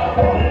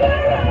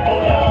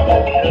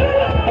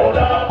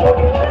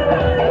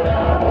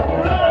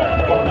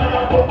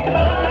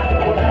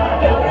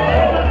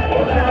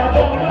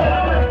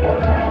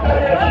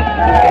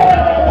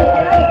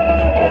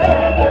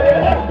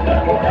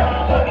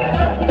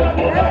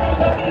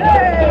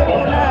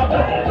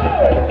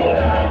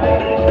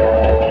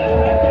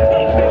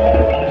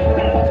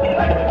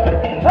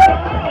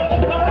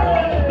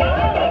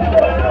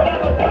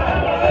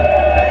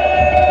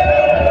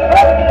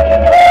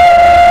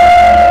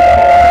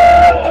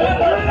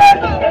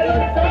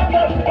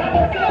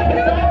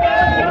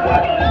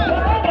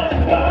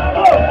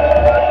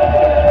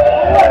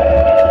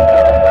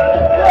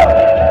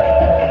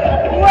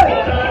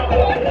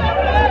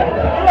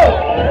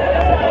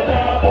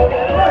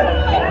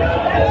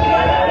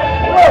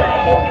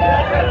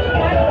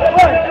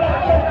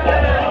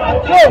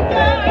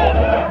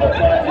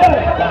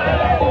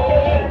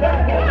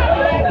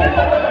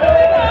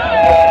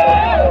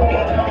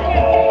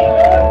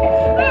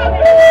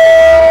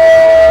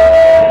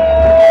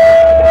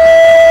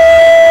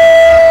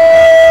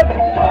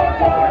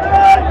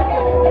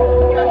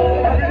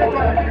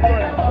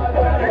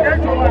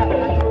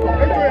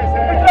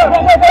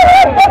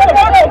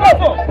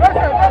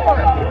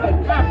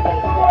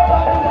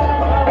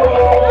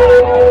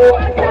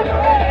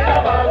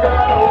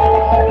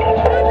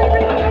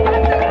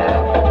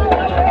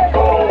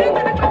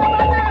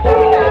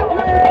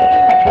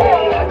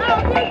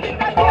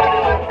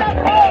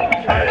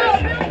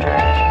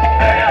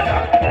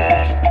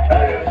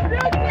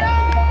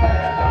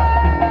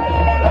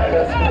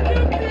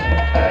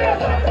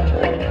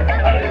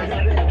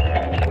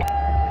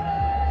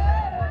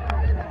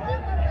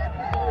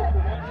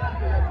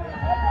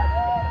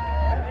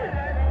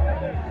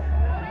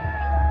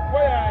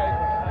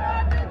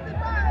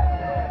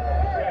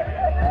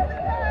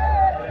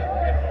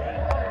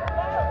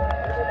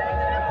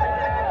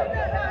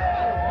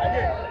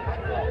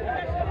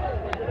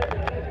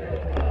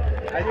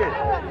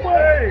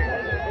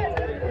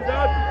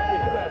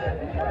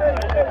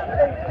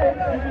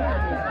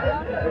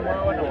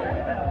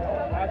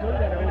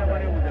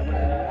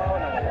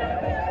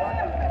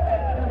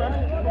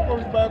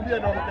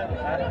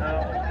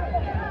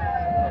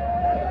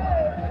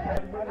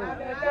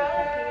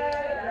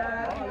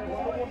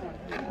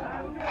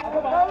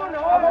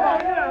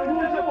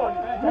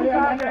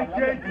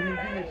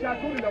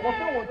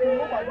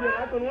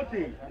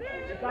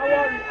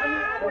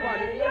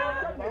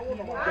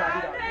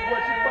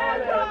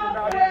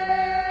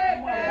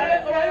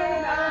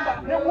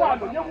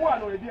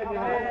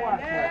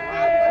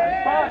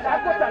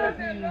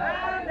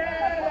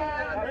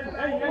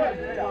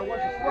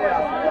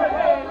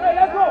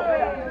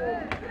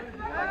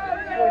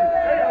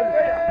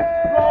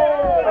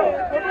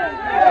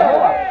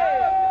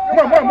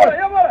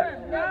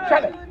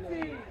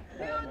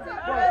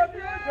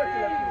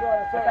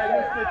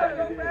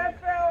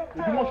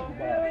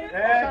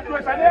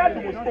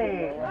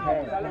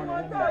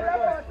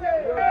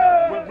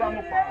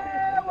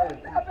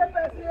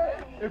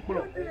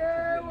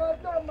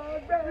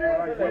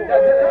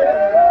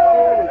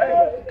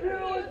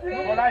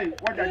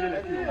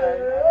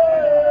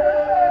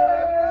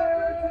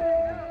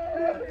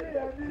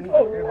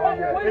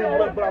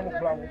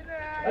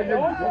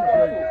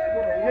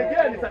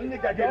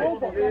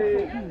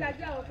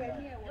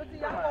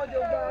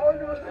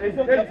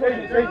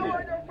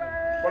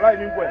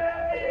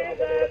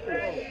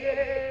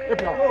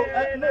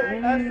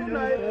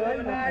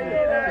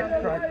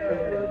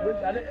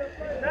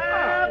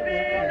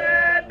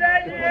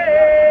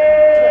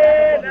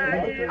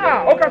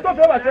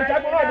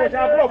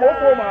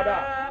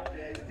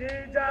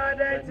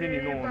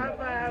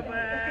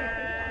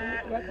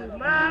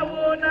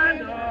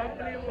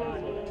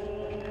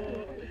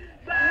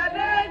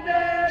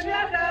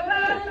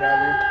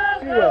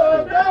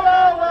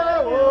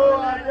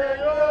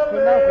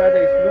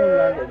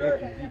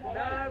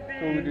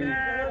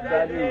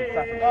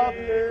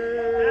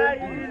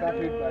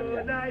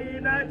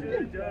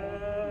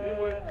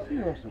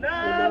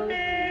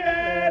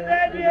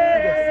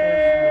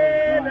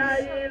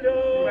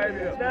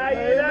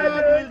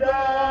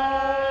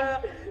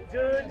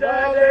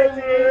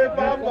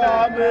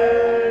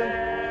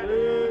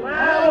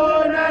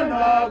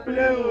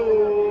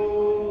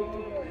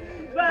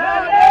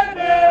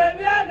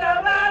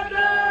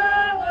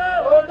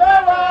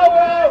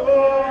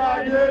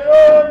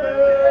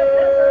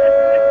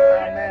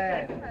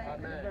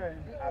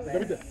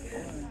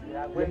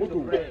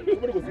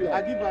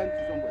I give hand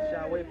to somebody.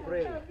 Shall we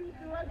pray?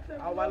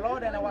 Our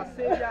Lord and our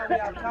Savior, we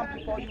have come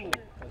before you.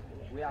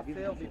 We are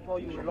still before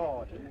you,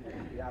 Lord.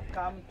 We have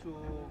come to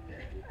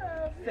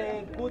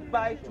say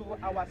goodbye to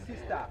our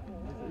sister.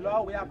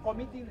 Lord, we are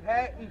committing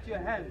her into your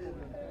hands.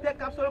 Take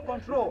absolute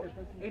control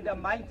in the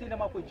mighty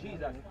name of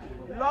Jesus.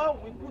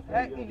 Lord, we put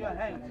her in your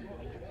hands.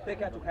 Take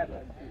her to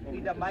heaven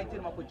in the mighty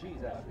name of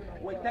Jesus.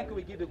 We thank you,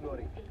 we give you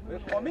glory. We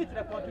commit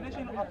the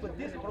continuation of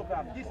this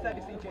program, this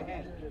service into your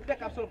hands.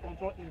 Take absolute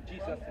control in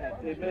Jesus' name.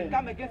 Amen. We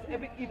come against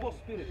every evil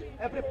spirit,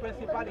 every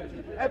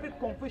principality, every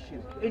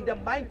confusion in the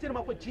mighty name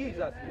of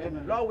Jesus.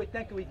 Amen. Lord, we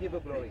thank you, we give you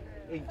glory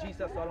in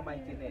Jesus'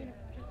 almighty name.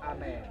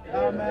 Amen.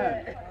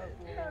 Amen.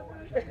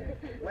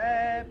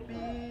 Where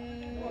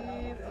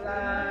peace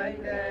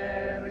like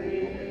a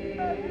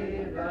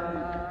river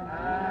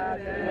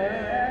attendeth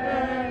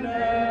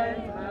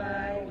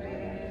my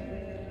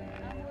way,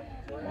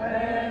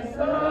 when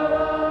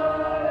sorrow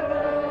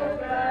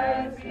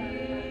finds me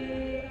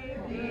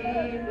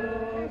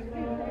below,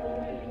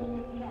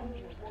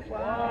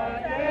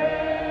 whatever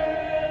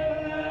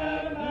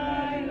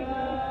my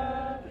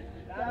Lord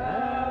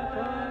thou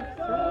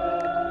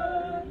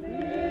consoles me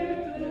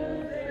to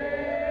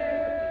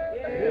say,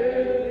 it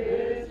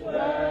is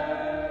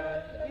well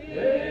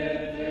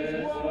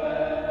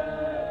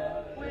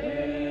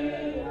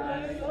with my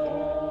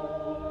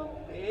soul.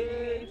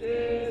 It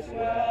is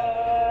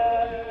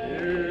well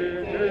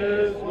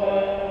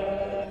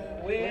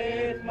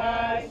with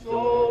my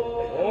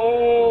soul.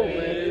 Oh,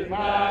 with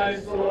my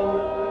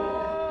soul.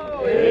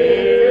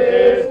 It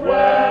is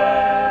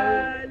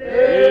well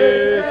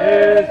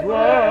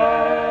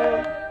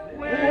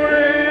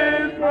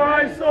with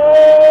my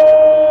soul.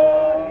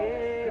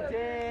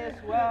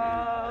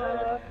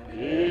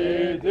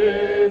 It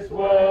is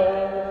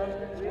well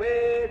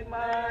with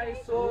my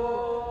soul.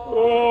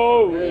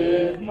 Oh,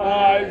 with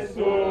my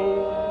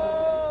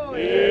soul.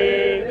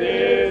 It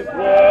is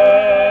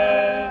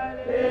well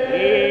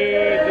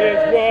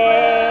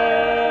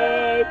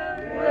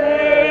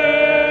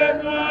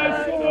with my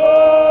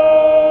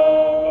soul.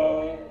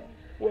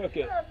 Work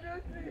it.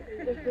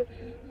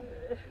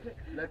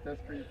 Let us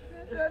pray.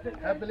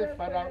 Heavenly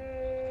Father,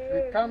 we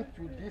come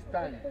to this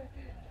time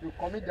to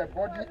commit the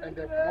body and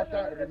the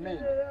mortal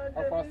remains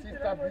of our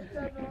sister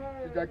Beauty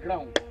to the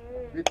ground.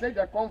 We take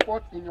the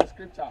comfort in your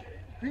scripture.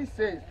 Please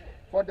say,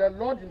 for the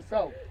Lord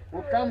himself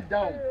will come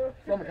down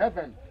from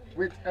heaven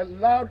with a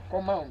loud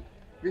command,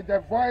 with the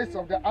voice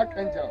of the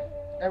archangel,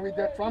 and with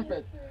the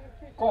trumpet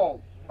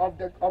call of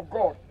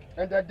God,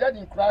 and the dead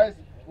in Christ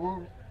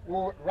will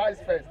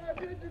rise first.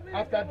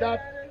 After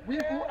that, we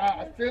who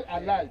are still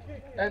alive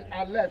and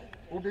are left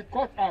will be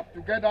caught up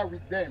together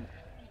with them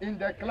in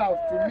the clouds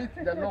to meet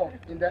the Lord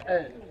in the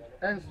air.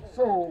 And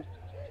so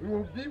we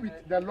will be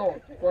with the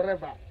Lord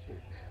forever.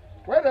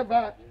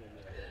 Wherever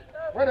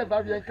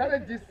we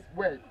encourage this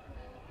word,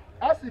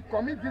 as we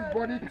commit this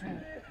body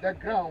to the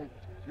ground,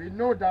 we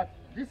know that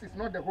this is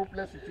not the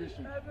hopeless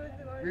situation.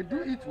 We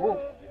do it hope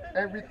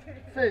and with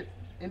faith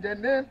in the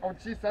name of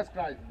Jesus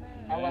Christ,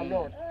 our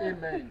Lord.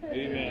 Amen.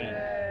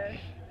 Amen.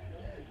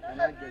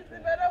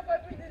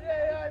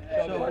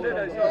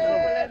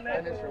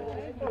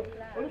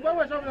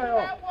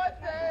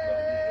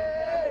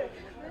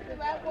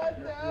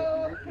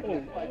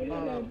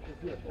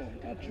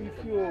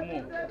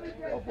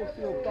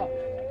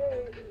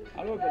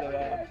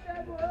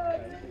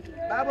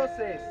 Bible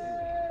says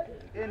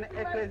in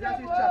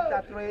Ecclesiastes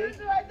chapter 3,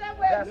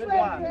 verse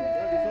 1,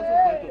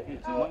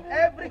 to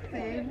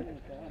everything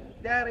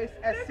there is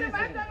a season,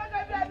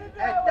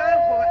 a time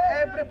for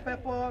every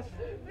purpose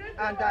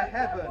under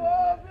heaven.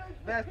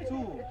 Verse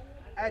 2,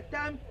 a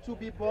time to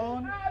be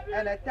born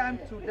and a time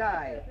to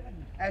die,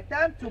 a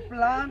time to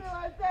plant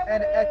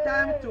and a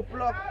time to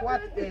pluck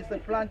what is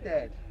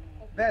planted.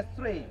 Verse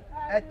 3,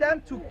 a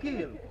time to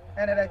kill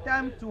and a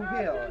time to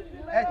heal,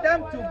 a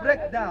time to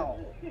break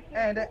down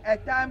and a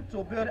time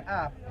to build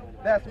up.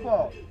 Verse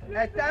 4,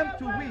 a time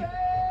to weep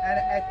and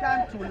a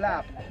time to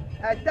laugh,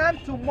 a time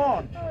to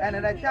mourn and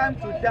a time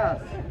to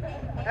dance,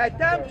 a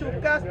time to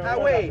cast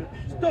away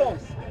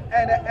stones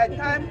and a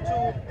time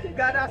to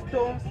gather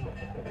stones,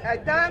 a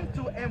time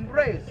to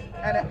embrace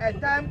and a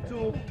time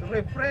to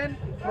refrain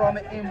from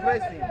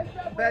embracing.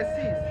 Verse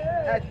 6,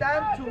 a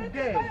time to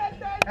gain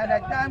and a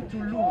time to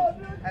lose,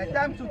 a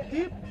time to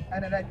keep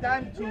and a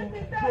time to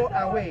throw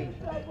away.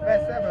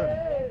 Verse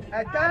 7,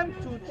 a time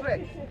to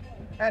trade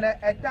and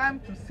a time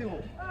to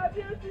seal,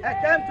 a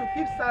time to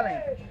keep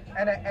silent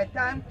and a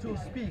time to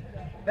speak.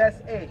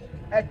 Verse 8,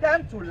 a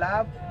time to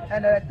love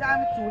and a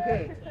time to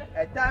hate,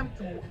 a time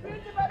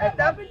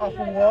of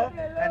war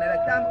and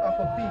a time of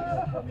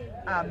peace.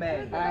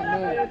 Amen.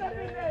 Amen.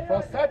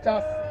 For such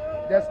as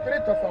the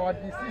spirit of our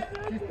deceased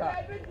sister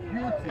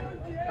Beauty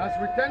has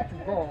returned to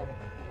God,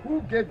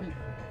 who gave it,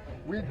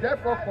 we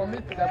therefore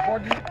commit the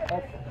body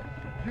of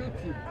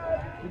Beauty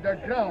to the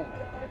ground,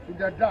 to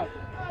the dust,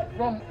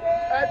 from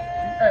earth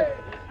to earth,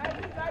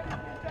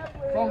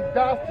 from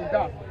dust to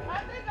dust,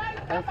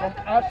 and from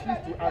ashes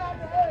to ashes.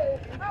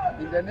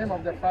 In the name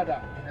of the Father,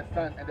 the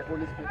Son, and the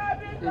Holy Spirit.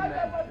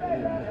 Amen.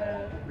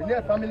 Amen. We need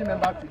a family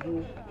member to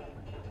do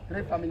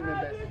 3 family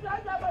members.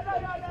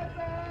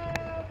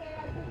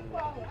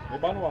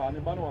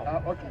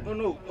 Okay.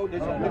 No. Oh,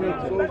 there's somebody.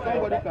 So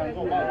somebody can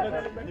go.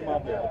 Let him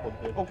have the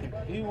opportunity. Okay.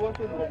 He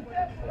also wrote.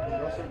 He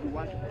also do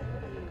one.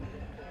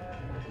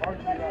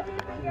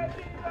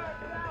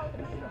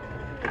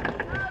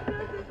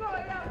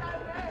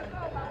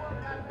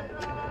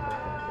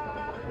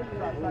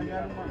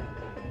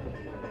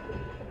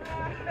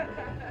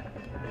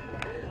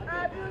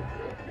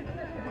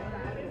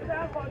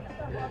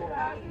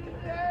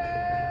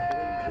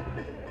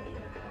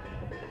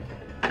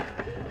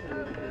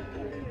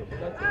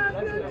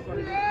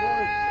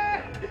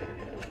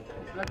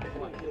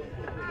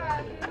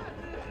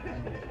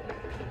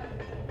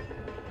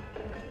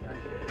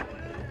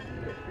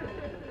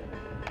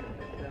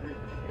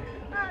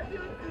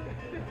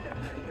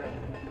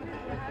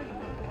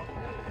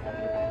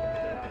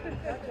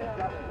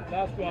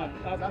 Last one.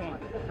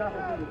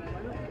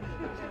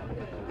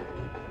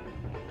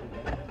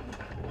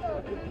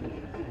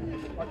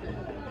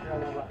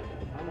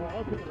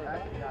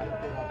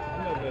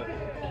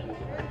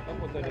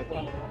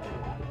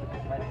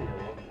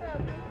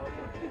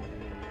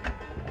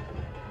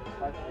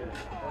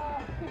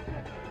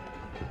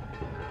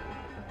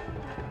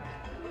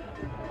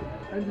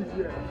 And this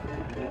year.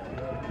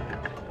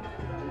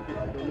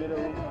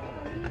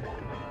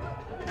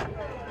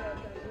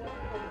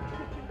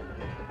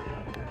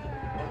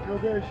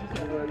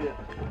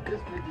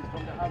 This plate is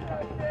from the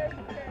outside.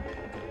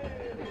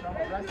 Some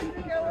rice and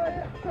peas.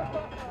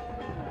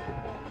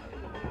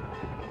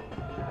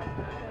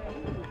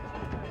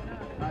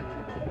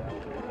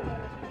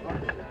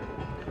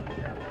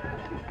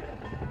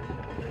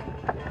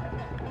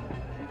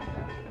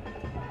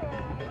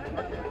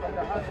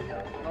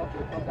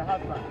 From the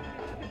husband.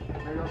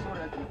 May your soul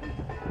rest in peace.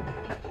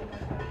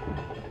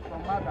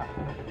 From mother.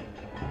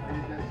 May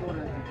their soul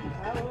rest in peace.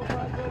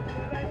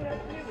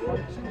 From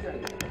children.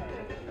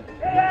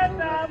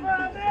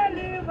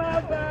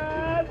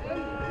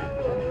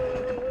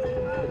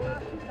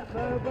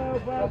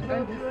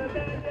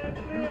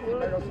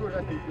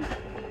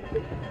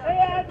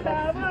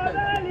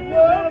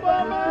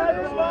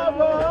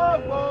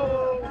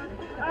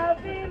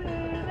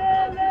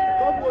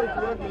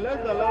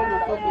 Let's allow you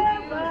to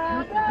use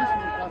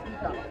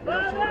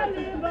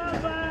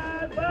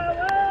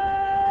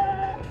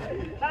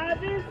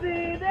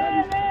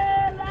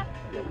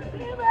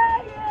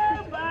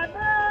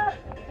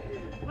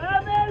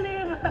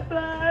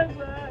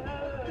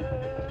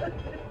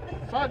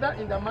Father,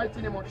 in the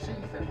mighty name of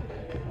Jesus,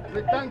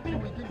 we thank you,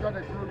 we give you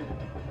the glory.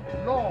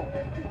 Lord,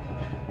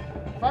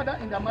 Father,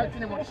 in the mighty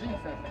name of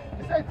Jesus,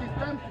 you said it is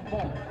time to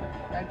born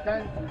and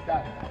time to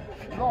die.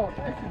 Lord,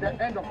 this is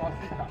the end of our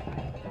sister.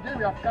 Today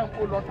we have come,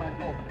 oh Lord my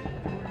God,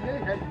 to lay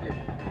her here.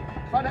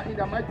 Father, in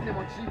the mighty name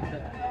of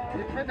Jesus,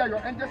 we pray that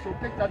your angels will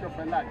take charge of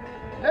her life.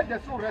 Let the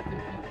soul rest in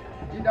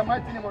peace. In the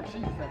mighty name of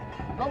Jesus.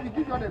 Lord, we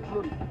give you all the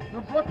glory.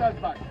 You brought us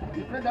back.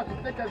 We pray that you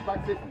take us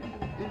back safely.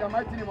 In the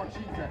mighty name of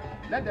Jesus.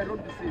 Let the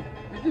road be safe.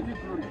 We give you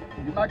glory.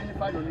 We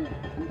magnify your name.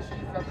 In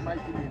Jesus'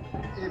 mighty name.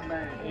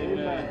 Amen.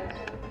 Amen.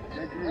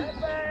 The grace.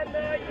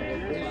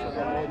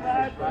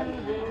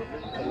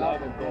 The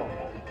love of God.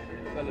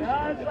 Fellowship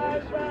of the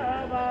Holy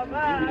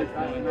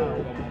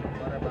Spirit.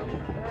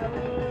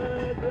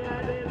 Give it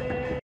us now.